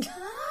is?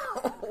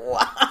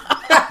 Wow.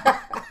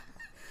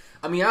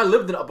 I mean, I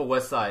lived in the Upper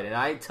West Side, and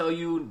I tell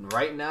you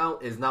right now,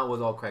 it's not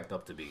what's all cracked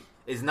up to be.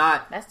 It's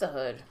not. That's the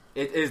hood.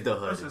 It is the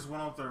hood. This is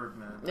 103rd,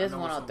 man. It's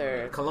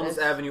 103rd. Columbus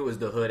Avenue is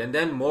the hood. And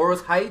then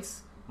Morristown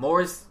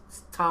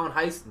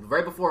Heights,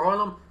 right before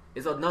Harlem,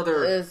 is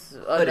another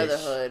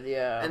hood,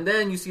 yeah. And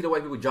then you see the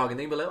white people jogging.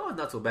 They be like, oh, it's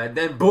not so bad.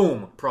 Then,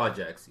 boom,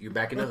 projects. You're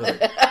back in the hood.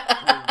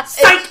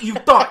 Psych! You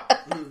thought.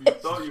 You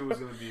thought you was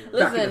going to be here.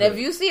 Listen, if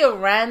you see a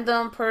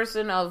random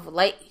person of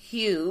light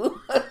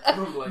hue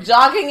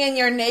jogging in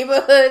your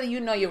neighborhood, you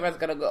know your rent's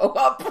going to go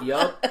up.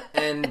 Yup.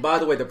 And by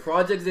the way, the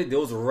projects,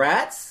 those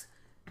rats,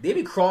 they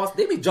be jogging too.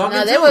 They be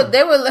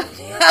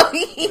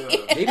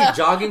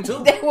jogging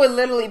too. They would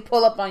literally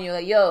pull up on you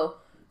like, yo,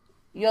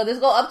 this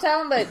go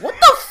uptown? Like, what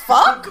the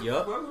fuck?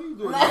 Yup. What are you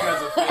doing? You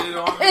guys are faded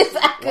on.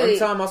 Exactly. One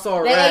time I saw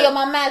a rat. Hey, yo,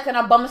 my man, can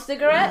I bum a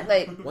cigarette?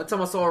 Like, one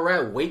time I saw a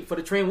rat wait for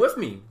the train with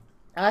me.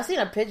 I seen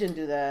a pigeon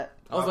do that.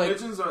 I was like,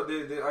 pigeons are.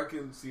 I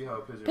can see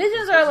how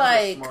pigeons are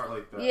like smart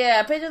like that.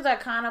 Yeah, pigeons are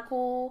kind of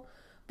cool.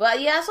 But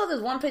yeah, I saw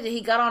this one pigeon.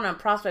 He got on in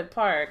Prospect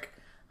Park.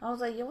 I was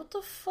like, yo, what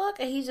the fuck?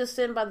 And he's just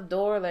sitting by the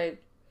door,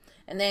 like,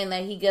 and then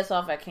like he gets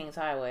off at Kings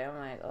Highway. I'm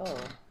like, oh.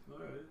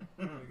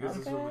 Okay,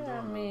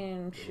 I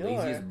mean, sure.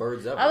 Laziest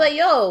birds ever. I was like,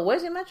 yo,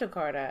 where's your Metro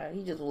card at?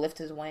 He just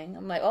lifted his wing.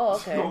 I'm like, oh,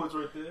 okay. Oh, it's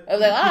right there. I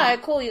was like, all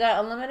right, cool. You got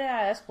unlimited? All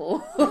right, that's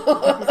cool.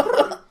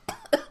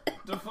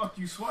 The fuck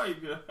you swipe?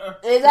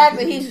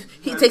 Exactly.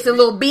 He takes a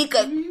little beak.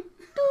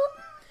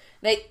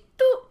 Like,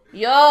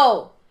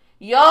 yo,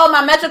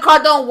 my Metro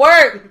card don't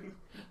work.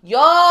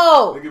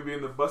 Yo. They could be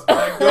in the bus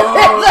back door.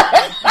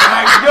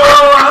 Back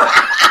door.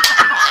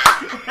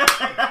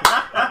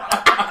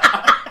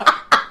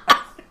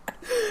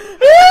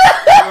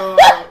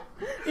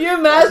 You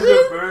imagine?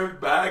 The bird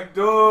back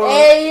door.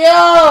 Hey,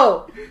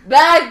 yo.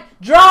 Back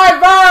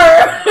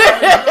driver.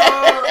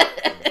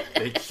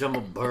 Bitch, I'm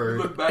a bird.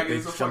 Look back at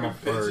Bitch, some I'm a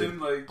fucking bird. pigeon.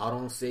 Like, I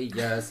don't say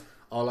yes.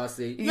 All I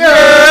say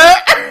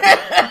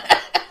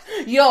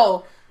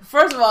Yo,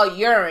 first of all,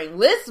 Uring.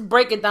 Let's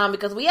break it down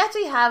because we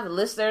actually have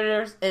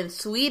listeners in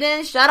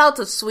Sweden. Shout out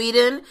to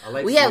Sweden.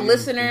 We have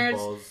listeners.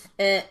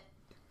 I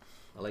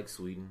like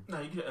Sweden.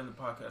 No, you can end the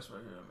podcast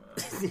right here,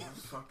 man.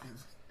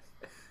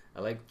 I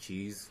like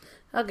cheese.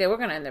 Okay, we're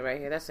gonna end it right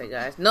here. That's it,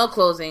 guys. No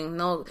closing.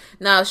 No.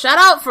 Now, shout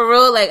out for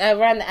real. Like, I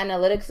ran the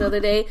analytics the other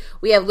day.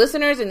 We have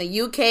listeners in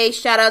the UK.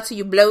 Shout out to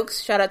you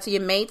blokes. Shout out to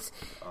your mates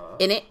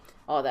in it.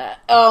 All that.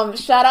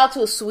 Shout out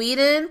to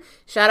Sweden.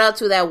 Shout out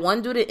to that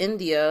one dude in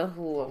India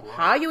who.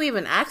 How you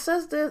even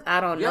access this? I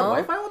don't know.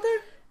 Wi-Fi out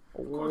there?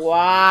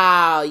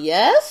 Wow.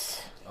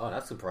 Yes. Oh,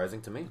 that's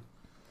surprising to me.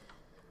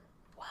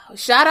 Wow.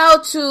 Shout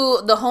out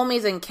to the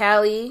homies in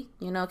Cali.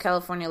 You know,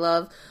 California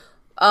love.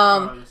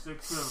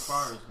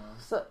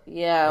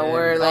 Yeah,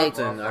 we're like.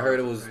 I heard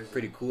it was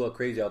pretty cool,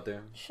 crazy out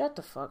there. Shut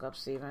the fuck up,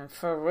 Steven.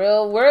 For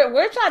real,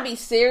 we're trying to be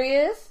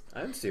serious.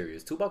 I'm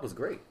serious. Tupac was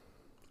great.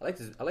 I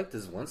like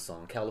this one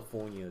song,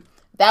 California.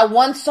 That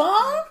one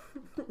song?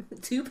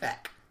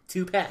 Tupac.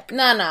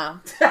 Nah.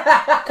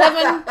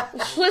 Kevin,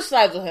 switch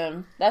sides with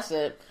him. That's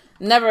it.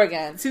 Never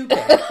again. Tupac.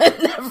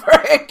 Never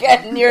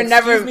again.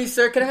 Excuse me,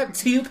 sir. Can I have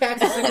 2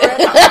 packs of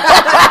cigarettes?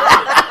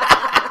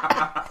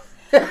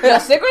 Yo,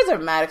 cigarettes are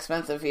mad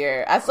expensive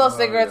here. I saw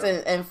cigarettes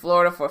in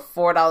Florida for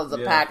 $4 a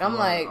pack. I'm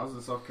like, I was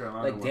in South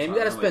Carolina. Like, damn, you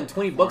gotta spend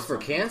 $20 for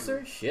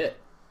cancer? Shit.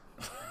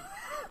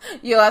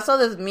 Yo, I saw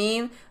this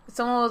meme.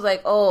 Someone was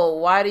like, "Oh,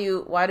 why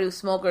do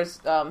smokers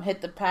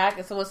hit the pack?"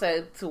 And someone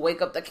said to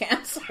wake up the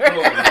cancer.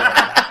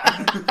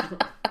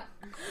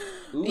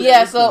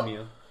 Yeah,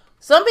 so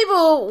some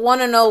people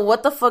want to know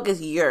what the fuck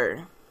is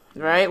Yer,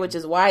 right? Which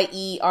is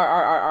YERRRR,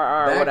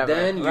 back whatever.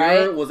 then,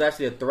 right? Yer was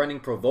actually a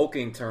threatening,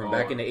 provoking term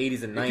back in the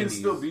 80s and 90s. It can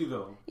still be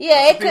though.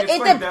 Yeah, it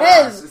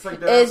depends. It's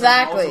like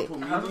exactly.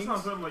 How's it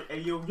sound like,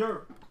 hey yo,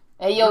 Yer?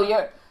 Hey yo,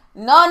 Yer.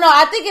 No,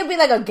 I think it'd be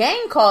like a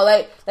gang call.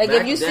 Like back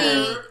if you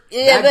see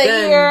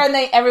Yer and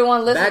then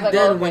everyone listens. Back like,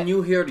 then, okay. when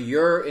you hear the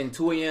Yer in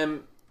 2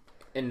 a.m.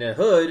 in the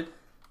hood,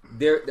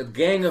 the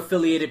gang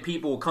affiliated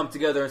people will come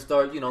together and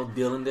start,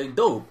 dealing their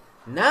dope.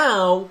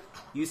 Now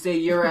you say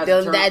Yer as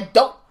a term. That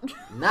dope.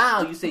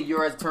 Now you say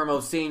Yer as a term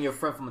of seeing your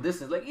friend from a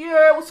distance, like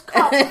Yer, what's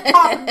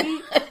poppin'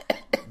 me?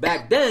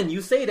 Back then,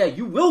 you say that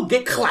you will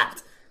get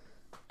clapped.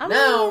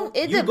 Now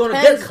you're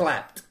gonna get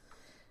clapped.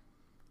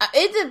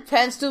 It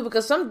depends too,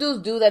 because some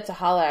dudes do that to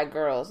holler at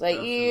girls, like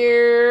and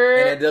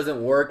it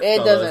doesn't work. It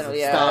fellas. doesn't.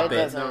 Yeah, Stop it it.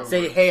 Doesn't.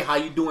 Say, hey, how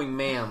you doing,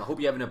 ma'am? I hope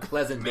you're having a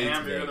pleasant day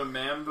today. You're gonna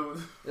ma'am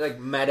those?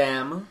 Like,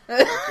 madam.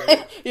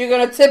 Okay. You're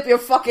gonna tip your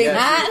fucking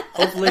hat.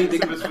 Hopefully,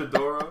 they Miss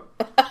Fedora.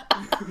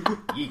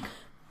 Yeek.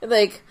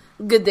 Like,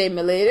 good day,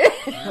 milady.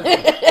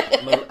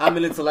 I'm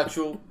an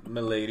intellectual,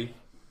 milady.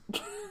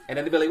 And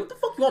then they be like, what the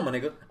fuck you want, my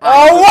nigga?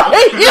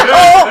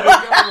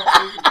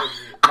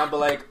 And I'll be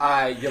like,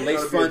 your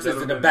lace front is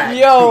in the back.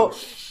 Yo,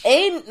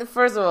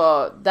 first of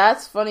all,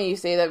 that's funny you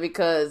say that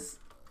because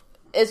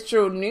It's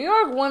true. New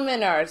York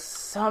women are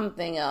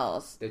something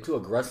else. They're too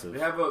aggressive. They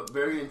have a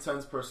very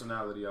intense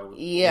personality.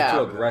 Yeah.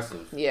 They're too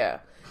aggressive. Yeah.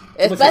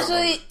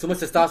 Especially too much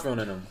testosterone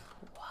in them.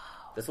 Wow.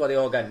 That's why they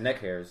all got neck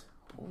hairs.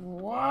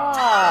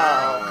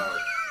 Wow.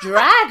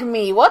 Drag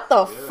me. What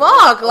the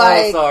fuck?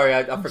 Like, sorry,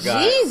 I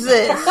forgot.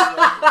 Jesus.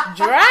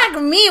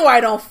 Drag me where I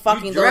don't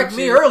fucking drag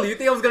me early. You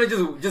think I was gonna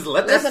just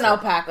let that? Listen,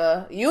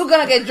 Alpaca, you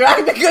gonna get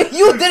dragged because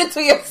you did it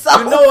to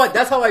yourself. You know what?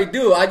 That's how I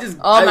do. I just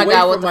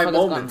wait for my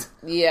moment.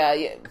 Yeah.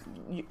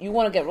 You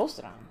want to get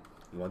roasted on?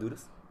 You want to do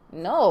this?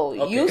 No.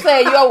 Okay.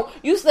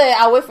 You say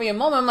I'll wait for your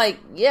moment. I'm like,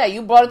 yeah,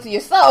 you brought it to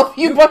yourself.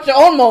 You brought your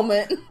own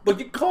moment. But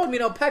you called me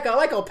an alpaca. I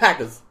like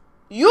alpacas.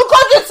 You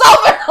called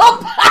yourself an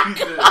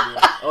alpaca.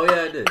 Oh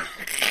yeah, I did.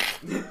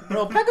 But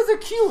alpacas are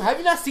cute. Have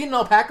you not seen an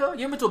alpaca?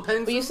 You ever been to a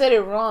petting zoo? But you said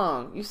it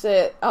wrong. You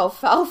said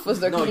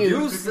alfalfas are cute.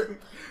 You said...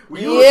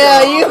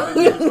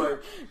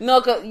 No,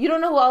 cause you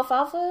don't know who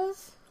alfalfa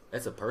is?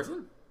 That's a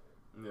person?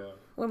 Yeah.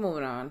 We're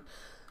moving on.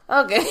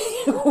 Okay.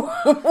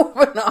 We're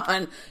moving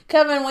on.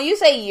 Kevin, when you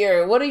say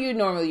year, what do you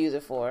normally use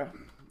it for?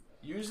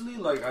 Usually,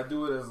 like, I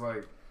do it as,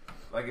 like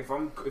if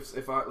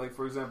I like,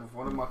 for example, if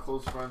one of my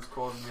close friends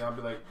calls me, I'll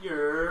be like,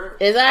 "Yeah."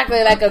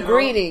 Exactly, like a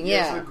greeting.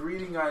 Yeah, it's a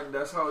greeting.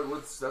 That's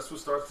what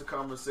starts the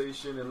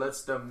conversation. It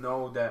lets them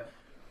know that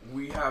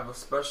we have a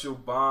special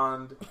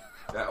bond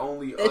that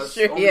only us,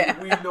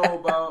 we know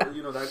about.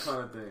 You know, that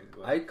kind of thing.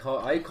 Like,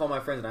 I call my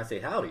friends and I say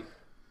howdy.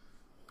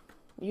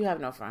 You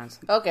have no friends.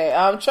 Okay,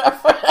 I'm trying.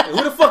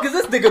 Who the fuck is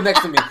this nigga next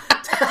to me?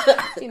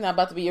 He's not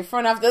about to be your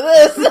friend after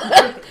this.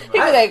 He'd be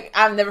like,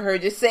 I've never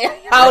heard you say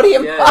howdy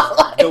in my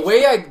life.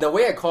 The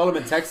way I call him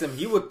and text him,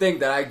 he would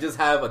think that I just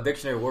have a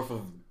dictionary worth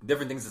of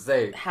different things to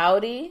say.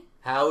 Howdy,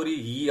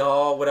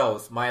 yeehaw, what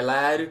else? My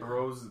lad.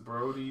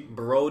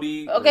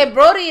 Brody. Okay,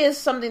 Brody is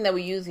something that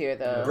we use here,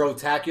 though.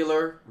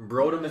 Brotacular.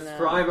 Brotimus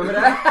Prime, remember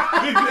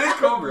that? He did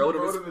call me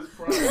Brotimus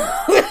Prime.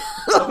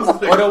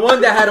 Or the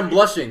one that had him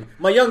blushing.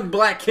 My young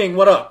black king,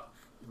 what up?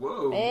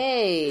 Whoa.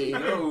 Hey.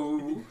 Yo.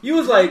 You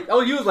was like,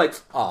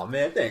 oh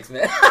man, thanks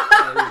man.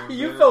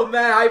 You felt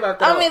mad hype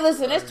after that. I mean,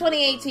 listen, it's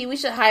 2018. We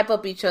should hype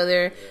up each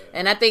other.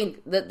 And I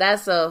think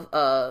that's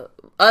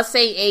us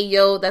saying "hey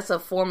yo," that's a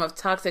form of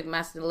toxic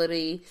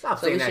masculinity. Stop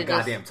saying that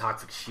goddamn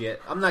toxic shit.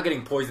 I'm not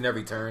getting poisoned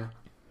every turn.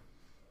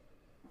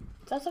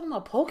 Stop talking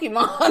about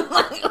Pokemon.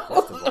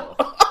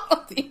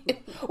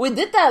 We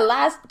did that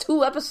last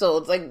 2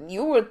 episodes. Like,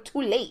 you were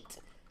too late.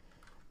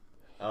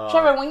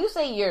 Trevor, when you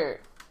say "you're,"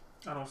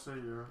 I don't say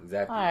 "you're."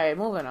 Exactly. All right,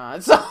 moving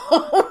on. So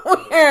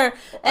I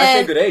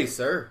say good day,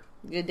 sir.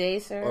 Good day,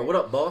 sir. Or what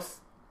up, boss?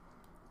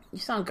 You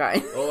sound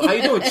guy. Oh, how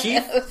you doing,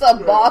 chief? What's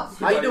up, boss?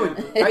 How you doing,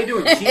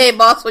 chief? Hey,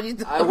 boss, what you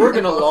doing? I work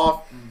in a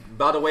law.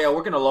 By the way, I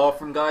work in a law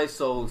firm, guys.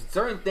 So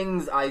certain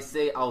things I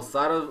say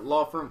outside of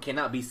law firm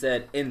cannot be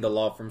said in the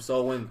law firm.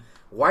 So when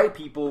white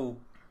people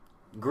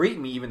greet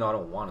me, even though I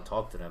don't want to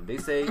talk to them, they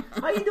say,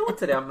 "How you doing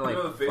today?" I'm like,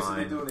 you know the faces fine.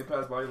 they do when they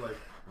pass by, like,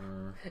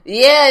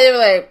 yeah, they're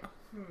like.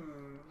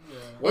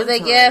 Yeah. It's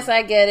like, yes,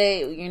 I get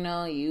it. You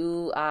know,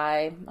 you,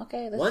 I.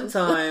 Okay. One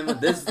time,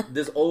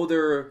 this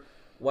older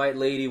white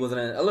lady was in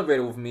an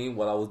elevator with me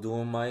while I was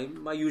doing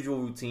my usual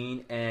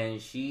routine,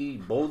 and she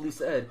boldly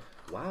said,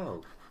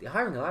 "Wow, they're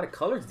hiring a lot of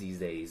coloreds these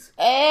days."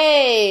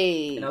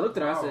 Hey. And I looked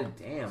at her. I said,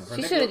 "Damn."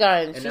 She should have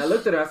gotten. And I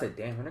looked at her. I said,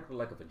 "Damn, her neck looked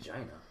like a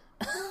vagina."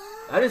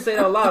 I didn't say it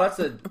out loud. I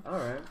said, "All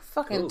right."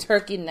 Fucking cool.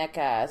 turkey neck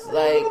ass,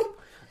 like.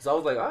 So I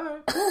was like, all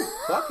right, cool,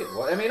 fuck it.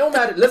 Well, I mean, it don't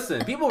matter.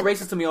 Listen, people are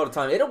racist to me all the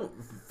time. It don't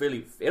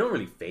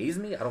really faze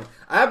me.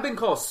 I've been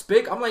called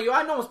spick. I'm like, yo,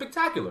 I know I'm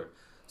spectacular.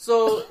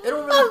 So it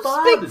don't really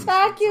bother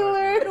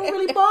spectacular. me. It don't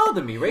really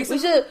bother me.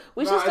 Racist.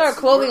 We should start a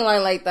clothing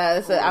line like that.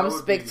 It said, I'm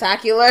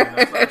spectacular.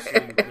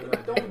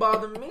 It don't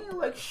bother me.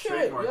 Like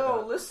shit,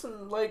 yo.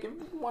 Listen, like if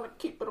you want to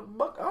keep it a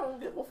buck, I don't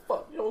give a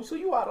fuck. Yo, so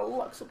you out of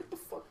luck. So get the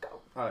fuck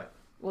out. All right.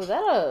 Was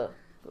that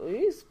were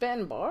you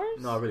spitting bars?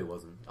 No, I really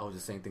wasn't. I was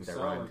just saying things that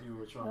rhymed. Like you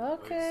were trying to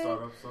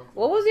start up something.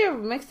 What was your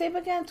mixtape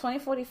again?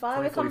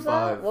 2045 it comes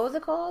out? What was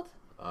it called?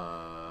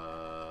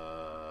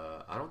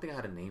 I don't think I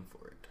had a name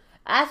for it.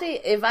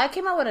 Actually, if I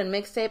came out with a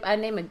mixtape, I'd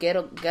name it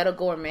Ghetto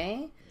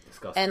Gourmet.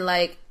 Disgusting. And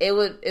like it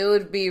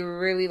would be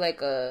really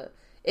like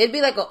it'd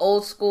be like an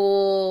old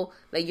school,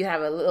 like you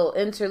have a little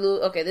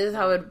interlude. Okay, this is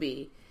how it'd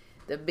be.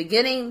 The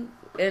beginning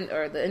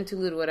or the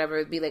interlude or whatever,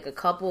 it'd be like a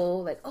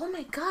couple, like, "Oh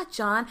my god,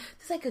 John,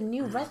 there's like a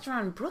new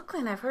restaurant in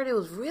Brooklyn. I've heard it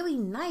was really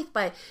nice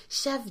by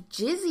Chef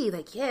Jizzy."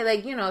 Like, yeah,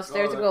 like, you know,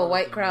 stereotypical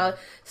white crowd,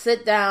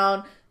 sit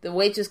down, the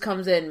waitress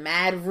comes in,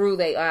 mad rude,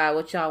 like, "All right,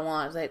 what y'all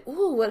want?" It's like,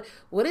 "Ooh,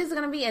 what is it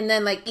gonna be?" And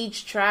then like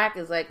each track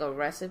is like a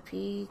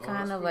recipe,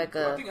 kind of like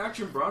I think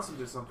Action Bronson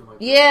did something like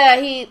that. Yeah,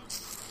 he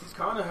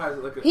kind of has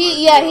like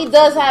he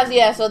does have,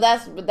 yeah. So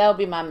that would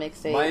be my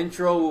mixtape. My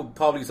intro would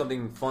probably be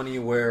something funny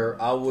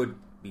where I would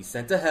be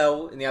sent to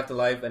hell in the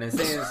afterlife, and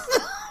then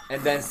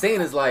And then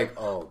Satan is like,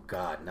 oh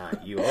God,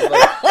 not you. I was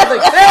like,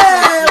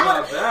 hey!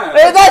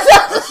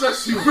 That's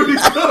actually pretty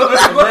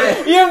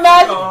good. You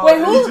imagine?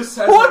 Wait, who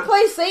would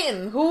play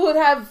Satan? Who would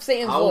have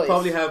Satan's voice? I would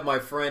probably have my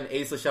friend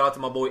Asa. Shout out to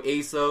my boy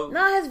Asa.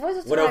 No, his voice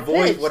is too high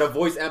pitched. With a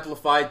voice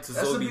amplified to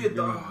that should be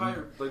a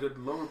higher, like a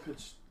lower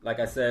pitch. Like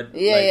I said.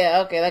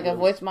 Okay, like a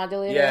voice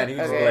modulator. Yeah, and he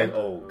was like,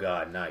 oh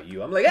God, not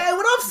you. I'm like, hey,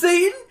 what up,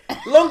 Satan?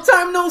 Long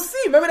time no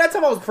see. Remember that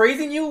time I was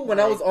praising you when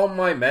I was on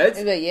my meds?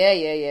 He's like,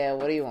 yeah.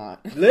 What do you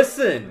want?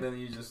 Listen, and then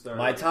you just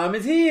my time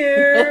is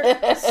here.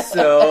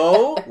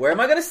 So, where am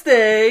I going to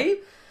stay?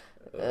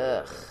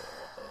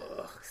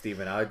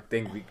 Steven, I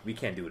think we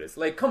can't do this.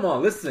 Like, come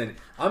on, listen.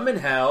 I'm in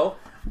hell.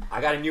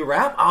 I got a new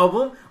rap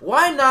album.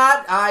 Why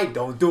not? I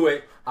don't do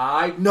it.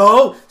 I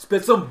know.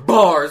 Spit some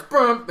bars.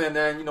 And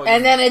then,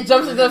 And then it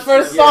jumps into the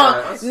first song.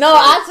 No,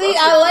 actually,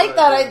 I like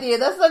that idea.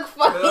 That's like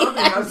funny.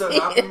 Has that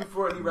happened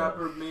before? Any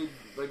rapper made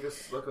like an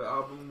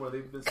album where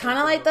they've been kind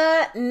of like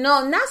that?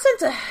 No, not Sent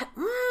to Hell.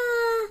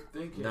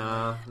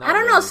 Nah, I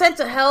don't know, Sent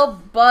to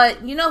Hell,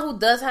 but you know who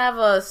does have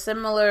a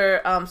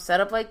similar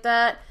setup like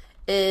that?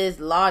 Is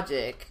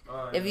Logic.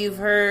 If you've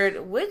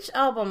heard, which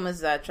album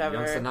is that, Trevor?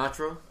 Young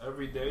Sinatra?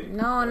 Every Day?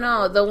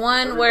 No, the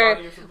one where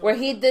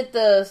he did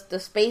the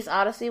Space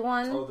Odyssey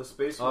one. Oh, the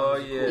Space one. Oh,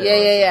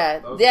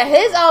 yeah. Yeah,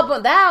 his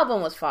album, that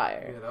album was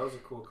fire. Yeah, that was a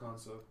cool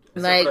concept.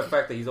 Except for the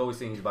fact that he's always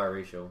saying he's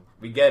biracial.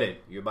 We get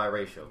it. You're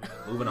biracial.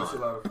 Moving on.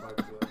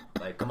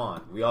 Like, come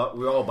on. We're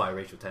all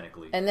biracial,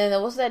 technically. And then,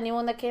 what's that new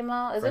one that came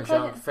out? Is it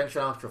called Frank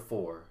Sinatra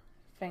 4.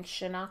 Frank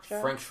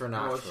Sinatra? Frank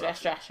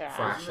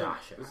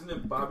Sinatra. Isn't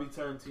it Bobby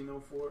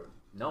Tarantino 4?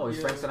 No, it's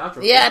Frank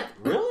Sinatra. Yeah.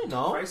 Really?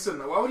 No. Why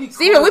would he call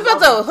Steven, we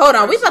about to... Hold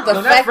on. We about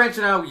to fact... French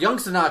Sinatra, Young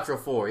Sinatra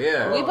 4,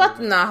 yeah. We about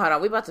to... Nah, hold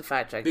on. We about to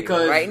fact check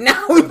because right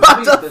now.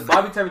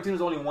 Bobby Tarantino's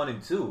only 1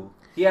 and 2.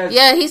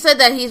 Yeah, he said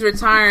that he's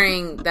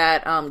retiring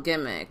that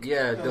gimmick.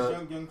 Yeah,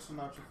 Young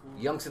Sinatra 4.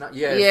 Young Sinatra...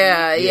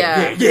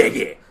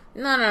 Yeah.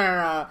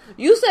 No.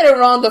 You said it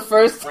wrong the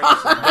first time.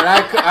 But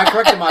I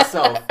corrected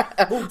myself.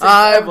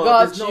 I've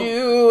got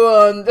you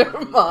under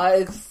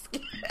my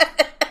skin.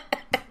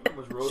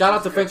 Shout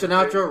out to Frank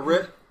Sinatra.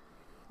 Rip.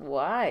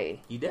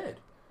 Why? He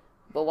dead.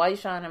 But why you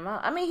shouting him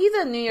out? I mean, he's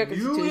a New York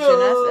institution.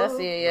 That's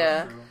it,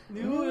 yeah.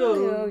 New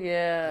York.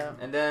 Yeah.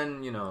 And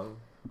then, you know,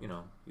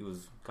 he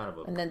was kind of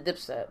a... And then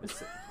Dipset.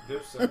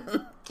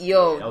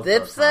 Yo,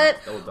 Dipset?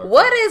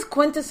 What is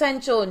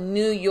quintessential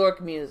New York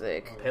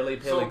music? Pele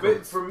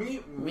for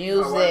me,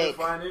 music.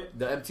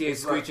 The MTA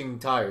screeching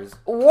tires.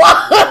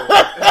 What?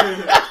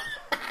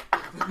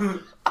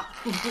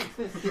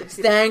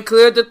 Stand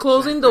clear of the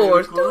closing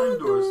doors. Closing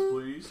doors,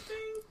 please.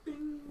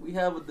 We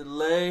have a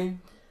delay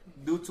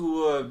due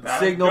to a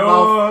signal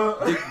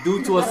malfunction.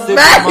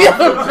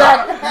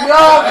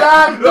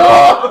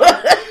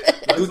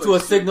 Due to a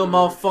signal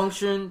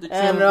malfunction, the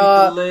train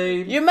will be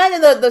delayed. You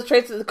imagine the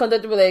train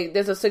conductor be like,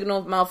 "There's a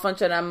signal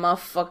malfunction at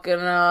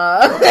motherfucking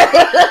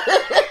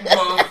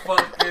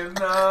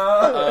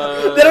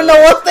They don't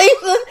know what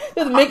station.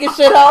 Just making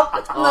shit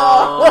up.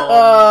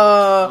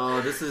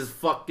 No. This is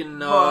fucking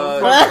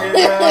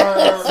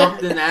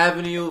something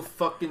Avenue,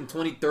 fucking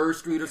 23rd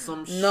Street or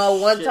some shit. No,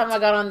 one time I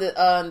got on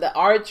the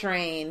R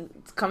train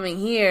coming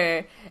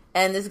here,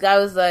 and this guy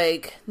was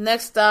like,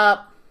 "Next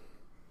stop.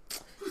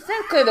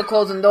 Stand clear the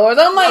closing doors."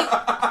 I'm like,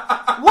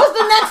 "What's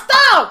the next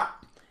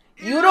stop?"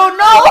 You don't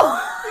know.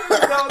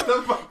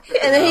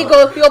 And then he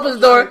opens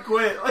the door,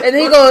 and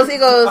he goes,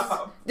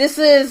 "This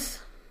is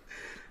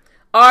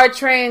our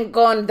train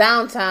going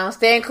downtown.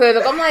 Stand clear."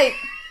 I'm like,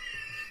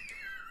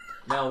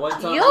 now, one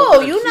time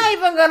you're not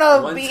even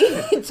gonna be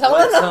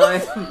telling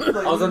us.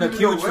 I was on a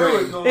Q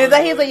train. He's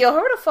like, "Yo,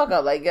 hurry the fuck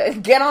up! Like,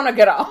 get on or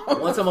get off."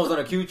 One time I was on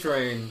a Q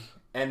train,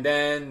 and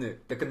then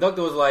the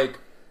conductor was like,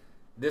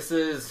 "This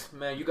is,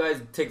 man, you guys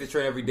take the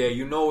train every day.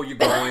 You know where you're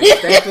going.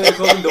 Stand clear the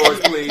closing doors,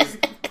 please."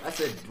 I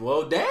said,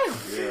 "Well, damn.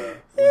 Yeah.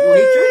 You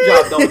hate your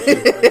job, don't you?"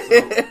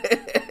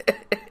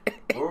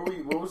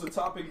 What was the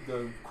topic?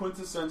 The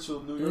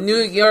quintessential New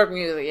York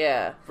music,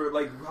 yeah. For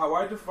like how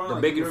I define the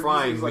like, big and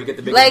frying. Like, we get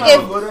the big like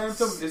and hood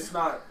anthem. It's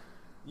not.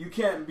 You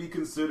can't be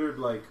considered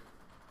like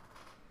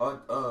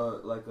like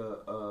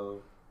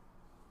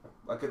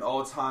an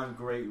all-time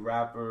great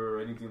rapper or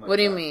anything like that. What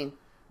do you mean?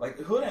 Like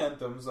hood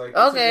anthems, like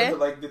okay,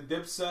 like the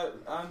Dipset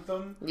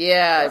anthem.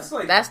 Yeah, that's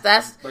like, that's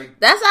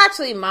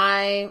actually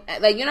my,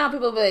 like, you know how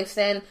people be like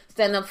stand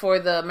up for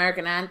the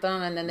American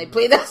anthem and then they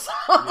play that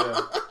song.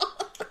 Yeah.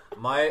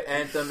 My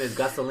anthem is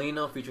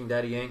Gasolina featuring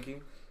Daddy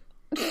Yankee.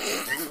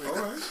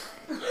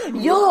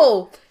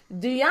 Yo,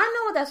 do y'all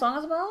know what that song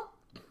is about?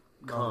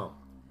 No.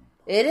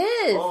 It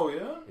is. Oh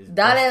yeah.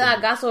 Dale la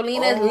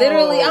gasolina is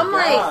literally. I'm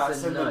like,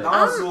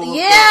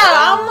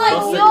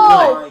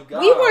 yo,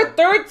 we were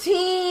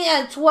 13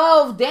 and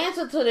 12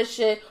 dancing to this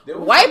shit.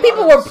 White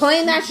people were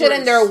playing that shit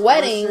in their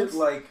weddings.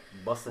 Like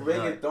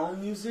reggaeton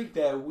music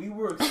that we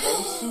were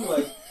exposed to.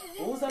 Like,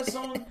 what was that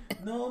song?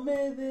 No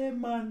me de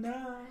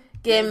maná.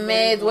 Que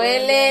me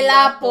duele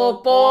la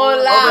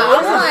popola.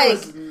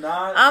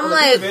 I'm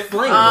like,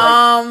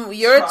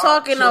 you're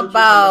talking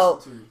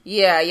about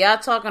Yeah, y'all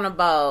talking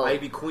about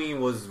Ivy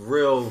Queen was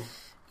real.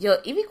 Yo,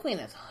 Ivy Queen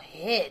is a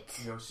hit.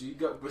 Yo, she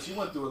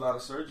went through a lot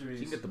of surgeries.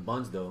 She can get the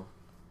buns though.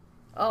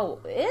 Oh,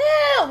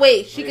 yeah.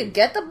 Wait, she could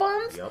get the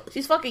buns? Yep.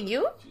 She's fucking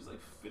you? She's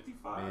like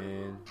 55.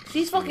 Man,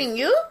 she's fucking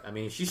you? I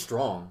mean, she's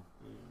strong.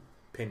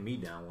 Pinned me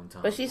down one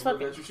time. But she's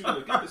fucking. She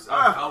gonna get this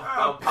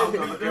out.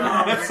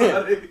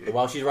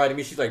 While she's riding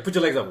me, she's like, "Put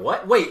your legs up."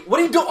 What? Wait, what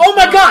are you doing? Oh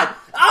my god!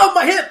 Oh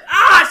my hip!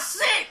 Ah,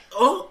 sick!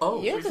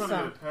 Oh. You're into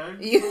some.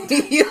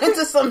 You're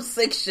into some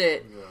sick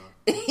shit.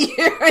 Yeah.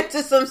 You're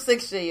into some sick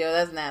shit, yo.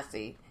 That's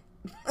nasty.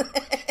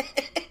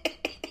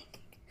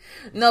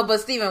 No,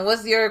 but Steven,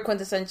 what's your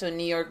quintessential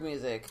New York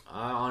music?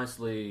 I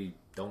honestly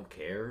don't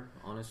care.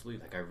 Honestly,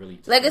 like I really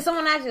don't. Like if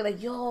someone asks you,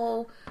 like,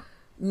 "Yo,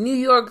 New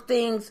York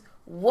things.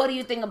 What do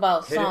you think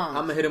about songs?"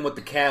 I'm gonna hit him with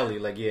the Cali.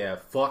 Like, yeah,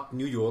 fuck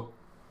New York.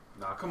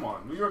 Nah, come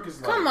on. New York is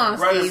like come on,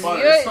 right Steve.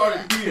 it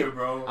started here,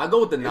 bro. I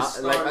go with the Nas.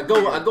 Like I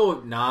go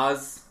with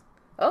Nas.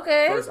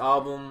 Okay. First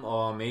album,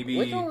 or maybe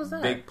which one was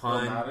that? Big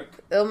Pun.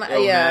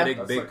 Illmatic.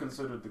 That's like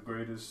considered the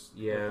greatest.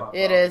 Yeah,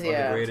 it is.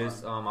 Yeah, the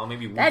greatest. I'll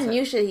maybe that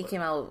new shit he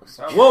came out with.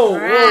 Whoa!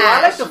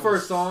 I like the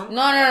first song.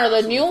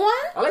 No, the new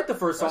one. I like the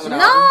first song.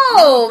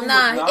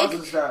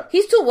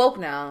 He's too woke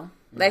now.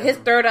 Like his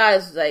third eye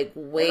is like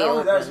way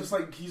open. That's just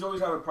like he's always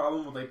had a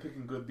problem with like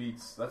picking good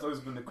beats. That's always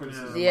been the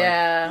criticism.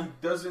 Yeah, like, he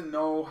doesn't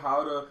know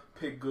how to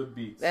pick good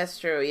beats. That's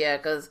true. Yeah,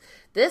 because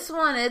this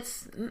one,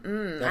 it's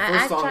that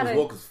first song was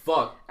woke as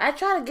fuck. I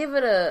try to give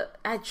it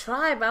I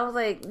tried, but I was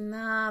like,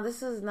 nah,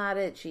 this is not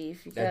it,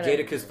 Chief. That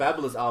Jadakiss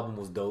Fabulous album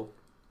was dope.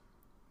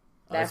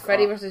 That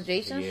Freddie vs.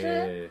 Jason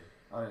shit.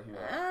 I didn't hear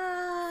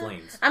that.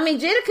 Flames. I mean,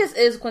 Jadakiss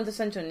is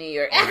quintessential New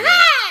York.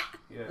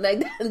 Yeah.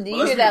 Like,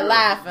 you hear that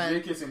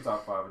laughing? Jadakiss in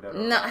top 5 dead or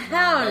no,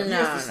 hell no. He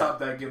has to stop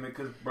that gimmick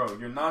because, bro,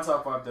 you're not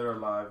top 5 dead or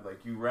alive. Like,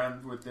 you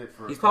ran with it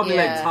for. He's probably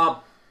like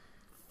top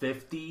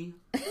 50.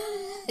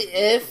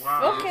 If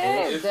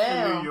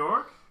in New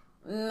York.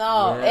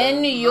 No,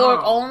 in New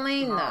York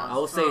only. No, I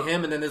would say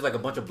him, and then there's like a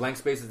bunch of blank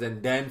spaces,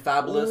 and then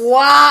Fabulous.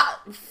 What?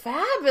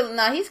 Fabulous?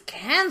 Nah, he's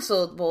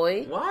canceled,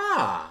 boy.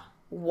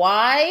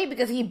 Why?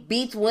 Because he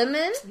beats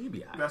women?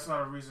 That's not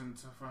a reason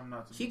for him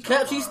not to. He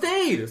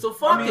stayed. So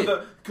fuck it.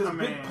 Because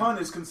Big Pun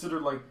is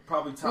considered like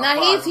probably top 5.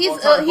 Nah, he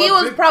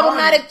was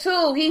problematic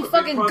too. He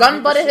fucking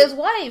gun butted his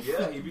wife.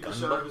 Yeah, he beat the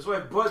shit out of his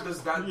wife. But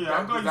does that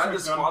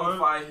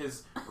disqualify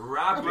his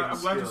rapping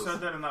skills? I'm glad you said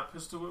that and not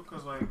pistol whip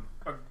because like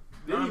a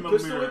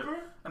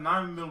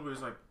 9mm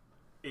is like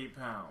 8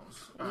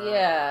 pounds.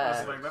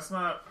 Yeah, that's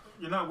not.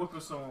 You're not whipping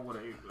someone with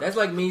an 8. That's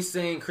like me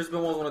saying Chris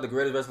Benoit was one of the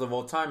greatest wrestlers of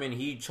all time, and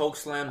he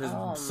chokeslammed his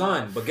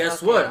son. But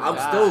guess what?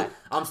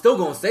 I'm still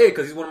gonna say it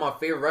because he's one of my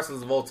favorite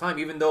wrestlers of all time,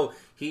 even though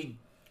he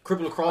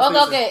crippled across.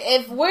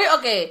 If we're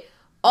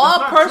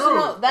all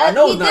personal. That I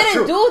know he didn't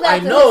true. Do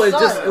that. I know it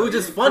was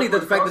just funny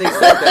that the fact that they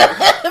said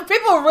that.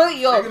 People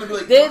really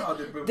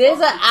there's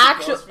an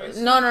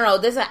actual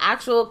there's an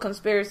actual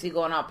conspiracy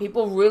going on.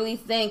 People really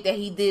think that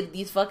he did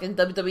these fucking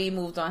WWE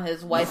moves on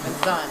his wife and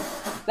son.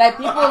 Like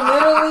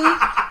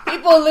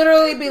people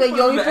literally be like,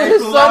 yo, he put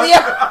his son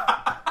here.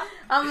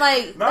 I'm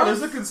like, no,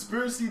 there's a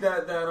conspiracy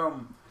that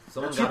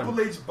Triple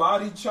H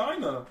bodied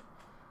China.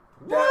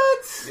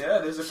 What? Yeah,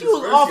 there's a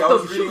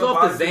conspiracy. She was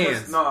off the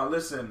Zans. No,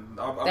 listen.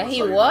 That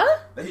he what?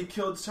 That he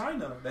killed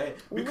China.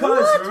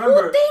 Because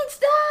remember, who thinks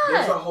that?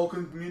 There's a whole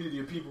community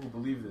of people who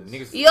believe this.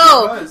 If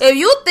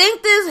you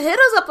think this, hit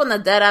us up on the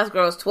Deadass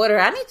Girls Twitter.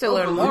 I need to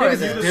learn more of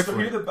this.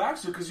 Hear the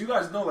backstory because you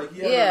guys know, like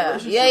he had a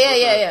relationship.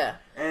 Yeah.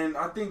 And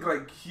I think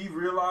like he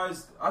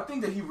realized, I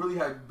think that he really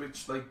had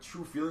like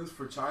true feelings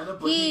for China,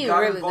 but he got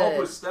really involved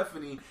with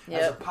Stephanie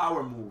as a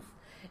power move.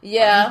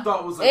 Yeah, he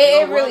thought was like,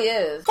 it really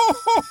is.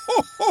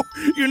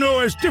 You know,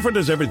 as different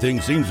as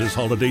everything seems this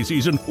holiday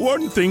season,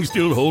 one thing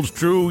still holds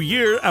true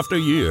year after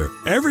year.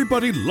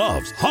 Everybody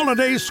loves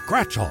holiday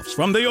scratch-offs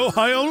from the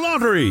Ohio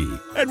Lottery.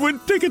 And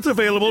with tickets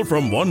available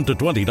from $1 to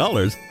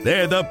 $20,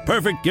 they're the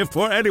perfect gift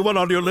for anyone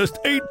on your list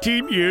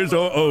 18 years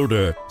or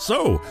older.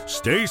 So,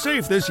 stay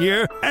safe this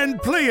year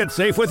and play it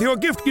safe with your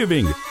gift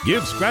giving.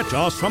 Give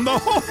scratch-offs from the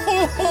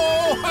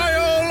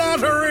Ohio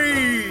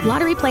Lottery!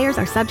 Lottery players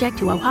are subject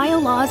to Ohio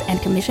laws and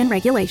commission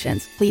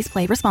regulations. Please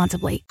play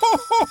responsibly.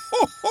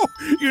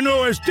 You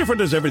know, as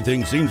different as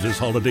everything seems this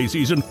holiday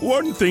season,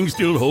 one thing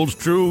still holds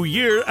true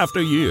year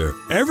after year.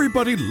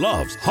 Everybody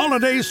loves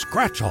holiday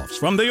scratch-offs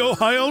from the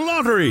Ohio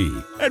Lottery.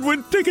 And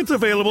with tickets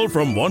available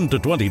from $1 to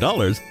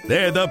 $20,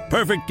 they're the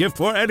perfect gift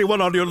for anyone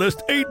on your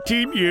list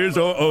 18 years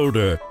or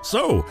older.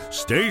 So,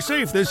 stay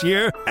safe this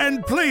year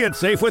and play it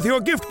safe with your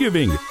gift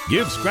giving.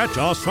 Give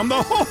scratch-offs from the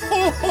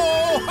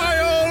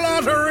Ohio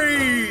Lottery!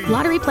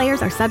 Lottery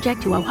players are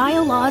subject to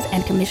Ohio laws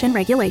and commission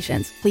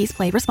regulations. Please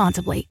play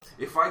responsibly.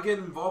 If I get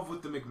involved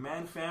with the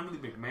McMahon family,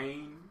 Vince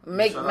McMahon.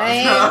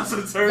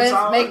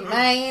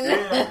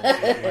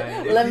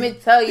 Let me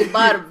tell you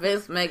about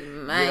Vince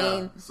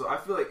McMahon. Yeah. So I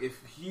feel like if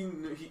he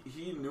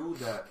knew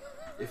that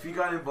if he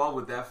got involved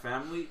with that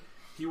family,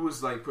 he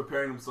was like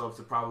preparing himself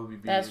to probably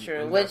be. That's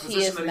true. Which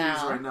he is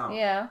now. Right now.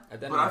 Yeah.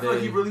 But I feel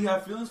like he really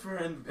had feelings for her,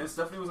 and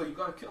Stephanie was like, "You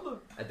gotta kill her."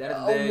 At the end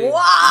of the day,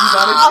 wow. You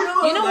gotta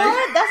kill her. You know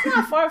what? That's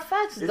not far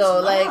fetched though.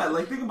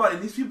 Like think about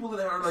it. These people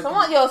that are like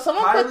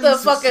someone put the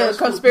fucking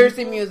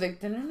conspiracy music.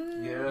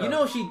 Yeah. You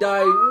know she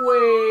died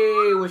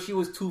way when she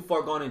was too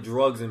far gone in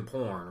drugs and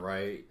porn,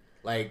 right?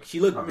 Like she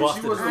looked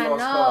busted. I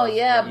know,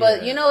 yeah,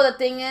 but you know the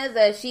thing is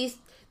that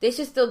they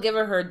should still give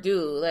her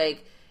due.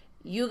 Like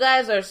you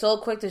guys are so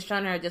quick to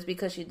shun her just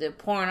because she did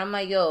porn. I'm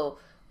like, yo,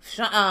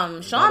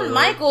 Shawn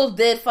Michaels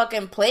did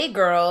fucking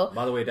Playgirl.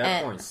 By the way,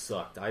 that porn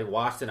sucked. I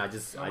watched it. I'm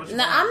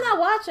not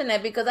watching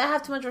it because I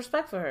have too much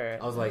respect for her.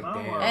 I was like, damn.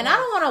 And I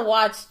don't want to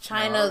watch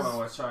China's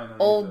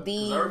old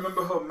I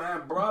remember her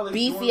man, bro,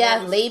 beefy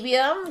ass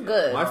labia. I'm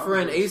good. My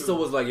friend Asa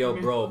was like,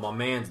 yo, bro, my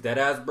man's dead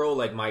ass, bro.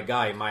 Like my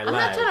guy, my lad. I'm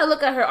not trying to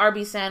look at her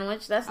RB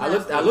sandwich. That's I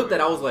looked at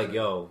it, I was like,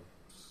 yo,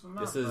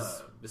 this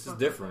is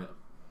different.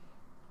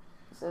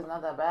 This is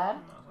not that bad.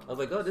 I was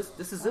like, oh, this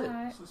is it.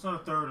 Right. It's not a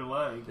third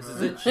leg. This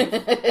is it, chick.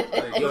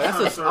 Yo,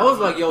 I was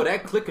like, yo,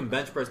 that click can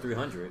bench press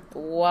 300.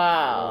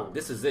 Wow.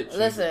 This is it, chick.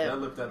 Listen. I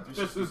looked at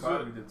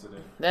 365 we did today.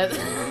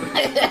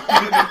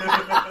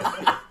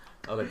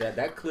 I was like,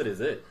 that clit is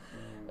it.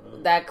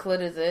 That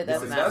clit is it.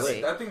 That's not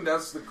it. I think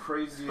that's the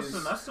craziest.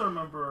 Listen, I still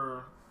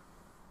remember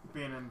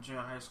being in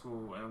junior high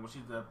school, and when she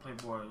did that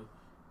Playboy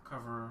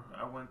cover,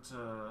 I went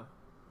to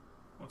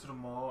the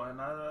mall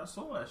and I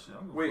saw that shit.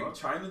 Wait,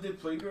 China did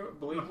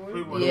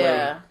Playboy?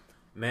 Yeah.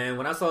 Man,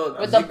 when I saw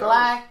with the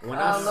black little when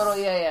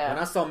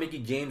I saw Mickey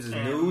James's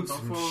nudes,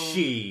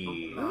 Mickey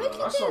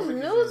James'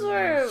 nudes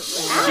were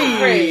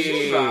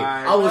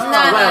I was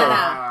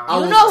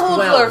 12. You know who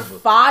were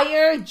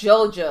fire?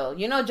 JoJo.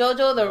 You know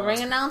JoJo, the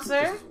ring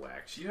announcer.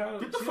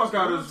 Get the fuck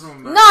out of this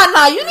room, man.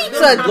 No, you need to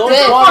get the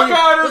fuck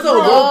out of this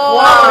room.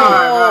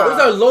 Those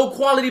are low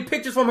quality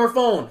pictures from her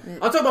phone.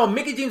 I'm talking about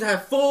Mickey James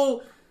had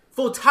full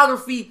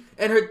photography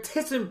and her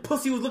tits and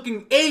pussy was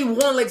looking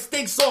A1 like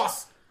steak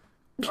sauce.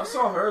 I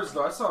saw hers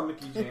though. I saw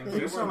Mickey James.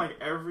 It sound like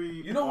every.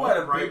 You know what?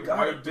 I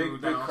had a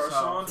big crush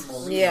on.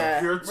 Yeah.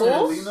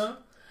 Melina.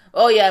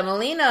 Oh yeah,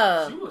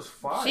 Melina. She was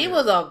fire. She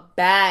was a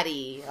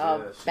baddie,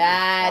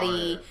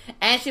 baddie,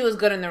 and she was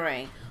good in the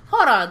ring.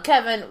 Hold on,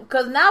 Kevin,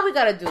 because now we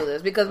gotta do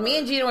this because me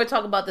and Gina were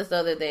talking about this the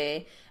other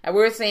day, and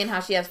we were saying how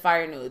she has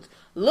fire nudes.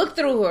 Look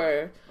through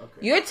her. Okay.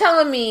 You're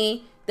telling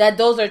me that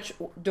those are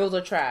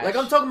trash. Like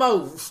I'm talking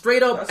about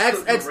straight up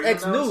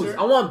XXX news.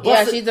 I want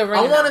busted. She's the ring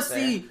I want to announcer.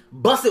 see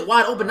busted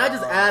wide open, not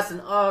just ass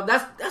and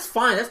that's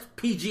fine. That's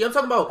PG. I'm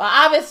talking about.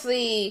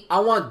 Obviously, I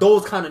want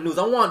those kind of news.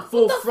 I want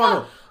full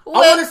frontal. I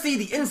want to see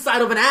the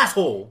inside of an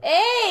asshole.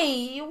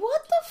 Hey,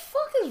 what the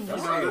fuck is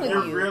wrong with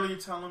you? You're really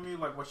telling me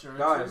like what you're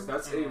guys? into?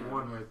 That's A1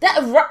 right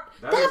there.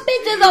 That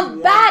bitch is a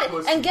bad.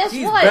 Pussy. And guess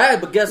She's what?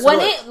 Bad, but guess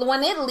what?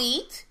 When it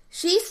leaked,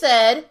 she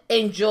said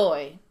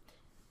enjoy.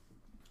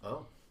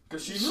 Oh.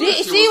 She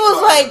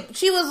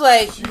was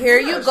like, here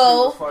you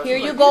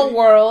go,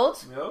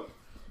 world. Yep.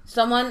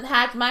 Someone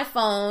hacked my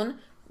phone,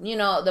 you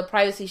know, the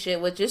privacy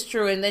shit, which is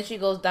true, and then she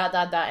goes ...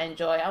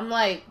 enjoy. I'm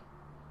like,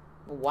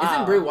 wow.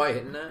 Isn't Bray Wyatt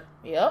hitting that?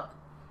 Yep.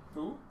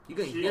 Who? She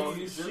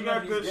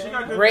got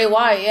good. Bray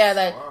Wyatt, yeah,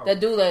 that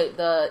dude,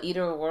 the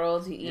eater of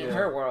worlds, he eating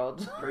her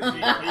world.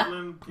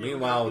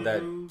 Meanwhile,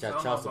 that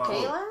Chelsea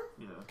Caitlyn?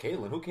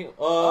 Caitlyn, who came?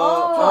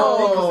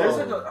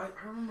 I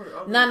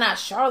remember. Nah,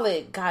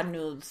 Charlotte got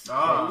nudes.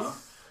 I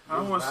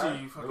don't want to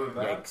see you fucking.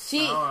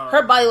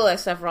 Her body looks like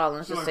Seth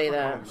Rollins. Just say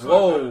that.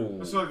 Whoa.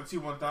 It's like the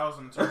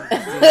T1000.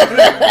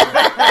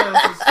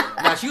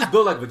 Nah, she was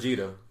built like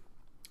Vegeta.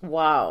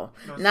 Wow.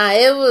 Nah,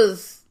 it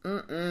was.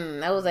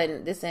 That was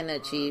like this ain't a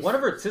chief. One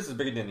of her tits is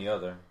bigger than the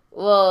other.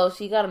 Well,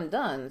 she got them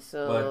done,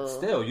 so. But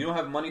still, you don't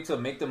have money to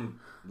make them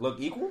look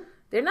equal.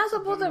 They're not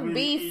supposed to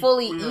be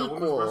fully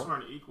equal.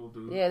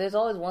 Yeah, there's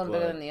always one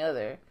bigger than the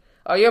other.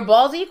 Are your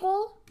balls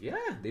equal? Yeah,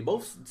 they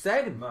both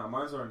sagging. Nah,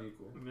 mine's aren't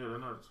equal. Yeah, they're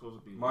not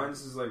supposed to be.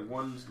 Mine's is like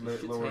one's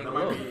lower.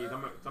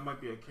 That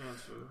might be a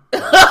cancer.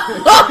 That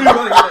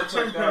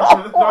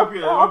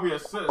might be a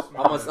cyst.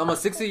 I'm a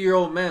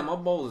 60-year-old man. My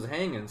balls is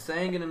hanging,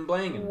 sanging and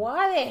blanging.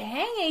 Why are they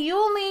hanging? You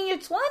only in your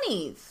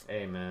 20s.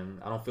 Hey man,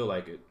 I don't feel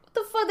like it. What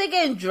the fuck? They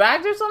getting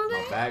dragged or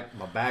something?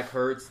 My back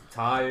hurts.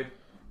 Tired.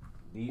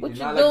 What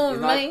you doing,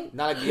 man?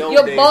 Not like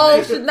your days, balls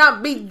man. Should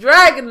not be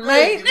dragging,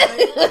 man.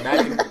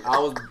 I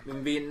was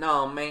in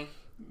Vietnam, man.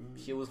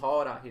 Shit was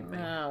hard out here,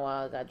 man. Oh,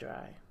 wow, it got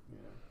dry.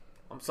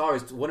 I'm sorry,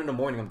 it's 1 a.m.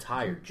 I'm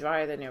tired.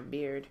 Drier than your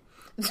beard.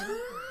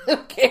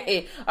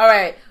 Okay, all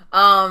right.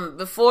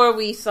 Before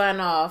we sign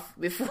off,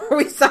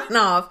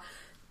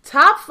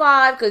 top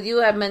 5, because you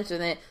have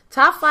mentioned it.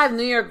 Top 5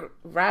 New York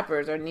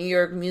rappers or New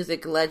York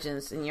music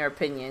legends, in your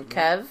opinion,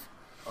 Kev.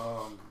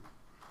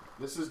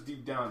 This is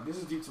deep down. This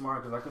is deep to my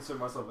heart because I consider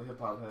myself a hip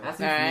hop head. That's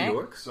me from New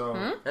York. So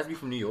that's me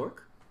from New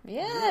York.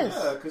 Yes.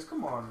 Yeah, because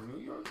come on,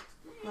 New York.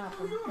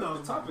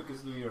 The topic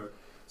is New York.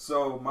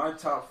 So my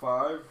top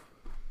 5,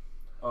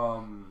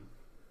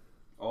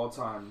 all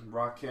time: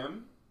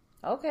 Rakim.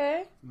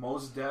 Okay.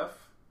 Mos Def.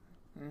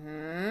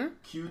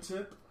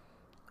 Q-Tip.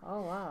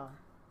 Oh wow.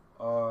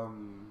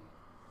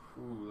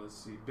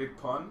 let's see. Big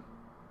Pun.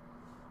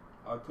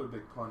 I'd put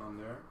Big Pun on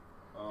there.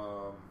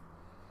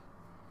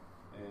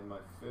 And my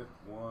fifth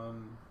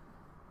one,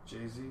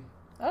 Jay-Z.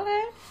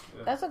 Okay.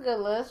 Yeah. That's a good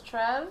list.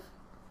 Trev?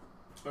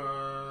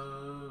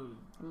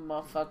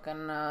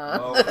 Motherfucking I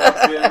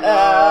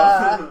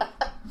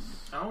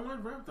don't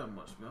like rap that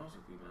much, to be honest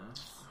with you, man.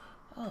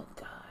 Oh,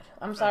 God.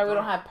 I'm sorry we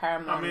don't have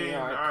Paramore in New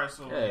York. Alright,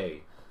 so...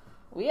 Hey.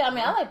 Well, yeah, I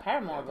mean, I like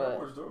Paramore, but...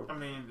 I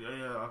mean, yeah,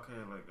 okay,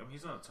 like, I mean,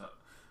 he's on top.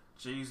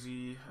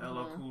 Jay-Z,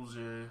 LL Cool J.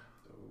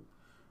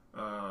 I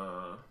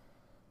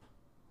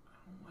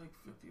don't like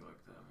 50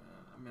 like that,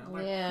 man. I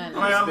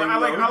mean, I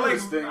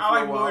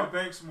like Lloyd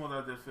Banks more than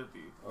I did 50.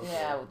 Okay.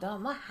 Yeah, well,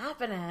 dumb. What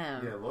happened to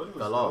him? Yeah, Lloyd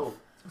was dope.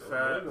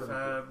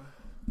 Fab.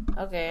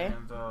 Okay.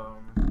 And, the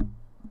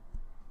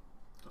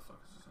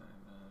fuck is his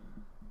name, man?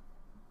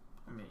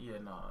 I mean, yeah,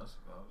 Nas,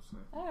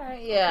 obviously.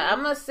 Alright, yeah,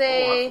 I'm gonna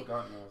say... I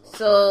forgot Nas.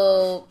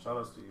 So... Shout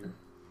outs to you.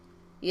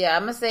 Yeah,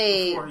 I'm gonna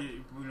say...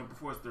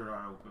 Before his third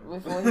eye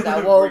opened. Before he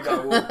got woke.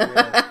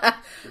 Yeah.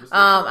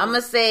 I'm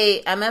gonna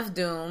say MF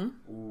Doom.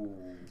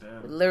 Ooh,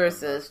 damn.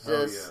 Lyricist,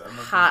 just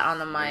hot on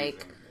the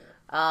mic.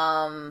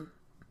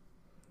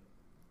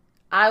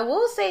 I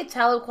will say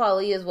Talib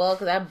Kweli as well,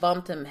 because I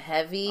bumped him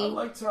heavy. I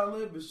like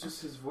Talib, it's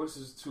just his voice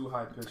is too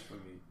high pitched for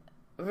me.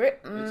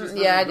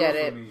 Yeah, I get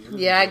it.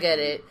 Yeah, I get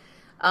it.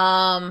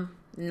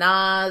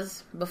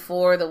 Nas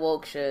before the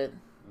woke shit.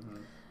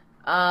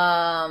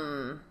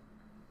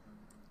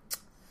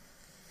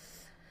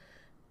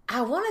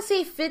 I want to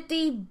say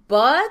 50,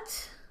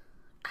 but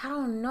I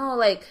don't know.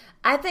 Like,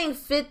 I think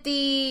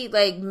 50,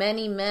 like,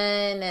 Many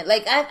Men, and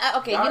like,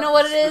 okay, that you know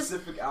what it is?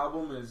 Specific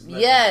album is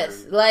legendary.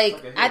 Yes,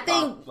 like I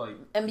think, like,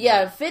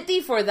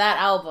 50 for that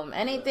album.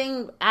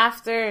 Anything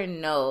after,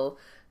 no.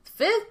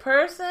 Fifth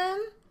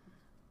person,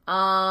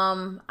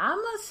 I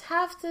must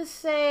have to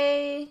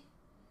say,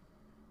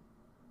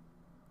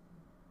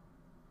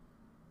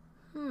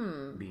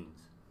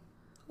 Beans.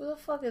 Who the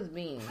fuck is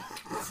Beans?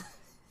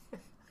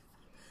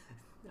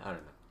 I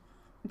don't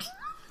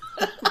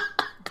know.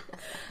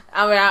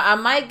 I mean, I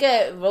might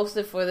get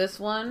roasted for this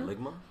one.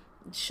 Ligma?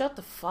 Shut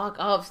the fuck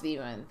up,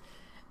 Steven.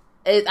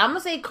 I'm gonna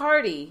say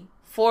Cardi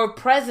for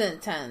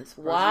present tense.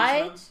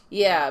 Why? Tense?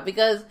 Yeah,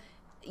 because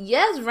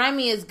yes,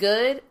 Remy is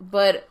good,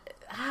 but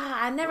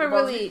I never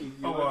really.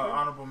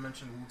 Honorable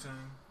mention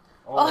Wu-Tang.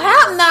 Oh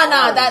hell no!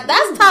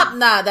 That's top.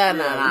 Nah.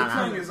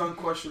 Wu-Tang is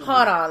unquestionable.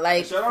 Hold on,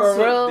 like shout for out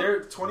real. To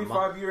their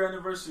 25-year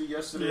anniversary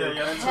yesterday.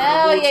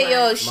 Hell yeah,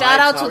 yo! Shout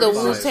out to the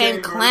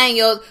Wu-Tang Clan,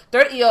 yo.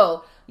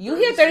 You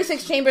hear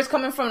 36 Chambers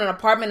coming from an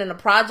apartment in a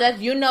project,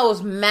 you know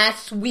it's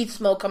mass sweet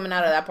smoke coming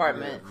out of that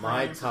apartment.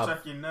 My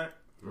top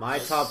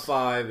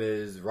 5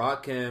 is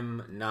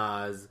Rakim,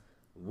 Nas,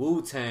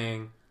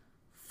 Wu-Tang,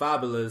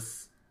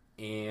 Fabulous,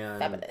 and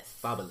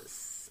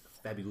Fabulous.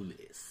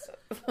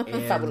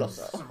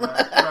 Fabuloso.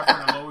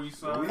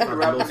 We have a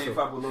rapper named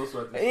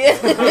Fabuloso.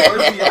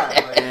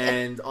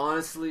 And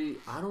honestly,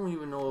 I don't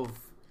even know if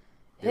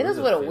Hit us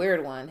with a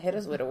weird one.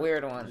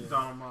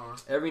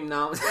 Every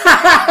now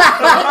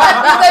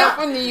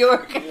from New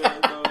York.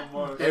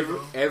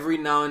 every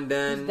now and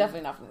then. He's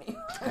definitely not from New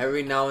York.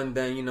 Every now and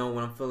then, you know,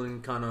 when I'm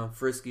feeling kind of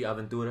frisky,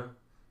 Aventura.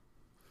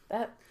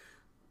 That.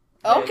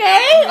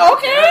 Okay.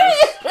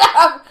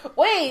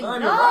 Wait,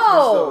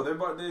 no.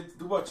 They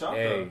do bachata.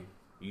 Hey,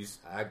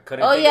 I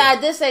couldn't. Oh yeah, I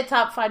did say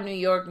top 5 New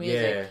York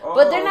music,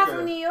 but they're not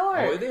from New York.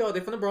 Oh, they are.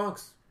 They're from the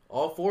Bronx.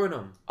 All 4 of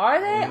them.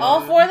 Are they?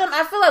 All 4 of them?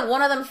 I feel like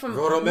one of them's from...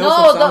 Rodomil's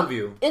from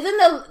Soundview. Isn't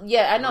the...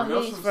 Yeah, I know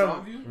he's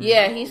from... Soundview?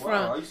 Yeah, he's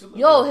from...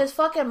 Yo, his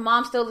fucking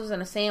mom still lives in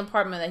the same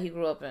apartment that he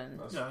grew up in.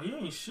 Yeah, he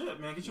ain't shit,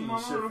 man. Get your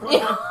mom out of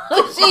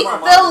She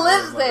still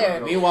lives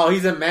there. Meanwhile,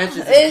 he's in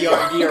Manchester.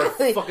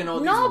 Fucking all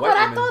these no, white but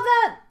I women. thought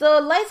that the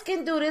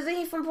light-skinned dude, isn't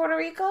he from Puerto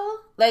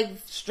Rico? Like,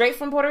 straight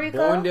from Puerto Rico?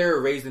 Born there,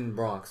 raised in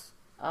Bronx.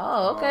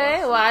 Oh,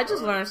 okay. Well, I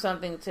just learned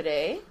something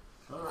today.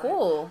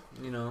 Cool.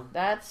 You know.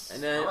 That's...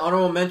 And then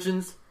honorable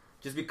mentions...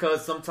 Just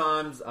because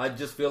sometimes I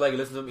just feel like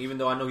listening to him, even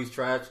though I know he's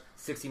trash.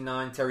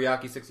 69,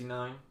 Teriyaki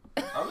 69.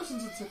 I listen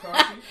to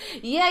Tekashi.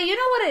 Yeah, you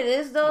know what it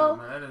is, though?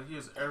 Yeah, man, he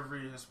has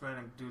every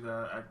Hispanic do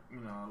that,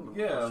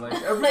 Yeah,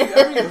 like every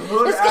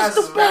hood ass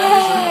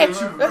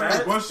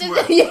That's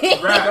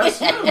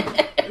him.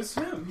 It's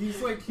him.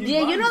 He's like...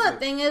 you know the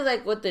thing is,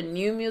 like, with the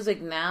new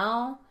music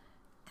now...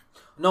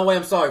 No, wait,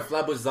 I'm sorry.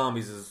 Flatbush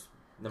Zombies is...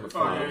 Number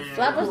 5.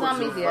 Flatbush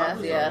Zombies, yes.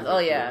 Oh,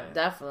 yeah,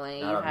 definitely.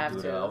 You have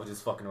to. I was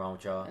just fucking around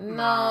with y'all.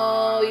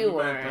 No, you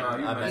weren't. I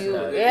meant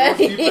that. Yeah,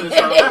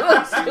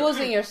 it was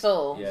in your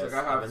soul. Yes,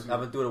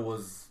 Aventura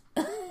was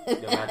the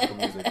magical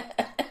music.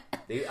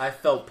 I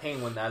felt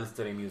pain when I listened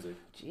to their music.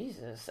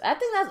 Jesus. I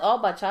think that's all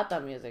bachata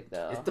music,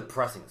 though. It's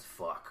depressing as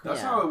fuck.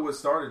 That's how it was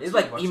started. It's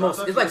like emo.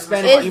 It's like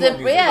Spanish emo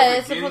music. Yeah,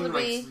 it's supposed to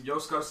be. Like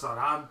Yoska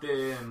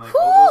Sarante and like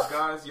all those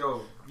guys.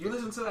 Yo, you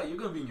listen to that, you're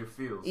going to be in your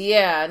feels.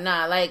 Yeah,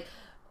 nah, like...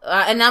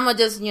 and I'm going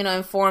to just,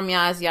 inform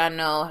y'all, as y'all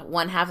know,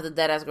 one half of the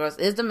Deadass Girls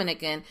is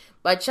Dominican.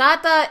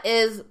 Bachata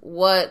is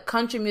what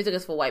country music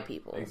is for white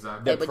people.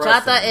 Exactly. Like,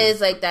 bachata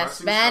is like that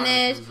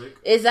Spanish.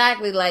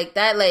 Exactly. Like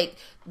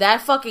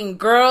that fucking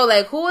girl.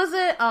 Like, who is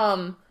it?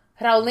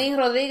 Raulín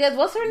Rodriguez,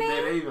 what's her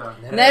name?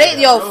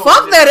 Nereida. Yo,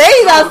 fuck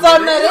Nereida,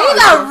 son.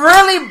 Nereida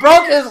really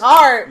broke his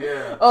heart.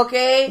 Yeah.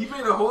 Okay? He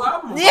made a whole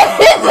album about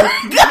her.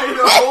 He made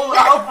a whole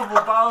album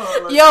about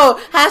her. Like, yo,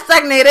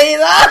 hashtag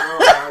Nereida.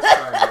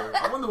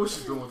 I wonder what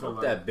she's doing with her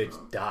life. That bitch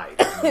died.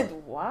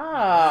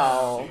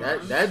 Wow.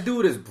 That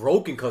dude is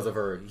broken because of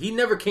her. He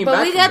never came back.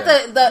 But we got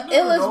the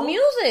illest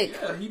music.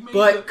 Yeah, he made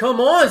But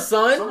come on,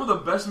 son. some of the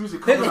best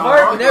music. His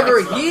heart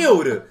never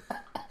healed.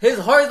 His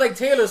heart is like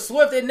Taylor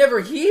Swift. It never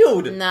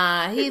healed.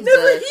 Nah, he's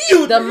never good.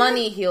 healed. The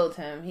money healed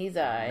him. He's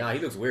alright. Nah, he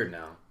looks weird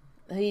now.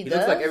 He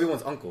looks like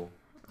everyone's uncle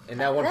in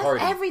that one That's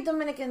party. every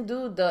Dominican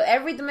dude, though.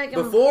 Every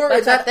Dominican Before when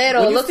you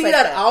looks see like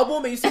that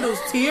album and you see those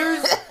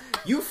tears,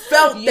 you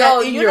felt that in your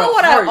heart. You know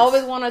what I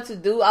always wanted to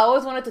do? I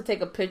always wanted to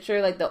take a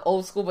picture like the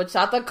old school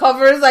bachata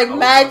covers, like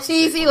mad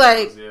cheesy,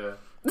 like. Yeah.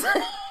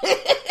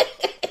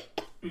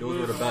 Those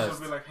were the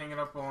best. Be like hanging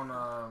up on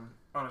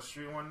the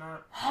street and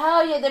whatnot.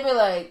 Hell yeah, they'd be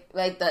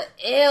like the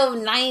ill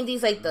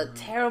 90s, like the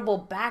terrible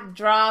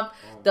backdrop,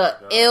 the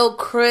ill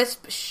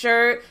crisp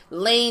shirt,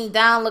 laying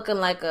down looking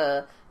like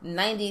a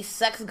 90s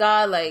sex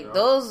god, like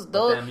those.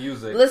 That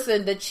music.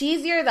 Listen, the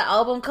cheesier the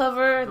album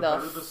cover, the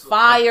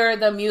fire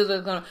the music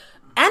is gonna.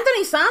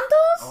 Anthony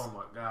Santos? Oh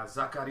my god,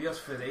 Zacarias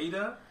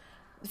Ferreira.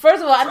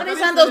 First of all, Anthony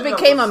Santos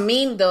became a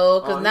meme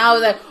though, because now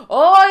it's like,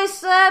 "Oi,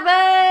 Sebe!"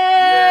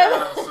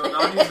 Yeah, so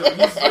now he's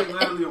like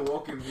literally a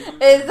walking meme.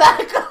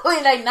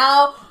 Exactly. Like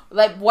now,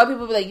 like white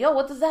people be like, "Yo,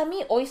 what does that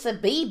mean?" Oyster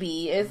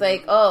baby. It's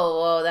like,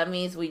 oh, well, that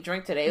means we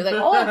drink today. It's like,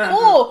 oh,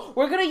 cool.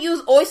 We're gonna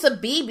use oyster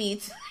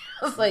baby.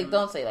 It's like,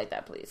 don't say it like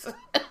that, please.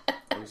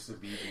 Oyster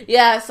baby.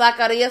 Yeah,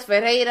 Zacarias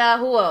Ferreira.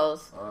 Who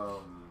else?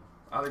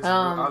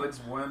 Alex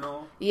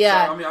Bueno.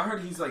 Yeah. So, I mean, I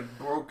heard he's like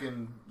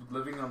broken,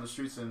 living on the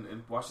streets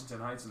in Washington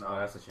Heights now. Oh,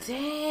 that's a shame.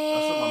 Damn.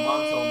 That's what my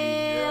mom told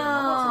me. Yeah,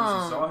 my mom told me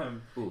she saw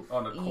him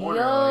on the corner.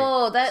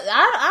 Yo, that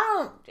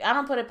I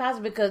don't put it past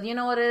it, because you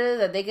know what it is,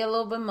 that they get a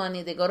little bit of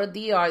money, they go to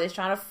DR, they're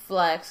trying to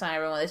flex on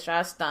everyone, they're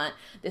trying to stunt,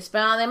 they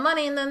spend all their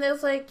money, and then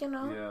there's like,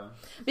 Yeah.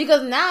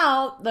 Because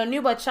now the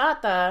new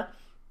bachata,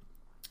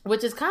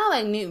 which is kind of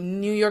like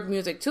New York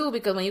music too,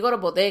 because when you go to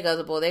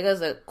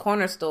bodega's a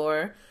corner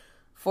store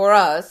for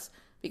us.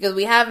 Because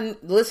we have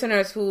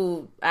listeners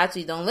who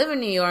actually don't live in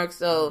New York,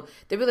 so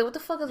they'd be like, what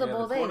the fuck is a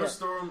bodega?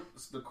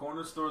 The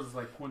corner stores is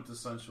like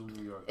quintessential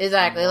New York.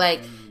 Exactly.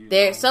 Like,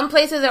 some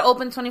places are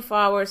open 24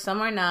 hours, some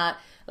are not.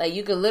 Like,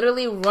 you could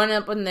literally run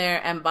up in there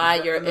and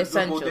buy your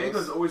essentials. The bodega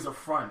is always a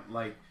front.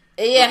 Like,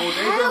 yeah, the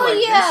bodega, hell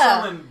like,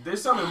 yeah. They're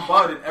selling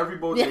bud in every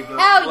bodega.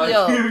 Hell like,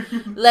 yo.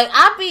 Like,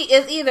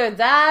 it's either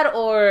that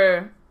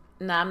or...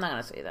 Nah, I'm not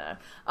gonna say that.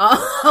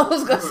 I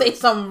was gonna say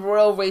some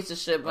real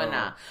racist shit, but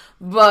nah.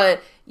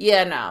 But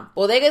yeah, nah.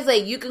 Bodega's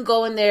like, you can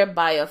go in there, you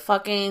buy a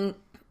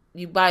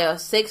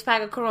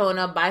 6-pack of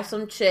Corona, buy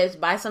some chips,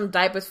 buy some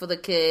diapers for the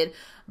kid,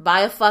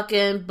 buy a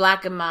fucking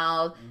Black and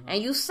Mild,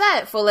 and you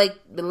set for like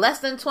less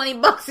than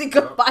 $20. You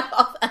can buy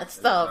all that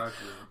stuff.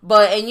 Exactly.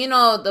 But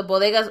the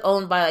bodega's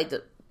owned by like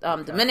the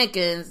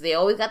Dominicans, they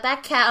always got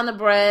that cat on the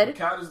bread. The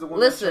cat is the one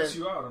that checks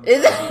you out.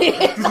 Exactly.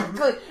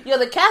 Yo,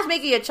 the cat's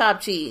making your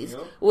chopped cheese,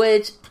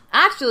 which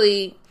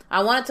actually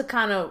I wanted to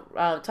kind of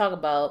talk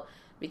about,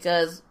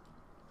 because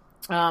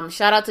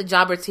shout out to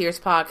Jobber Tears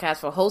podcast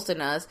for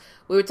hosting us.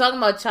 We were talking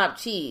about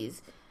chopped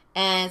cheese,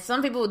 and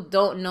some people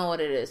don't know what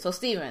it is. So,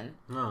 Steven,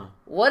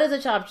 what is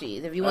a chopped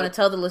cheese, if you want to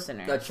tell the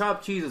listener? A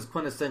chopped cheese is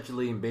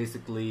quintessentially and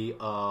basically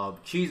a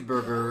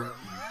cheeseburger,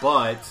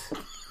 but...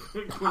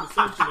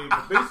 Quintessentially,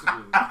 but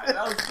basically.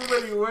 That was too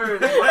many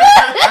words. You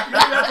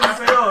have to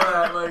say all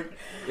that. Like,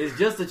 it's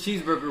just a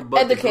cheeseburger,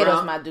 but educate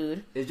us, my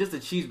dude. It's just a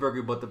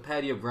cheeseburger, but the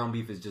patty of ground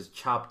beef is just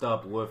chopped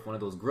up with one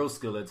of those grill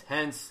skillets,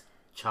 hence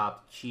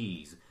chopped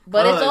cheese.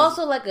 But it's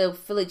also like a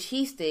Philly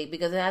cheesesteak,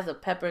 because it has the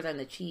peppers and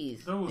the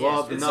cheese.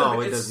 Well,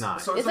 no, it does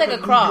not. So it's like a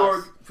cross. New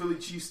York Philly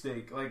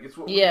cheesesteak. Like, it's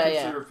what we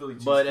consider Philly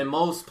cheesesteak. But in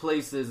most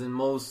places, in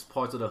most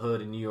parts of the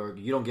hood in New York,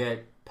 you don't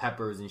get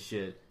peppers and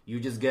shit. You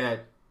just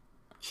get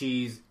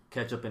cheese,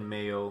 ketchup, and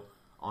mayo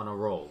on a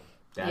roll.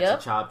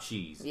 That's a chopped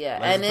cheese. Yeah,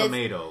 and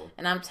tomato.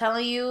 And I'm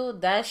telling you,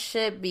 that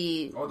shit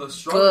be the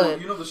struggle.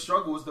 good. You know, the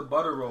struggle is the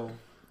butter roll.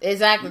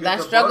 Exactly,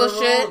 that struggle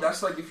shit. Roll,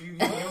 that's like if you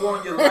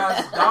on your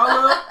last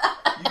dollar,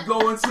 you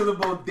go into the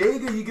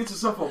bodega, you get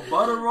yourself a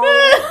butter roll.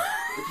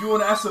 If you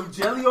want to add some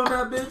jelly on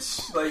that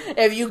bitch, like,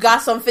 if you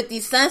got some 50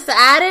 cents to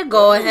add it,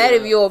 go ahead.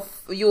 If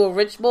you're a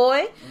rich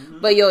boy,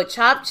 but your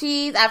chopped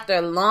cheese after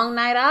a long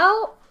night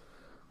out,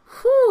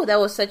 whew, that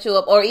will set you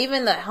up. Or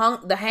even the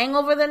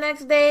hangover the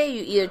next day,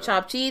 you eat a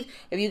chopped cheese.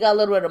 If you got a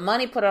little bit of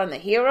money, put it on the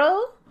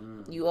hero.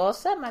 You all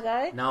set, my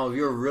guy. Now, if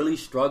you're really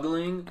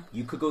struggling,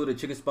 you could go to the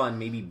chicken spot and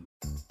maybe...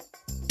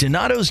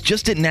 Donato's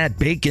just didn't add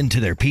bacon to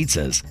their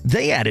pizzas.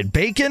 They added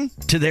bacon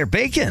to their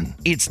bacon.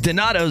 It's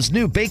Donato's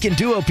new Bacon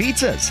Duo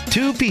pizzas.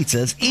 2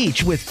 pizzas,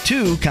 each with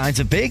 2 kinds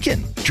of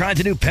bacon. Try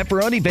the new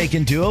Pepperoni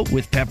Bacon Duo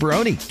with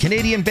pepperoni,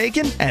 Canadian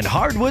bacon, and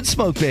hardwood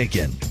smoked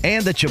bacon.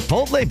 And the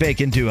Chipotle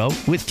Bacon Duo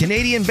with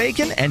Canadian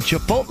bacon and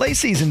Chipotle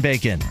seasoned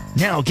bacon.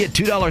 Now get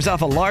 $2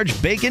 off a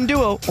large Bacon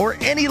Duo or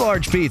any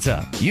large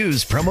pizza.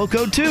 Use promo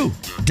code 2.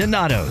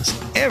 Donato's.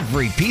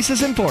 every piece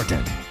is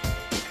important.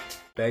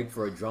 Beg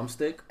for a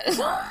drumstick. You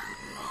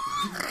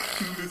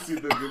see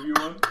the give you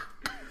one?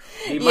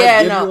 They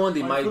might give you one,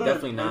 they might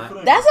definitely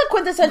not. That's a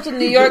quintessential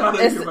New York.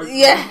 Hell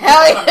yeah.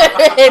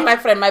 Hey, my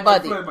friend, my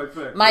buddy.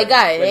 My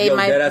guy. Like, hey, yo,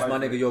 my that's my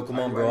nigga. Yo, come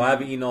on, bro. I've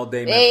been eating all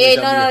day, man. Hey,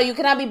 no, you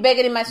cannot be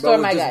begging in my store,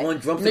 bro, my guy. No,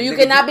 you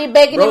cannot be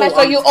begging in my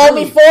store. You owe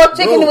me 4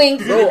 chicken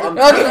wings. Bro, I'm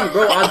telling you,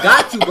 bro. I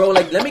got you, bro.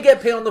 Like, let me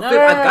get paid on the 5th.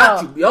 I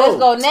got you. Yo. Let's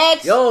go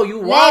next. Yo, you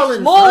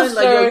wildin', son.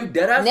 Like, yo, you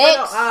dead ass.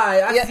 Next.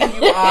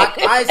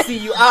 I see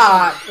you,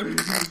 I see you,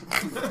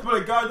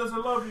 But God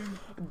doesn't love you.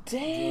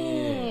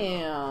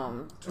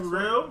 Damn. Too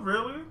real?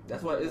 Really?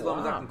 That's why Islam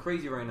is acting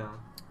crazy right now.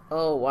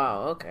 Oh,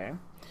 wow. Okay.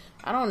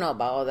 I don't know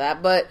about all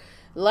that, but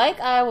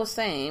like I was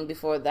saying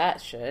before that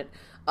shit,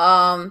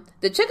 the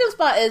chicken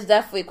spot is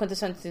definitely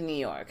quintessential New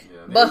York.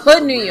 Yeah, but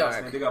hood New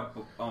York. They got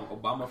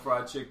Obama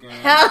fried chicken.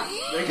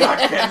 They got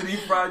Kennedy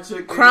fried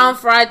chicken. Crown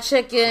fried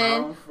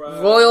chicken.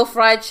 Royal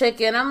fried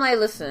chicken. I'm like,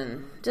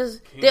 listen,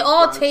 just King they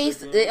all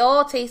taste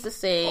the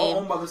same. All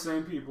owned by the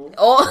same people.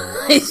 All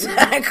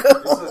exactly.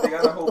 They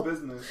got a whole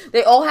business.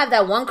 They all have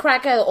that one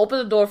crackhead that open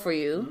the door for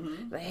you.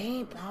 Mm-hmm. Like,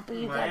 hey,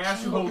 Poppy, you got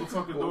change. You hold the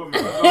fucking door,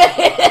 man.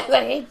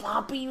 Like, hey,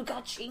 Poppy, you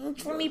got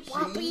change for me,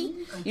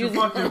 Poppy? You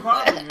fucking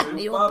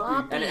Poppy. You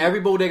Poppy. And every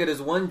bodega,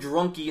 there's one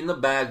drunkie in the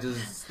back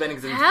just spending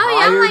his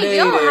entire day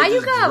yo,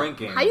 there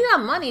drinking. How you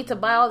got money to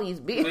buy all these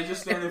beers? They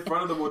just stand in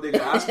front of the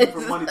bodega asking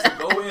for money to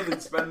go in and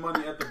spend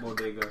money at the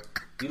bodega.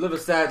 You live a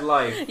sad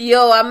life.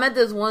 Yo, I met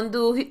this one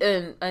dude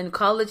in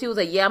college. He was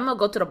like, yeah, I'm going to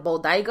go to the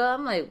bodega.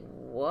 I'm like,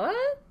 what?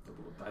 The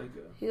bodega?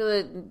 He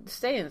was like,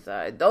 stay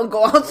inside. Don't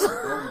go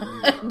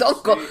outside.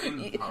 Don't go.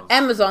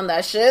 Amazon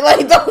that shit.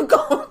 Like, don't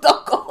go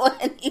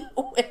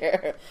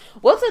anywhere.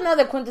 What's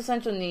another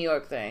quintessential New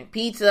York thing?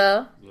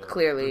 Pizza,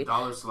 clearly.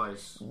 Dollar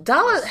slice.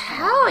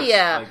 Hell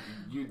yeah.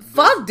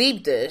 Fuck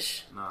deep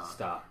dish. Nah.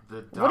 Stop.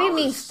 What do you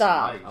mean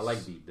stop? I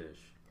like deep dish.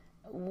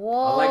 Whoa.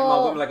 I like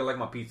my women like I like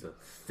my pizza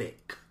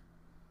thick.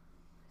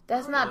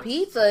 That's not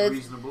pizza. It's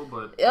reasonable,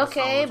 but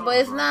okay, but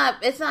it's not.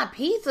 It's not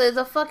pizza. It's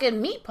a fucking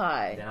meat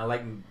pie. Then I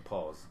like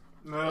pause.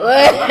 You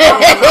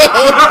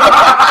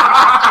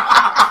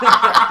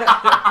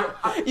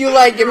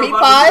like your meat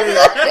pies? I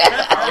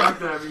like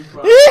that meat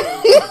pie.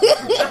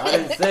 I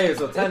didn't say it,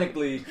 so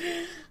technically.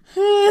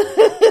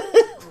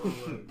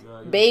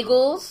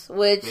 Bagels,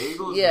 which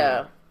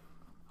yeah.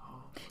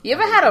 You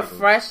ever had a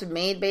fresh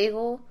made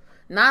bagel?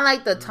 Not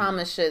like the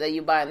Thomas shit that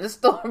you buy in the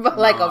store, but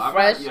like a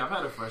fresh. I've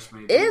had a fresh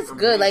made. It's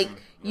good. Like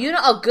you know,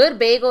 a good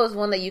bagel is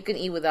one that you can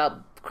eat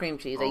without cream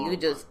cheese. Like you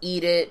just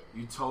eat it.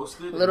 You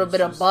toast it. A little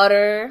bit of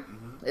butter.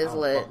 Is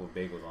lit. I don't fuck with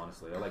bagels,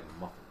 honestly. I like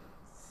muffins.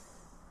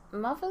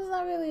 Muffins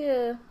not really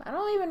a. I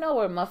don't even know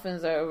where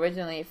muffins are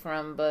originally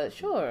from, but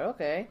sure,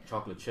 okay.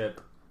 Chocolate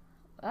chip.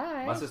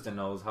 Alright. My sister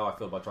knows how I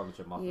feel about chocolate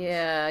chip muffins.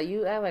 Yeah,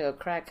 you act like a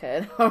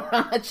crackhead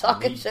around a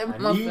chocolate chip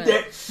muffin. I need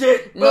that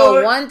shit.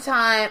 No, one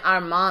time our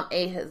mom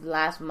ate his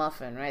last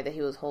muffin, right, that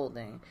he was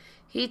holding.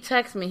 He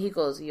texts me, he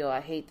goes, yo,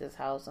 I hate this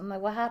house. I'm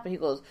like, what happened? He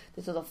goes,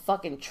 this is a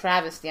fucking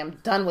travesty. I'm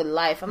done with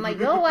life. I'm like,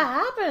 yo, what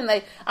happened?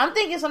 Like, I'm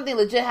thinking something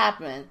legit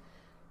happened.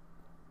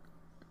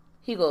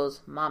 He goes,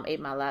 Mom ate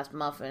my last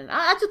muffin.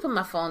 I just put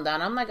my phone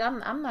down. I'm like,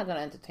 I'm not going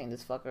to entertain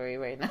this fuckery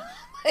right now.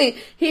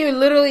 He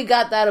literally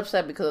got that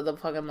upset because of the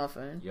fucking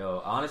muffin. Yo,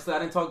 honestly, I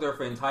didn't talk to her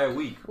for an entire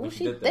week. Who's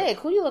she thick?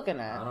 Who you looking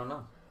at? I don't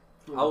know.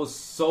 I was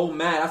so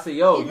mad. I said,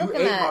 yo, you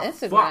ate my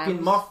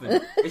fucking muffin.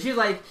 And she's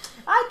like,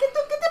 get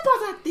the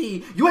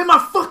pasati. You ate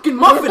my fucking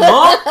muffin,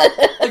 Mom.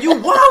 Like, you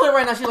wilding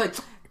right now. She's like,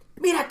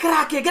 mira,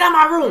 crack, get out of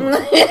my room. I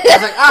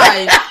was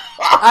like,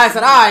 I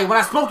said, when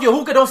I smoke your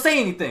hookah, don't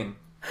say anything.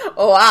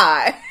 Oh,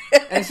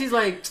 And she's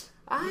like,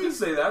 I didn't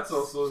say that's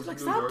also like,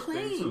 New York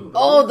thing too.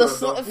 Oh,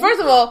 first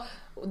of all,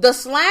 the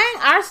slang,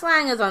 our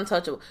slang is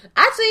untouchable.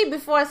 Actually,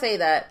 before I say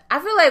that,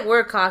 I feel like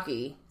we're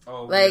cocky.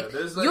 Oh, like,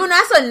 you, and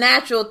that's a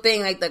natural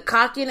thing. Like, the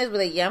cockiness, but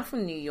like, yeah, I'm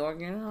from New York,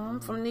 you know,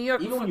 I'm from New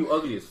York. Even when you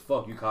ugly as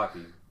fuck, you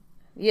cocky.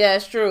 Yeah,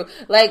 it's true.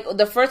 Like,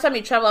 the first time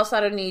you travel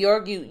outside of New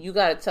York, you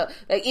gotta tell.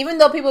 Like, even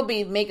though people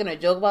be making a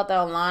joke about that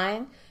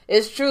online,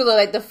 it's true though.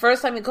 Like, the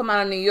first time you come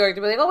out of New York,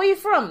 they'll be like, oh, where you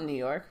from? New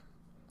York.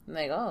 I'm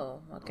like,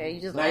 oh, okay,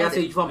 you just now you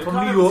say you from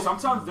New York.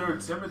 Sometimes they're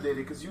intimidated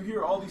because you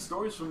hear all these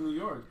stories from New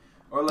York,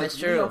 or like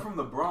I'm from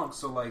the Bronx,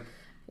 so like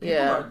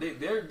yeah, they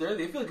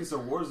feel like it's a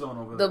war zone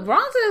over there. The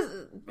Bronx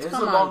is it's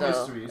a long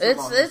history.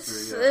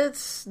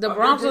 It's the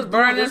Bronx was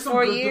burning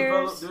for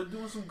years. They're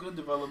doing some good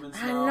developments.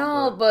 I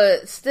know,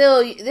 but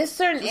still, there's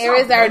certain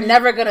areas that are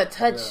never gonna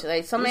touch.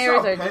 Like some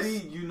areas are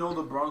petty. You know,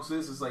 the Bronx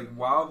is like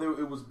while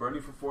it was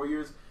burning for 4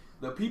 years.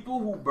 The people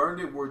who burned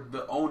it were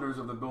the owners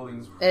of the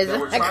buildings that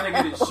were trying to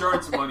get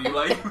insurance money.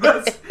 Like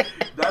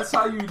that's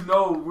how you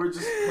know we're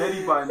just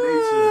petty by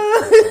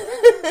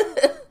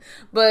nature.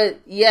 But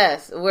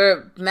yes,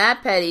 we're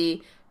mad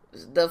petty,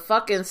 the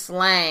fucking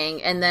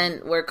slang, and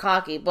then we're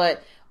cocky.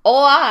 But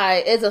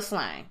OI is a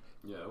slang.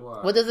 Yeah.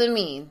 Well, what does it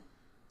mean?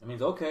 It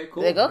means okay,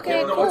 cool. Like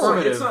okay, cool.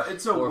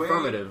 It's a way.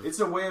 Affirmative. It's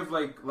a way of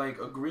like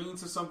agreeing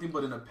to something,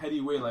 but in a petty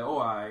way.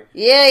 Like,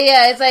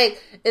 Yeah.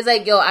 It's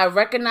like, yo, I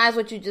recognize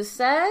what you just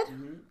said.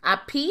 Mm-hmm. I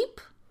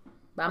peep.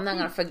 but I'm not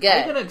gonna forget. How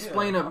you gonna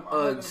explain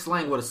a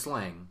slang with a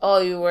slang? Oh,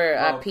 you were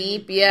a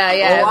peep? Yeah.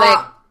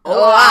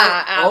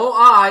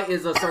 I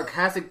is a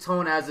sarcastic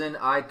tone, as in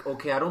I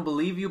don't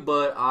believe you,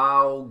 but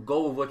I'll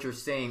go with what you're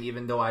saying,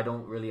 even though I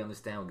don't really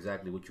understand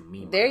exactly what you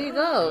mean. There you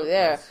go.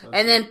 Yeah,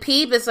 and then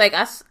peep is like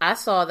I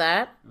saw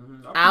that.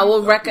 Mm-hmm.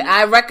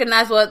 I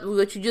recognize what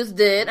you just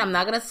did. I'm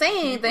not gonna say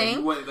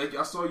anything. Like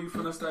I saw you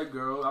finesse that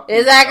girl.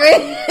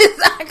 Exactly.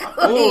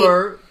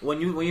 Or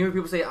when you hear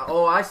people say,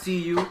 "Oh, I see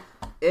you."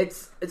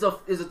 It's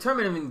a term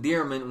of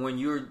endearment when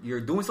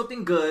you're doing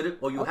something good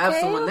or you have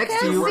someone next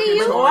to you.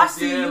 I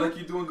see you. Like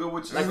you're doing good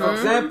with yourself. Like for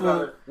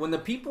example, when the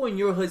people in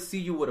your hood see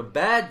you with a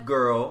bad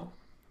girl,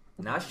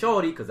 not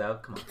shorty, because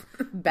come on,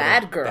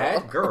 bad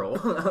girl,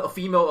 a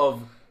female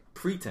of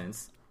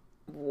pretense.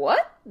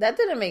 What? That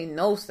didn't make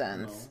no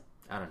sense.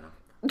 No. I don't know.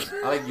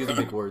 I like using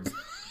big words.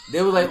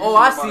 They were like, "Oh,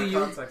 I see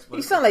you."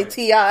 You sound like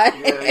T.I.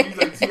 Yeah, he's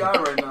like T.I.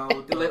 right now.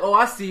 They're like, "Oh,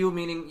 I see you,"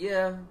 meaning,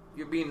 yeah,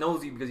 you're being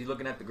nosy because you're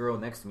looking at the girl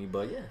next to me.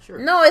 But yeah, sure.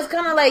 No, it's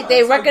kind of like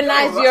they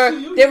recognize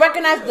they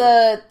recognize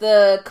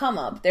the come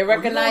up. They're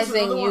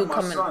recognizing you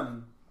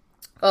coming.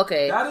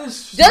 Okay, that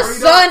is just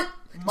son.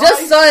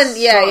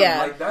 Yeah.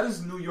 Like that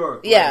is New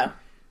York. Yeah. Like,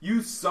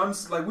 you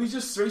sons, like we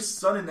just straight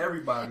sunning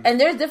everybody. And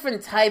there's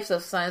different types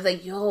of sons.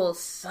 Like, yo,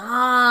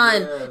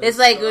 son. Yeah, it's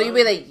like you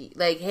be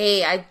like,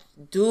 hey,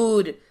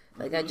 dude.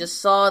 Like, I just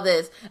saw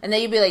this. And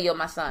then you'd be like, yo,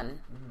 my son.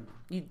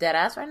 You dead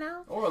ass right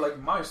now? Or like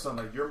my son.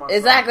 Like, you're my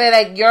exactly, son.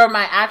 Like, you're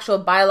my actual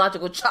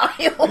biological child.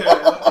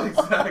 Yeah,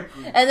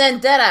 exactly. And then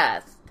dead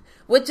ass.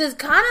 Which is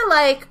kind of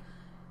like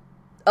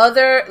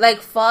other,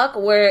 like, fuck,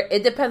 where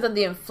it depends on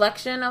the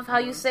inflection of how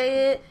you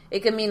say it.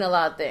 It can mean a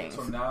lot of things.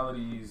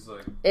 Tonalities,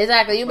 like...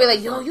 Exactly. You'd be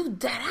like, yo, you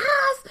dead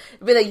ass?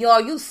 You'd be like, yo,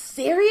 are you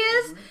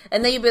serious? Mm-hmm.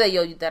 And then you'd be like,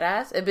 yo, you dead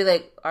ass? It'd be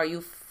like, are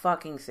you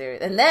fucking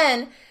serious? And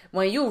then...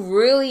 when you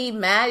really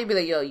mad, you be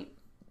like, yo, you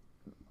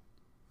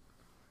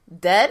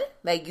dead?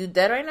 Like, you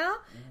dead right now?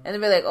 Mm-hmm. And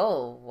they'll be like,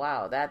 oh,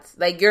 wow, that's,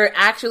 like, you're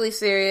actually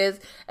serious.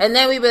 And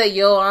then we be like,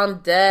 yo,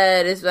 I'm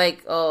dead. It's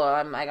like, oh,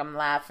 I'm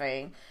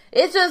laughing.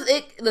 It's just,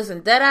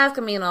 listen, dead ass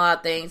can mean a lot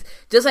of things.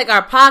 Just like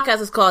our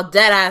podcast is called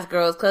Dead Ass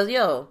Girls, because,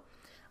 yo,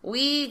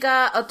 we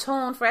got a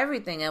tone for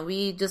everything, and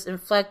we just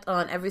inflect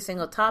on every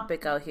single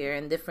topic out here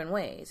in different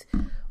ways.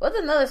 What's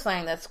another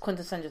slang that's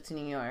quintessential to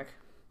New York?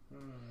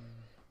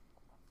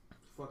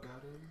 Fuck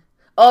out of here.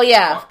 Oh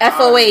yeah,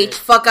 FOH,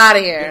 fuck out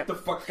of here. Get the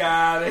fuck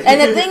out of here.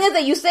 And the thing is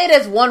that you say it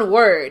as one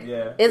word.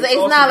 Yeah. It's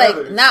not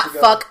together. Like, not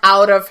fuck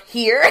out of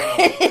here.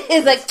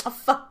 It's like,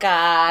 fuck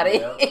out of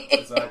here.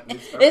 Exactly.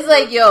 It's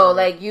like, yo,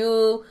 like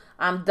you,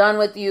 I'm done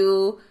with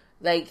you.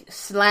 Like,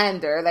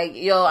 slander. Like,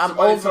 yo, I'm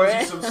over it. Somebody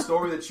tells you some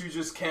story that you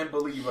just can't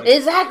believe. Like,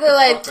 exactly,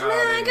 like,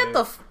 man, get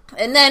the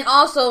and then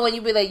also when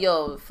you be like,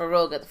 yo, for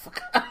real, get the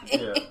fuck out of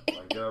here. Yeah,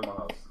 like, get out of my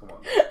house.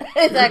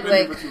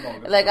 Exactly.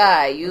 Like,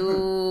 alright,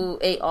 you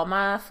ate all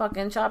my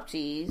fucking chopped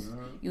cheese.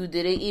 Mm-hmm. You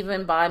didn't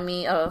even buy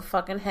me a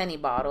fucking Henny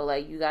bottle.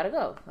 Like, you gotta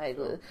go. Like,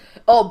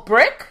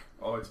 brick?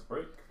 Oh, it's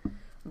brick.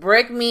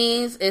 Brick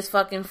means it's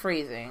fucking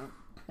freezing.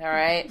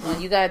 Alright?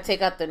 When you gotta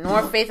take out the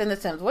North Face and the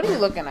Timbs. What are you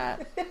looking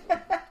at?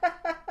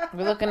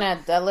 We're looking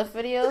at deadlift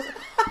videos?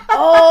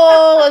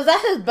 Oh, is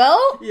that his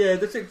belt? Yeah,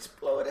 this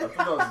exploded. I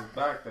thought that was his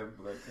back then.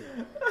 But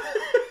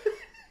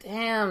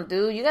damn,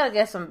 dude. You gotta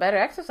get some better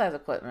exercise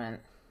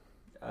equipment.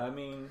 I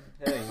mean,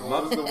 hey,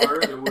 what was the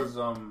word?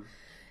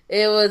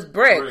 It was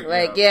brick.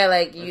 Like, yeah,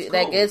 like you,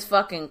 like it's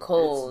fucking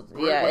cold.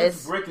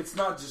 It's brick. It's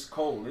not just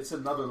cold. It's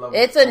another level.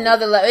 It's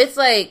another level. It's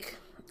like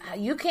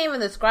you can't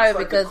even describe it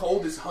because the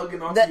cold is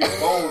hugging onto your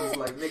bones.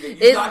 Like, nigga,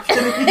 you're not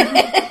kidding me. You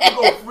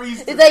gonna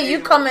freeze. It's like you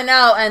coming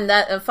out and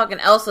that fucking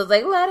Elsa's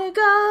like, let it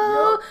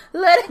go,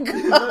 let it go.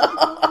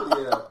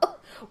 Yeah.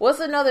 What's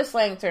another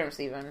slang term,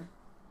 Steven?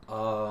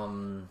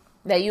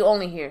 That you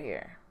only hear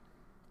here.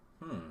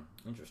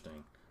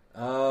 Interesting.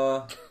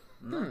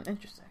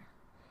 Interesting.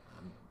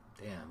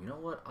 Damn, you know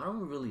what? I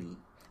don't really...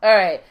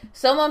 Alright,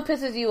 someone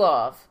pisses you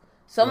off.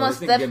 Someone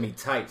steps... get me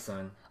tight,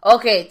 son.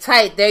 Okay,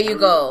 tight. There you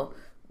go.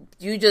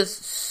 You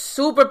just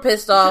super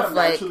pissed off.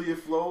 Like, naturally it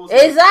flows.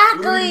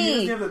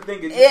 Exactly.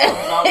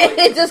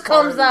 It just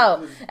comes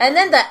out. And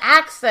then the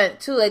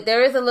accent, too. Like,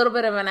 there is a little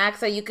bit of an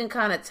accent. You can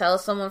kind of tell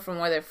someone from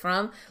where they're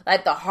from.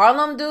 Like, the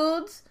Harlem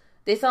dudes,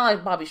 they sound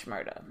like Bobby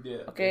Shmurda. Yeah.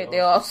 Okay?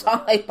 They all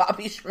sound like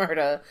Bobby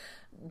Shmurda.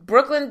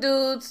 Brooklyn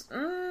dudes,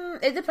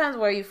 it depends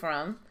where you're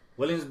from.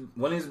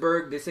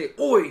 Williamsburg, they say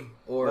 "oi"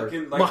 or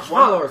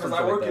 "mahalo" or something. Because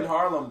I work in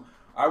Harlem.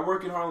 I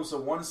work in Harlem,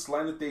 so one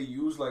slang that they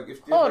use, like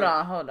if they hold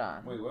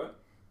on. Wait, what?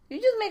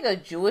 You just make a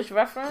Jewish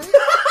reference.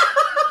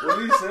 What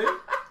did he say?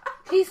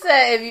 He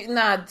said, "If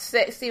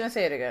you Steven,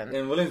 say it again."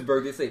 In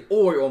Williamsburg, they say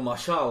 "oi" or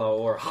 "mashallah"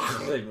 or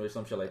or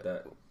some shit like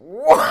that.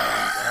 What?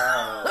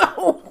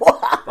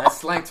 That's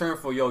slang term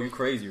for yo, you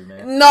crazy,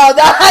 man. No,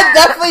 I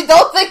definitely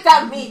don't think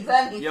that means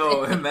anything.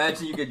 Yo,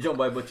 imagine you get jumped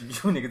by a bunch of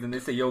Jew niggas and they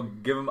say, yo,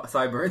 give him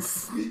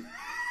sideburns.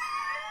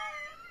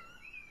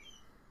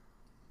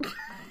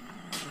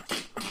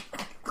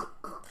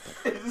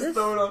 just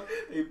throw it on.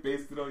 They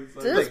pasted on.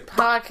 This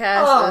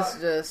podcast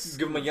is just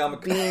give him a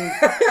yarmulke.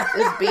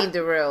 It's being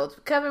derailed.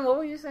 Kevin, what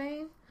were you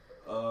saying?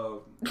 I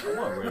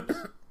want ribs.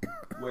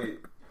 Wait.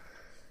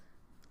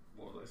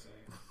 What was I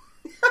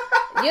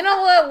saying? You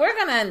know what? We're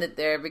gonna end it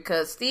there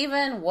because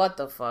Steven, what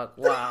the fuck?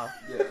 Wow.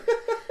 Yeah.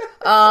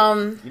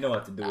 You know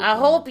what to do. I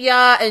hope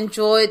y'all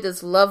enjoyed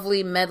this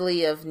lovely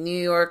medley of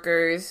New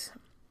Yorkers.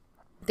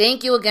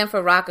 Thank you again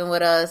for rocking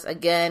with us.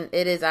 Again,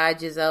 it is I,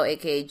 Giselle,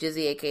 aka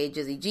Jizzy, aka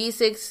Jizzy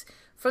G6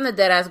 from the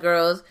Deadass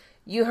Girls.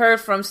 You heard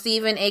from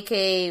Steven,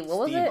 aka what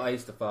was Steve it?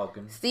 Ice the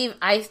Falcon. Steve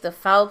Ice the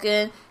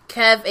Falcon.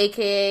 Kev,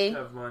 aka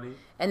Kev Money.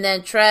 And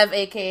then Trev,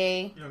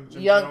 aka Young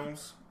Jim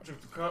Jones.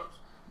 Drink the cups.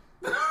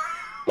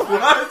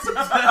 What?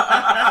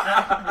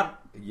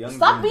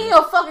 Stop being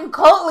a fucking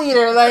cult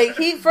leader. Like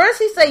he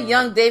said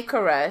young Dave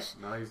Koresh.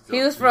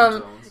 He was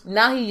from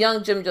now he's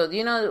young Jim Jones. Do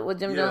you know what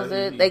Jim Jones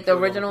did? Like the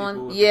original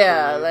one?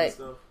 Yeah, like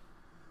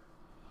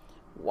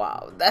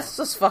wow, that's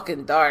just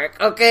fucking dark.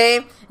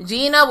 Okay.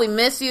 Gina, we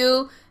miss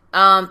you.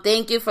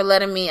 Thank you for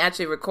letting me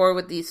actually record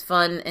with these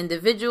fun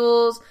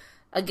individuals.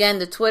 Again,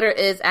 the Twitter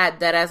is at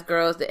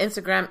DeadassGirls. The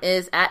Instagram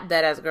is at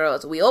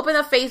DeadassGirls. We open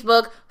up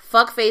Facebook.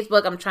 Fuck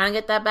Facebook. I'm trying to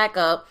get that back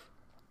up.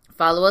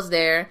 Follow us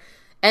there.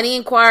 Any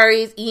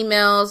inquiries,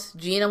 emails,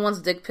 Gina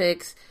wants dick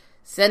pics,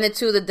 send it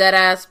to the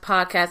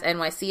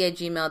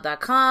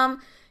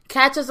deadasspodcastnyc@gmail.com.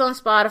 Catch us on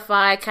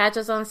Spotify, catch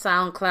us on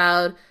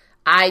SoundCloud,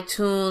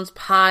 iTunes,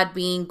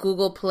 Podbean,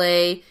 Google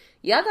Play.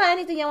 Y'all got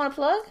anything y'all want to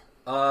plug?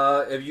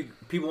 If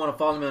people want to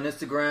follow me on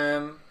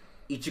Instagram,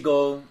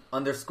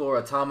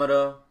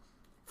 Ichigo_automata.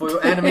 For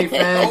your anime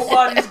fans,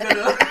 nobody's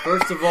gonna.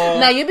 First of all,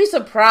 now you'd be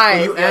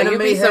surprised. You'd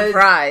be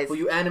surprised. For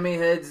you anime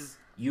heads,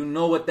 you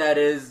know what that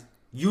is.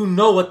 You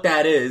know what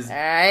that is.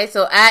 Alright,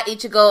 so at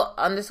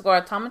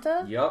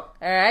Ichigo_automata? Yep.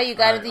 Alright, you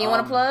got anything you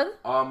want to plug?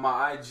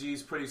 My IG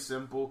is pretty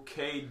simple.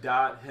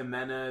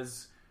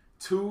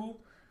 K.Jimenez2. You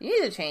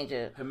need to change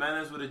it.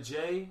 Jimenez with a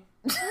J.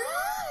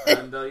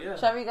 And yeah.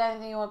 Trevor, you got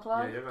anything you want to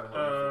plug? Yeah, you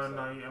gotta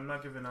no, I'm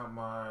not giving out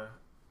my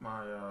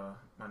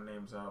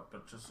names out,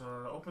 but just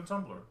open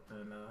Tumblr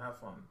and have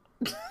fun.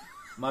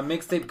 My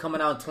mixtape coming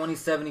out in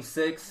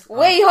 2076.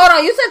 Wait, hold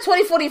on. You said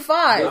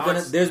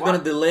 2045. There's been a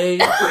delay.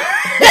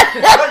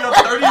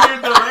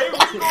 30-year delay?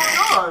 What's going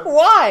on?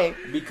 Why?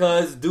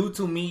 Because due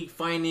to me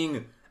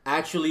finding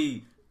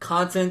actually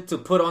content to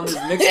put on this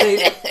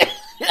mixtape,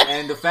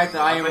 and the fact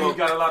that I you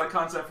got a lot of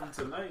content from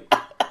tonight.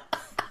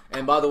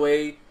 And by the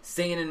way,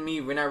 Satan and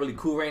me, we're not really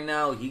cool right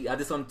now. I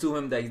did something to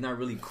him that he's not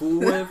really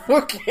cool with.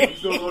 Okay.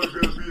 He's no longer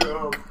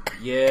gonna be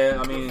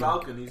yeah, I mean,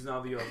 Falcon. He's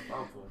now the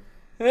Alpha.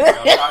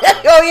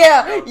 Oh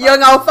yeah,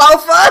 young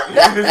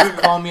alfalfa.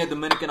 Call me a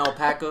Dominican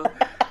Alpaca.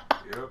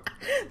 Yep.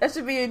 That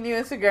should be your new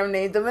Instagram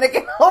name,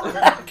 Dominican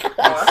Alpaca.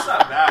 Oh, that's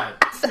not bad.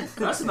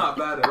 That's not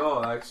bad at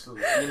all,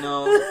 actually. You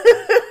know,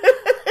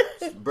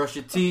 brush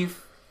your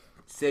teeth,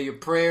 say your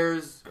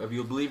prayers, if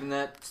you believe in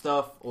that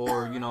stuff,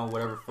 or you know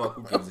whatever fuck.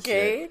 Who gives a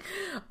shit?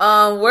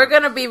 We're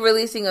gonna be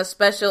releasing a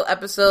special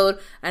episode.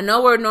 I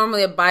know we're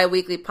normally a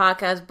bi-weekly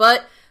podcast,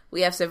 but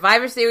we have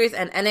Survivor Series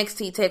and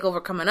NXT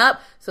TakeOver coming up,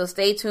 so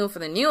stay tuned for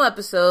the new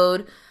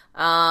episode.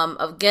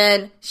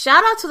 Again,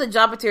 shout out to the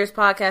Jobbeteers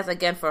podcast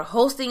again for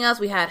hosting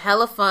us. We had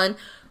hella fun.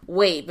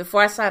 Wait,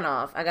 before I sign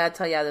off, I gotta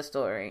tell y'all the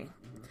story.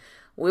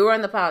 We were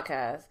on the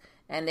podcast,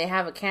 and they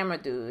have a camera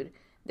dude.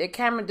 Their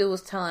camera dude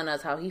was telling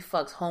us how he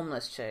fucks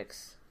homeless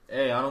chicks.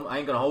 Hey, I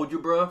ain't gonna hold you,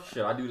 bro.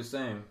 Shit, I do the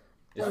same.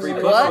 It's free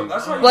pussy.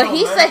 But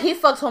he said he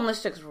fucks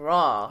homeless chicks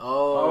raw.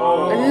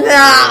 Oh.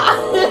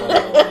 Nah.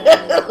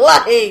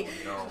 Like,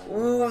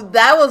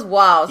 that was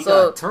wild.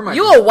 So,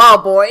 you a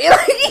wild boy. You a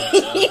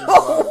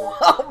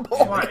wild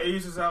boy. My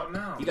age is out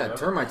now. He got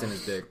termites in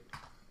his dick.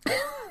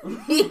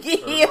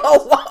 He a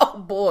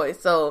wild boy.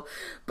 So,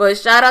 but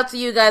shout out to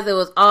you guys. It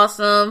was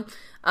awesome.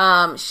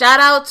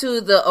 Shout out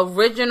to the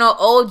original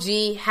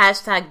OG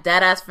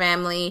 #Deadass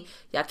family.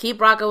 Y'all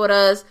keep rocking with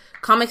us.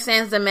 Comic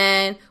Sans the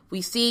man.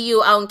 We see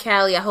you out in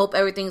Cali. I hope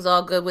everything's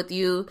all good with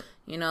you.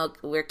 You know,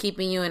 we're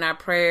keeping you in our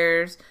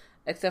prayers.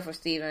 Except for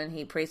Steven.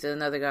 He prays to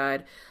another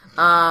god.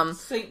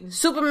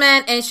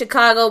 Superman in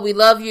Chicago. We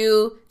love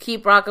you.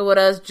 Keep rocking with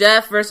us.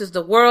 Jeff versus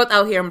the world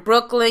out here in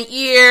Brooklyn.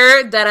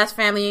 Yeah. Deadass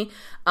family.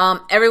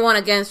 Everyone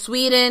again.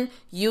 Sweden,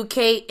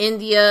 UK,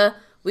 India.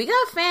 We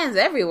got fans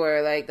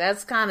everywhere. Like,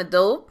 that's kind of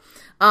dope.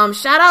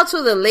 Shout out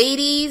to the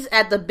ladies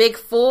at the Big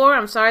Four.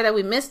 I'm sorry that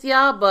we missed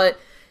y'all, but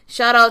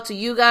shout out to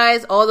you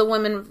guys, all the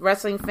women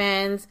wrestling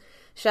fans.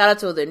 Shout out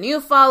to the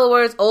new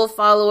followers, old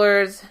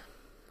followers,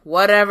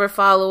 whatever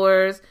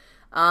followers.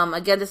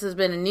 Again, this has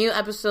been a new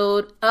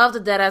episode of the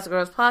Deadass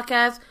Girls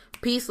podcast.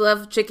 Peace,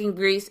 love, chicken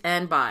grease,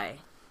 and bye.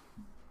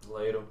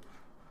 Later.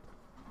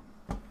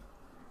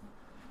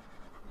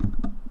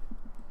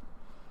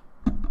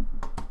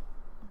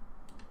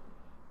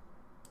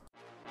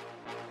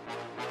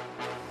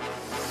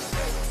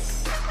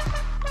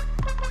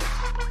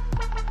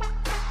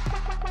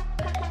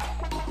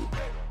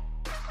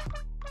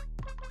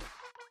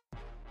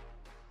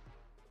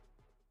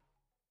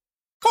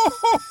 Ho,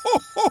 ho, ho,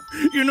 ho,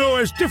 You know,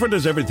 as different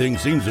as everything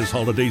seems this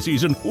holiday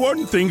season,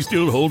 one thing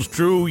still holds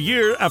true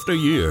year after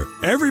year.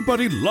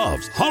 Everybody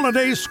loves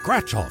holiday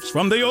scratch-offs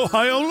from the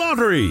Ohio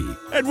Lottery.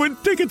 And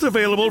with tickets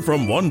available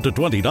from $1 to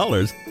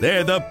 $20,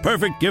 they're the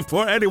perfect gift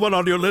for anyone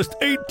on your list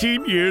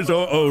 18 years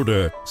or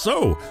older.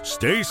 So,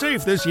 stay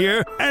safe this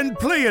year and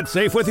play it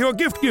safe with your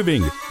gift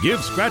giving.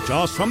 Give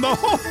scratch-offs from the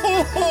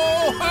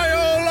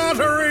Ohio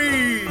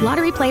Lottery!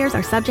 Lottery players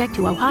are subject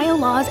to Ohio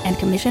laws and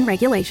commission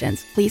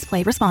regulations. Please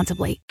play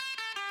responsibly.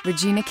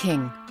 Regina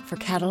King for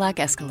Cadillac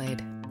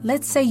Escalade.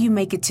 Let's say you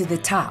make it to the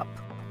top.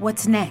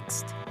 What's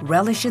next?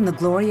 Relish in the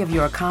glory of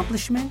your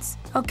accomplishments?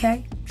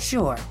 Okay,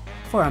 sure,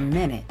 for a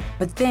minute.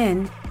 But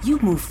then you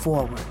move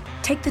forward.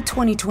 Take the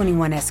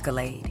 2021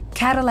 Escalade.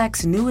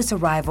 Cadillac's newest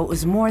arrival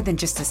is more than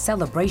just a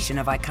celebration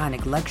of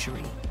iconic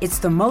luxury. It's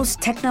the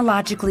most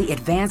technologically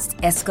advanced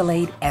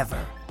Escalade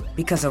ever.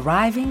 Because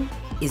arriving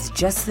is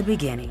just the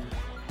beginning.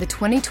 The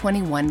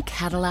 2021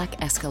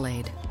 Cadillac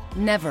Escalade.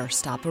 Never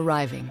stop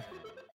arriving.